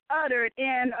was uttered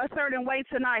in a certain way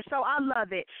tonight, so I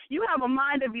love it. You have a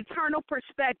mind of eternal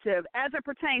perspective as it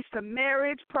pertains to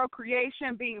marriage,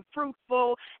 procreation, being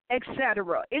fruitful,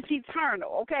 etc. It's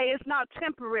eternal, okay? It's not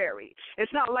temporary.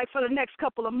 It's not like for the next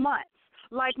couple of months.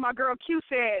 Like my girl Q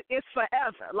said, it's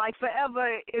forever. Like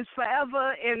forever is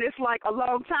forever, and it's like a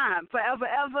long time. Forever,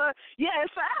 ever, yeah,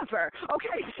 it's forever.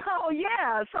 Okay, so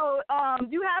yeah, so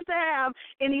you have to have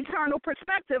an eternal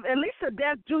perspective. At least to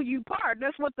death do you part.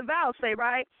 That's what the vows say,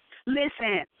 right?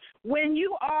 Listen, when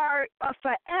you are a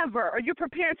forever, or you're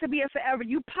prepared to be a forever,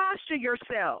 you posture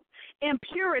yourself in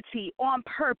purity on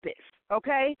purpose.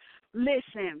 Okay,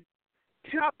 listen.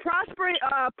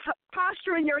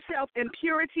 Posturing yourself in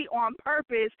purity on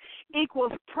purpose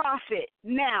equals profit.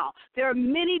 Now, there are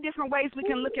many different ways we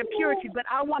can look at purity, but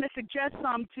I want to suggest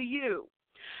some to you.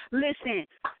 Listen,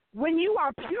 when you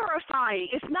are purifying,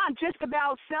 it's not just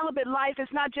about celibate life.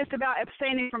 It's not just about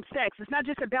abstaining from sex. It's not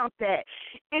just about that.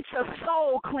 It's a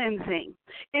soul cleansing.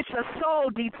 It's a soul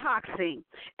detoxing.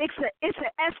 It's an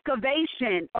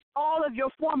excavation of all of your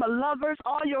former lovers,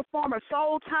 all your former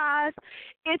soul ties.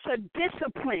 It's a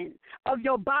discipline of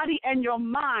your body and your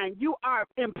mind. You are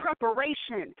in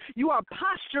preparation. You are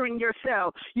posturing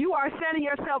yourself. You are setting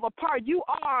yourself apart. You're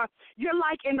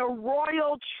like in a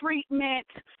royal treatment,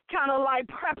 kind of like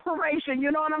preparation,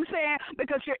 you know what I'm saying?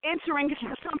 Because you're entering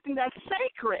into something that's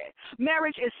sacred.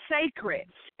 Marriage is sacred.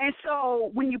 And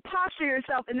so when you posture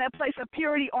yourself in that place of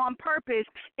purity on purpose,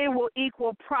 it will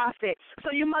equal profit.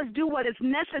 So you must do what is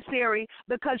necessary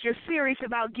because you're serious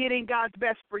about getting God's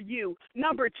best for you.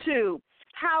 Number two,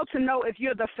 how to know if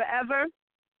you're the forever.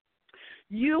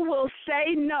 You will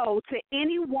say no to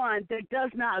anyone that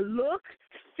does not look,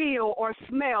 feel, or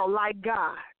smell like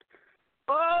God.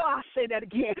 Oh, I'll say that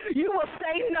again. You will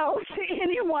say no to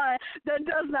anyone that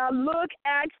does not look,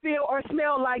 act, feel, or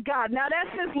smell like God. Now,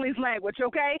 that's Cicely's language,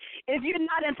 okay? If you're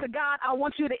not into God, I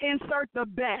want you to insert the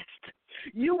best.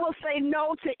 You will say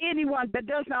no to anyone that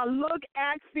does not look,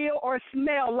 act, feel, or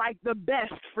smell like the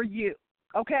best for you.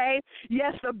 Okay?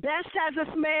 Yes, the best has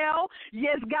a smell.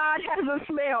 Yes, God has a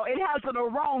smell. It has an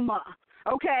aroma.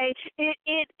 Okay, it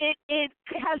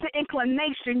has an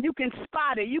inclination. You can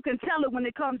spot it. You can tell it when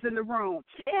it comes in the room.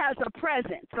 It has a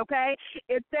presence. Okay,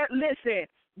 listen,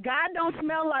 God don't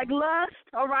smell like lust.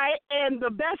 All right, and the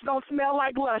best don't smell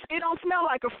like lust. It don't smell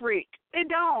like a freak. It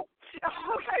don't.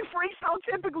 Okay, freaks don't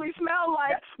typically smell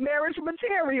like marriage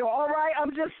material. All right,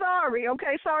 I'm just sorry.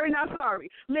 Okay, sorry, not sorry.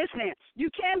 Listen,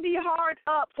 you can't be hard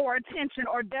up for attention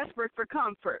or desperate for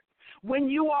comfort when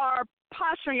you are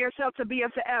posturing yourself to be a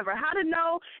forever. How to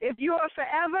know if you're a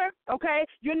forever, okay?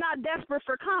 You're not desperate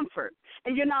for comfort,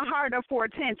 and you're not hard up for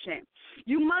attention.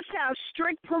 You must have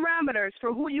strict parameters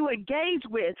for who you engage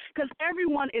with, because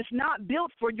everyone is not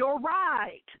built for your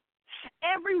ride.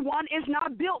 Everyone is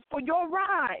not built for your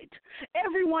ride.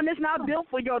 Everyone is not built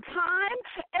for your time.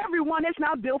 Everyone is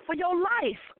not built for your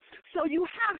life. So you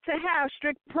have to have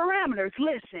strict parameters.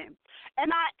 Listen,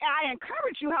 and I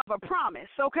encourage you to have a promise,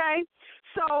 okay?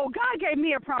 So God gave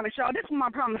me a promise, y'all. This is what my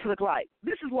promise look like.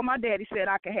 This is what my daddy said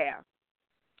I could have.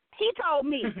 He told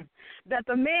me that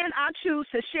the man I choose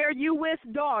to share you with,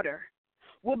 daughter,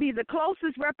 will be the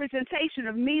closest representation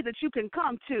of me that you can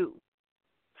come to.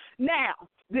 Now,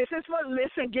 this is what,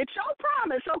 listen, get your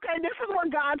promise, okay? This is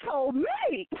what God told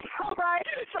me, all right?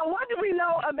 So what do we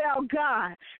know about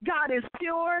God? God is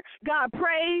pure. God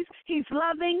prays. He's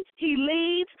loving. He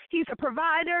leads. He's a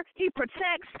provider. He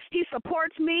protects. He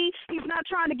supports me. He's not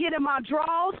trying to get in my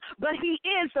drawers, but he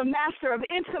is the master of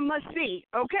intimacy,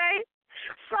 okay?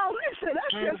 So, listen,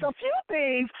 that's just a few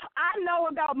things I know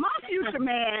about my future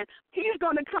man. He's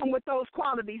going to come with those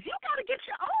qualities. You got to get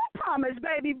your own promise,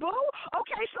 baby boo.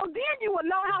 Okay, so then you will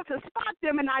know how to spot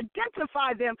them and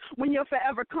identify them when your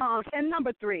forever comes. And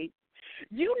number three,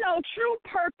 you know true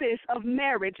purpose of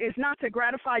marriage is not to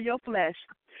gratify your flesh.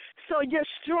 So you're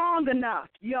strong enough,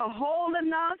 you're whole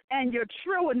enough, and you're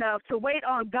true enough to wait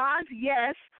on God's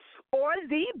yes or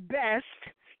the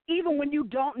best, even when you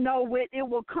don't know it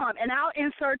will come. And I'll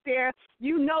insert there,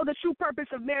 you know the true purpose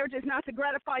of marriage is not to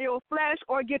gratify your flesh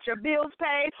or get your bills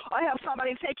paid or have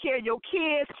somebody take care of your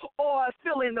kids or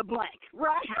fill in the blank,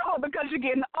 right? Or because you're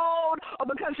getting old or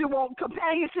because you want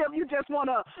companionship, you just want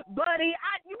a buddy,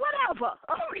 whatever,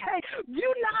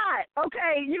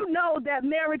 okay? You know that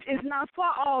marriage is not for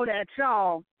all that,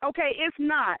 y'all. Okay, it's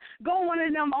not. Go on one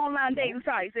of them online dating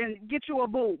sites and get you a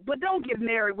boo, but don't get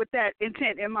married with that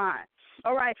intent in mind.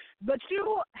 All right, but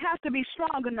you have to be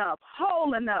strong enough,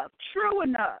 whole enough, true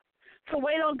enough to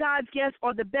wait on God's gifts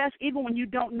or the best, even when you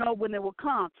don't know when it will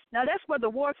come. Now, that's where the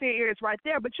warfare is right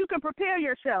there, but you can prepare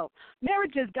yourself.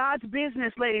 Marriage is God's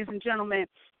business, ladies and gentlemen,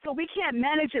 so we can't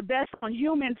manage it best on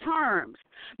human terms.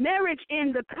 Marriage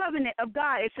in the covenant of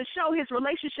God is to show his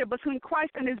relationship between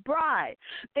Christ and his bride.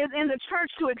 It's in the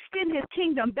church to extend his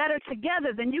kingdom better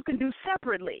together than you can do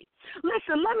separately.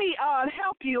 Listen, let me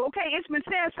help you, okay? It's been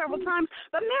said several times,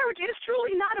 but marriage is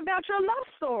truly not about your love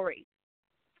story.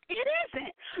 It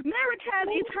isn't. Marriage has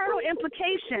eternal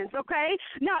implications, okay?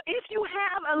 Now, if you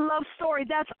have a love story,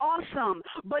 that's awesome,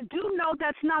 but do know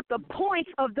that's not the point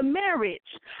of the marriage.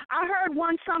 I heard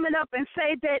one sum it up and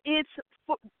say that it's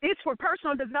for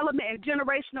personal development and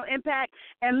generational impact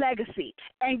and legacy.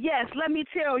 And yes, let me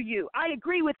tell you, I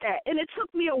agree with that. And it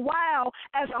took me a while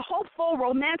as a hopeful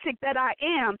romantic that I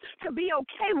am to be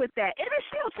okay with that. It is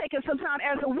still taking some time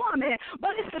as a woman,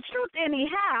 but it's the truth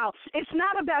anyhow. It's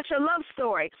not about your love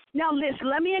story. Now, listen,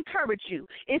 let me encourage you.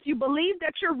 If you believe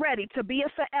that you're ready to be a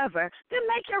forever, then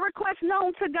make your request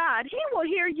known to God. He will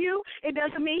hear you. It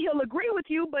doesn't mean he'll agree with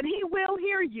you, but he will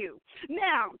hear you.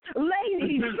 Now,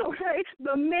 ladies, okay,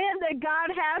 the man that God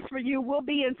has for you will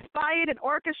be inspired and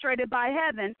orchestrated by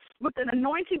heaven with an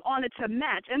anointing on it to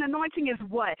match. An anointing is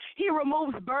what? He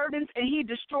removes burdens and he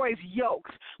destroys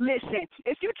yokes. Listen,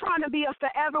 if you're trying to be a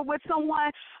forever with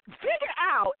someone, figure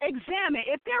out, examine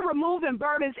if they're removing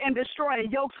burdens and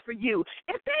destroying yokes for you.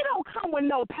 If they don't come with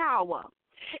no power,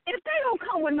 if they don't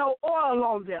come with no oil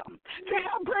on them, to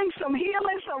help bring some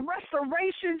healing, some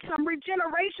restoration, some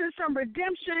regeneration, some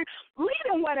redemption, leave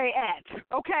them where they at,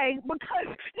 okay?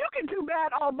 Because you can do that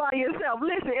all by yourself.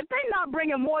 Listen, if they're not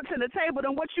bringing more to the table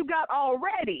than what you got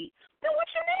already, then what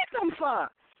you need them for?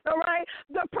 All right?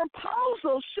 The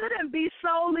proposal shouldn't be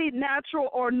solely natural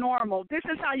or normal. This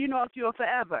is how you know if you're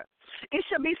forever. It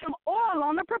should be some oil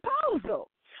on the proposal.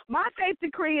 My faith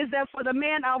decree is that for the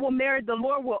man I will marry, the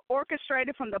Lord will orchestrate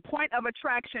it from the point of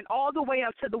attraction all the way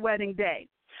up to the wedding day.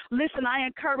 Listen, I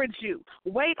encourage you,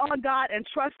 wait on God and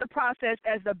trust the process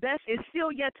as the best is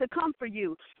still yet to come for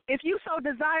you. If you so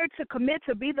desire to commit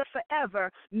to be the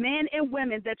forever men and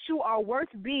women that you are worth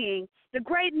being, the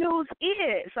great news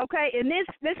is, okay, and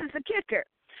this is the kicker,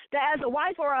 that as a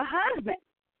wife or a husband,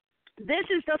 this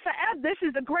is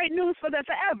the great news for the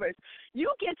forevers. You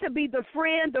get to be the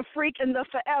friend, the freak, and the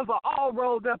forever all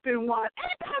rolled up in one.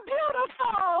 Ain't that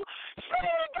beautiful? See,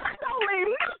 God don't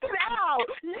leave nothing out.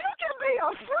 You can be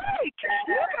a freak,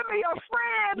 you can be a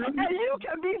friend, and you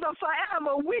can be the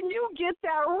forever when you get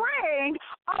that ring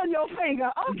on your finger.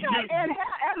 Okay, and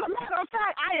as a matter of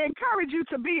fact, I encourage you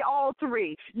to be all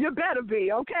three. You better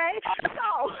be, okay?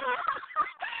 So,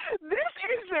 this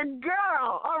is a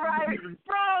girl, all right,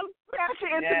 from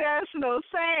Fashion International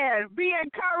saying, be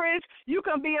encouraged, you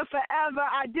can be a forever,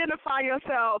 identify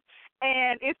yourself,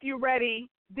 and if you're ready,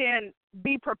 then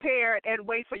be prepared and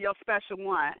wait for your special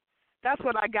one. That's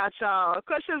what I got, y'all.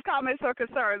 Questions, comments, or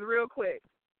concerns, real quick.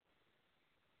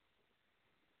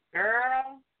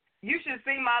 Girl, you should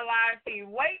see my live feed.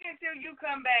 Wait until you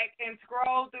come back and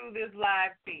scroll through this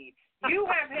live feed. You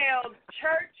have held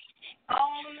church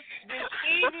on this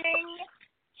evening,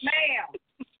 ma'am.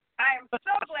 I am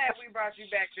so glad we brought you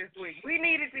back this week. We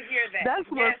needed to hear that. That's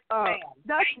what's up.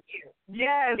 Thank you.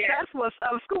 Yes, that's what's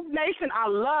up. ScoopNation, I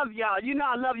love y'all. You know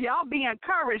I love y'all. Be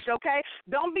encouraged, okay?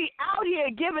 Don't be out here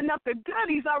giving up the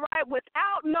goodies, all right,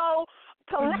 without no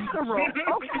collateral.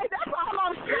 Okay, that's all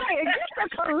I'm saying. Get the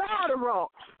collateral.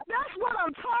 That's what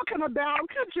I'm talking about.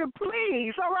 Could you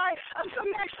please? All right. Until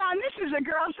next time, this is your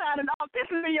girl signing off. This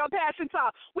is your Passion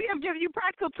Talk. We have given you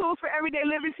practical tools for everyday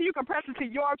living so you can press into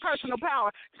your personal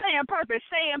power. Stay in purpose,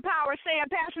 stay in power, stay in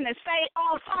passion, and stay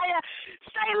on fire.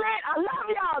 Stay lit. I love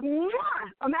y'all. Mwah.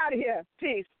 I'm out of here.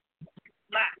 Peace.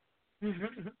 Bye.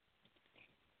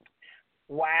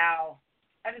 Wow.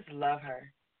 I just love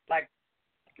her. Like,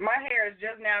 my hair is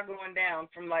just now going down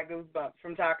from like goosebumps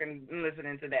from talking and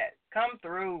listening to that. Come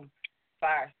through,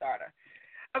 FireStarter.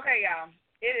 Okay, y'all.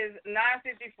 It is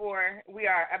 9:54. We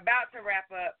are about to wrap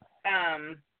up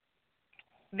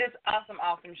this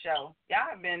awesome show.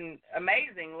 Y'all have been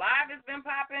amazing. Live has been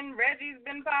popping. Reggie's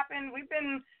been popping. We've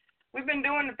been We've been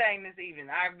doing the thing this evening.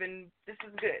 This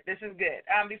is good. This is good.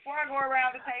 Before I go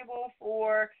around the table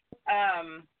for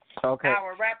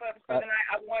our wrap-up for the night,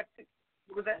 I want to,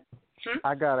 what was that?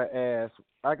 I gotta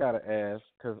ask,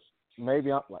 because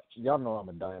maybe I'm like, y'all know I'm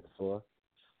a dinosaur.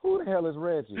 Who the hell is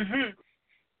Reggie? Mm-hmm.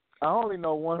 I only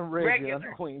know one Reggie. I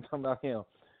know we ain't talking about him.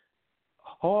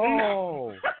 Oh.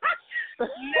 No.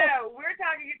 No, we're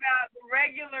talking about the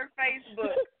regular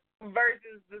Facebook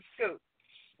versus the Scoop.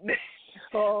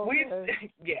 Oh,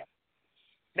 okay. Yeah.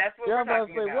 That's what we're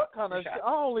talking about. What kind of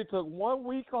I only took 1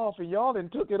 week off and y'all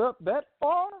didn't took it up that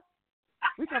far?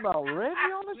 We talking about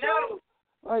Reggie on the show?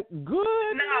 Like,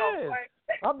 goodness. No.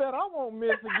 I bet I won't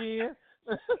miss again.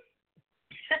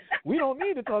 We don't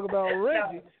need to talk about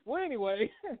Reggie. No. Well,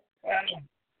 anyway.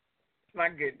 My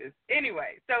goodness.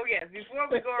 Anyway, so yes, before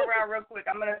we go around real quick,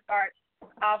 I'm going to start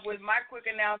off with my quick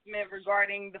announcement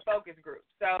regarding the focus group.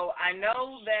 So I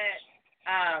know that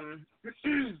I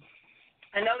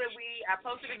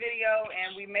posted a video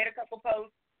and we made a couple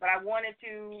posts, but I wanted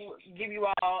to give you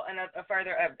all a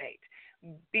further update.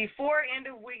 Before end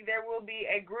of week, there will be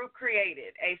a group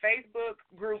created, a Facebook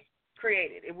group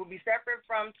created. It will be separate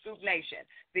from ScoopNation.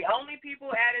 The only people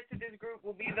added to this group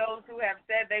will be those who have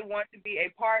said they want to be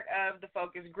a part of the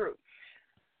focus group.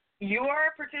 Your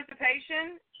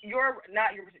participation, your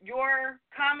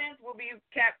comments will be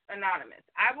kept anonymous.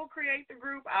 I will create the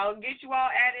group. I'll get you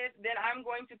all added. Then I'm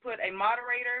going to put a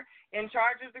moderator in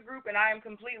charge of the group, and I am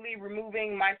completely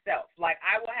removing myself. Like,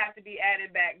 I will have to be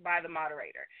added back by the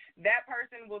moderator. That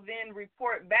person will then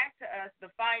report back to us the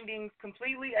findings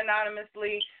completely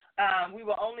anonymously. We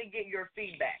will only get your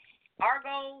feedback. Our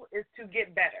goal is to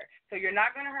get better. So you're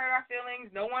not going to hurt our feelings.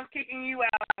 No one's kicking you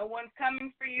out. No one's coming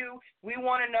for you. We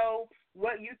want to know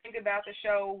what you think about the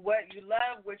show, what you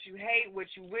love, what you hate, what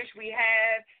you wish we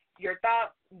had, your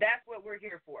thoughts. That's what we're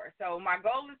here for. So my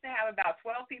goal is to have about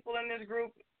 12 people in this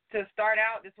group to start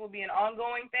out. This will be an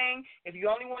ongoing thing. If you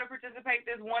only want to participate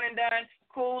this one and done,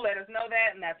 cool, let us know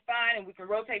that, and that's fine, and we can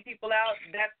rotate people out.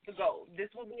 That's the goal. This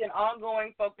will be an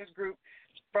ongoing focus group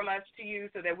from us to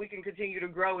you so that we can continue to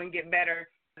grow and get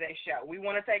better for this show. We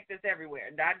want to take this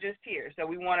everywhere, not just here. So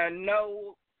we want to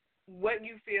know what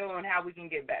you feel and how we can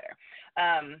get better.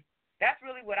 That's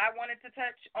really what I wanted to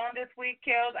touch on this week,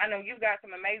 Kels. I know you've got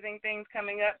some amazing things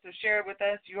coming up, so share with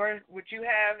us what you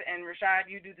have, and Rashad,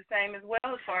 you do the same as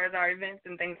well as far as our events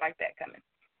and things like that coming.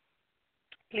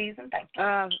 Please and thank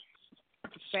you.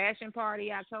 Fashion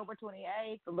party October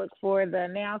 28th. Look for the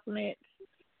announcements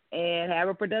and have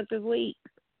a productive week.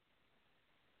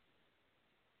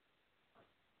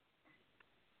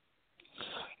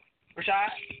 Rashad?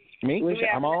 Me?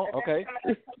 I'm on? Okay.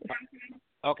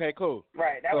 Okay, cool.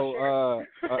 Right. That was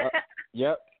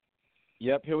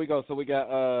Yep, here we go. So we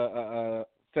got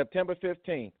September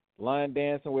 15th, line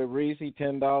dancing with Reese,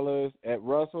 $10 at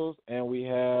Russell's. And we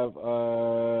have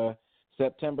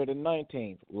September the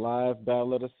 19th, live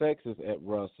Battle of the Sexes at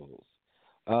Russell's.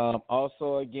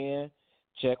 Also, again,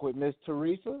 check with Miss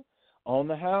Teresa on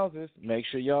the houses. Make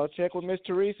sure y'all check with Miss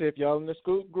Teresa. If y'all in the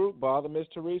Scoop group, bother Miss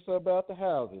Teresa about the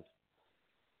houses.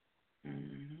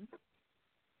 Mm-hmm.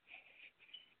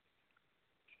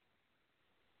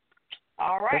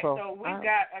 All right, so we've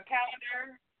got a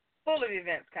calendar full of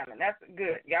events coming. That's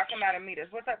good. Y'all come out and meet us.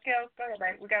 What's up, Kels? Go ahead,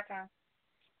 babe. We got time.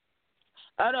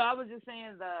 Oh, no, I was just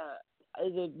saying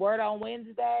is it Word on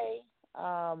Wednesday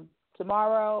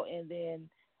tomorrow, and then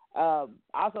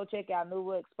also check out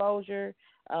Nuva Exposure,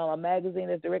 a magazine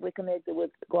that's directly connected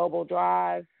with Global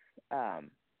Drive.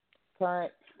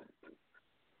 Current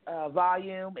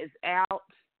volume is out,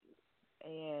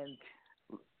 and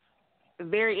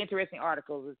very interesting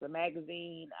articles. It's a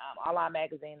magazine, online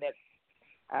magazine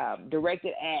that's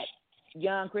directed at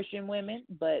young Christian women,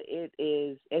 but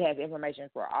it has information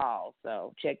for all.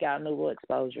 So check out Nuva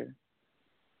Exposure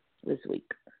this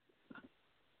week.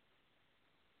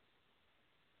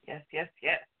 Yes.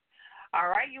 All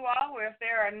right, you all. Well, if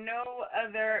there are no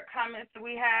other comments that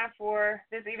we have for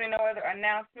this evening, no other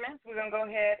announcements, we're going to go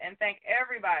ahead and thank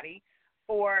everybody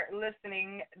for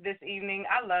listening this evening.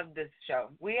 I love this show.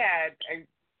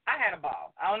 I had a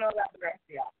ball. I don't know about the rest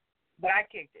of y'all, but I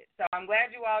kicked it. So I'm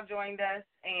glad you all joined us,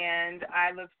 and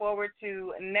I look forward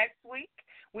to next week.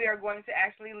 We are going to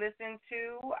actually listen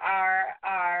to our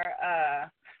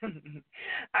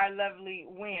our lovely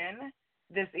win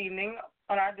this evening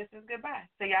on our This Is Goodbye.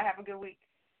 So y'all have a good week.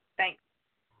 Thanks.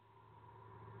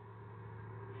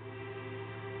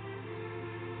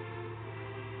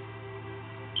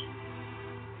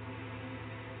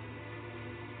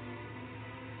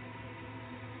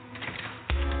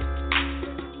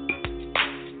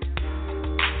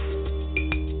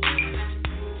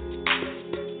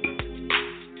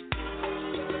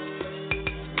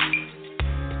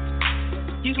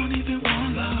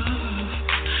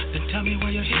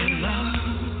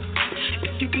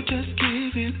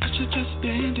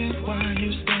 understanding why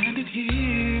you standing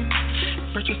here.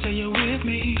 First you say you're with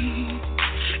me,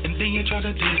 and then you try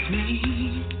to diss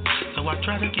me. So I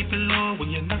try to keep it low when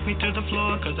you knock me to the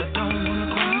floor, cause I don't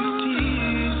wanna cry no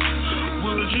tears.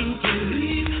 Would you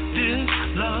believe this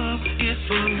love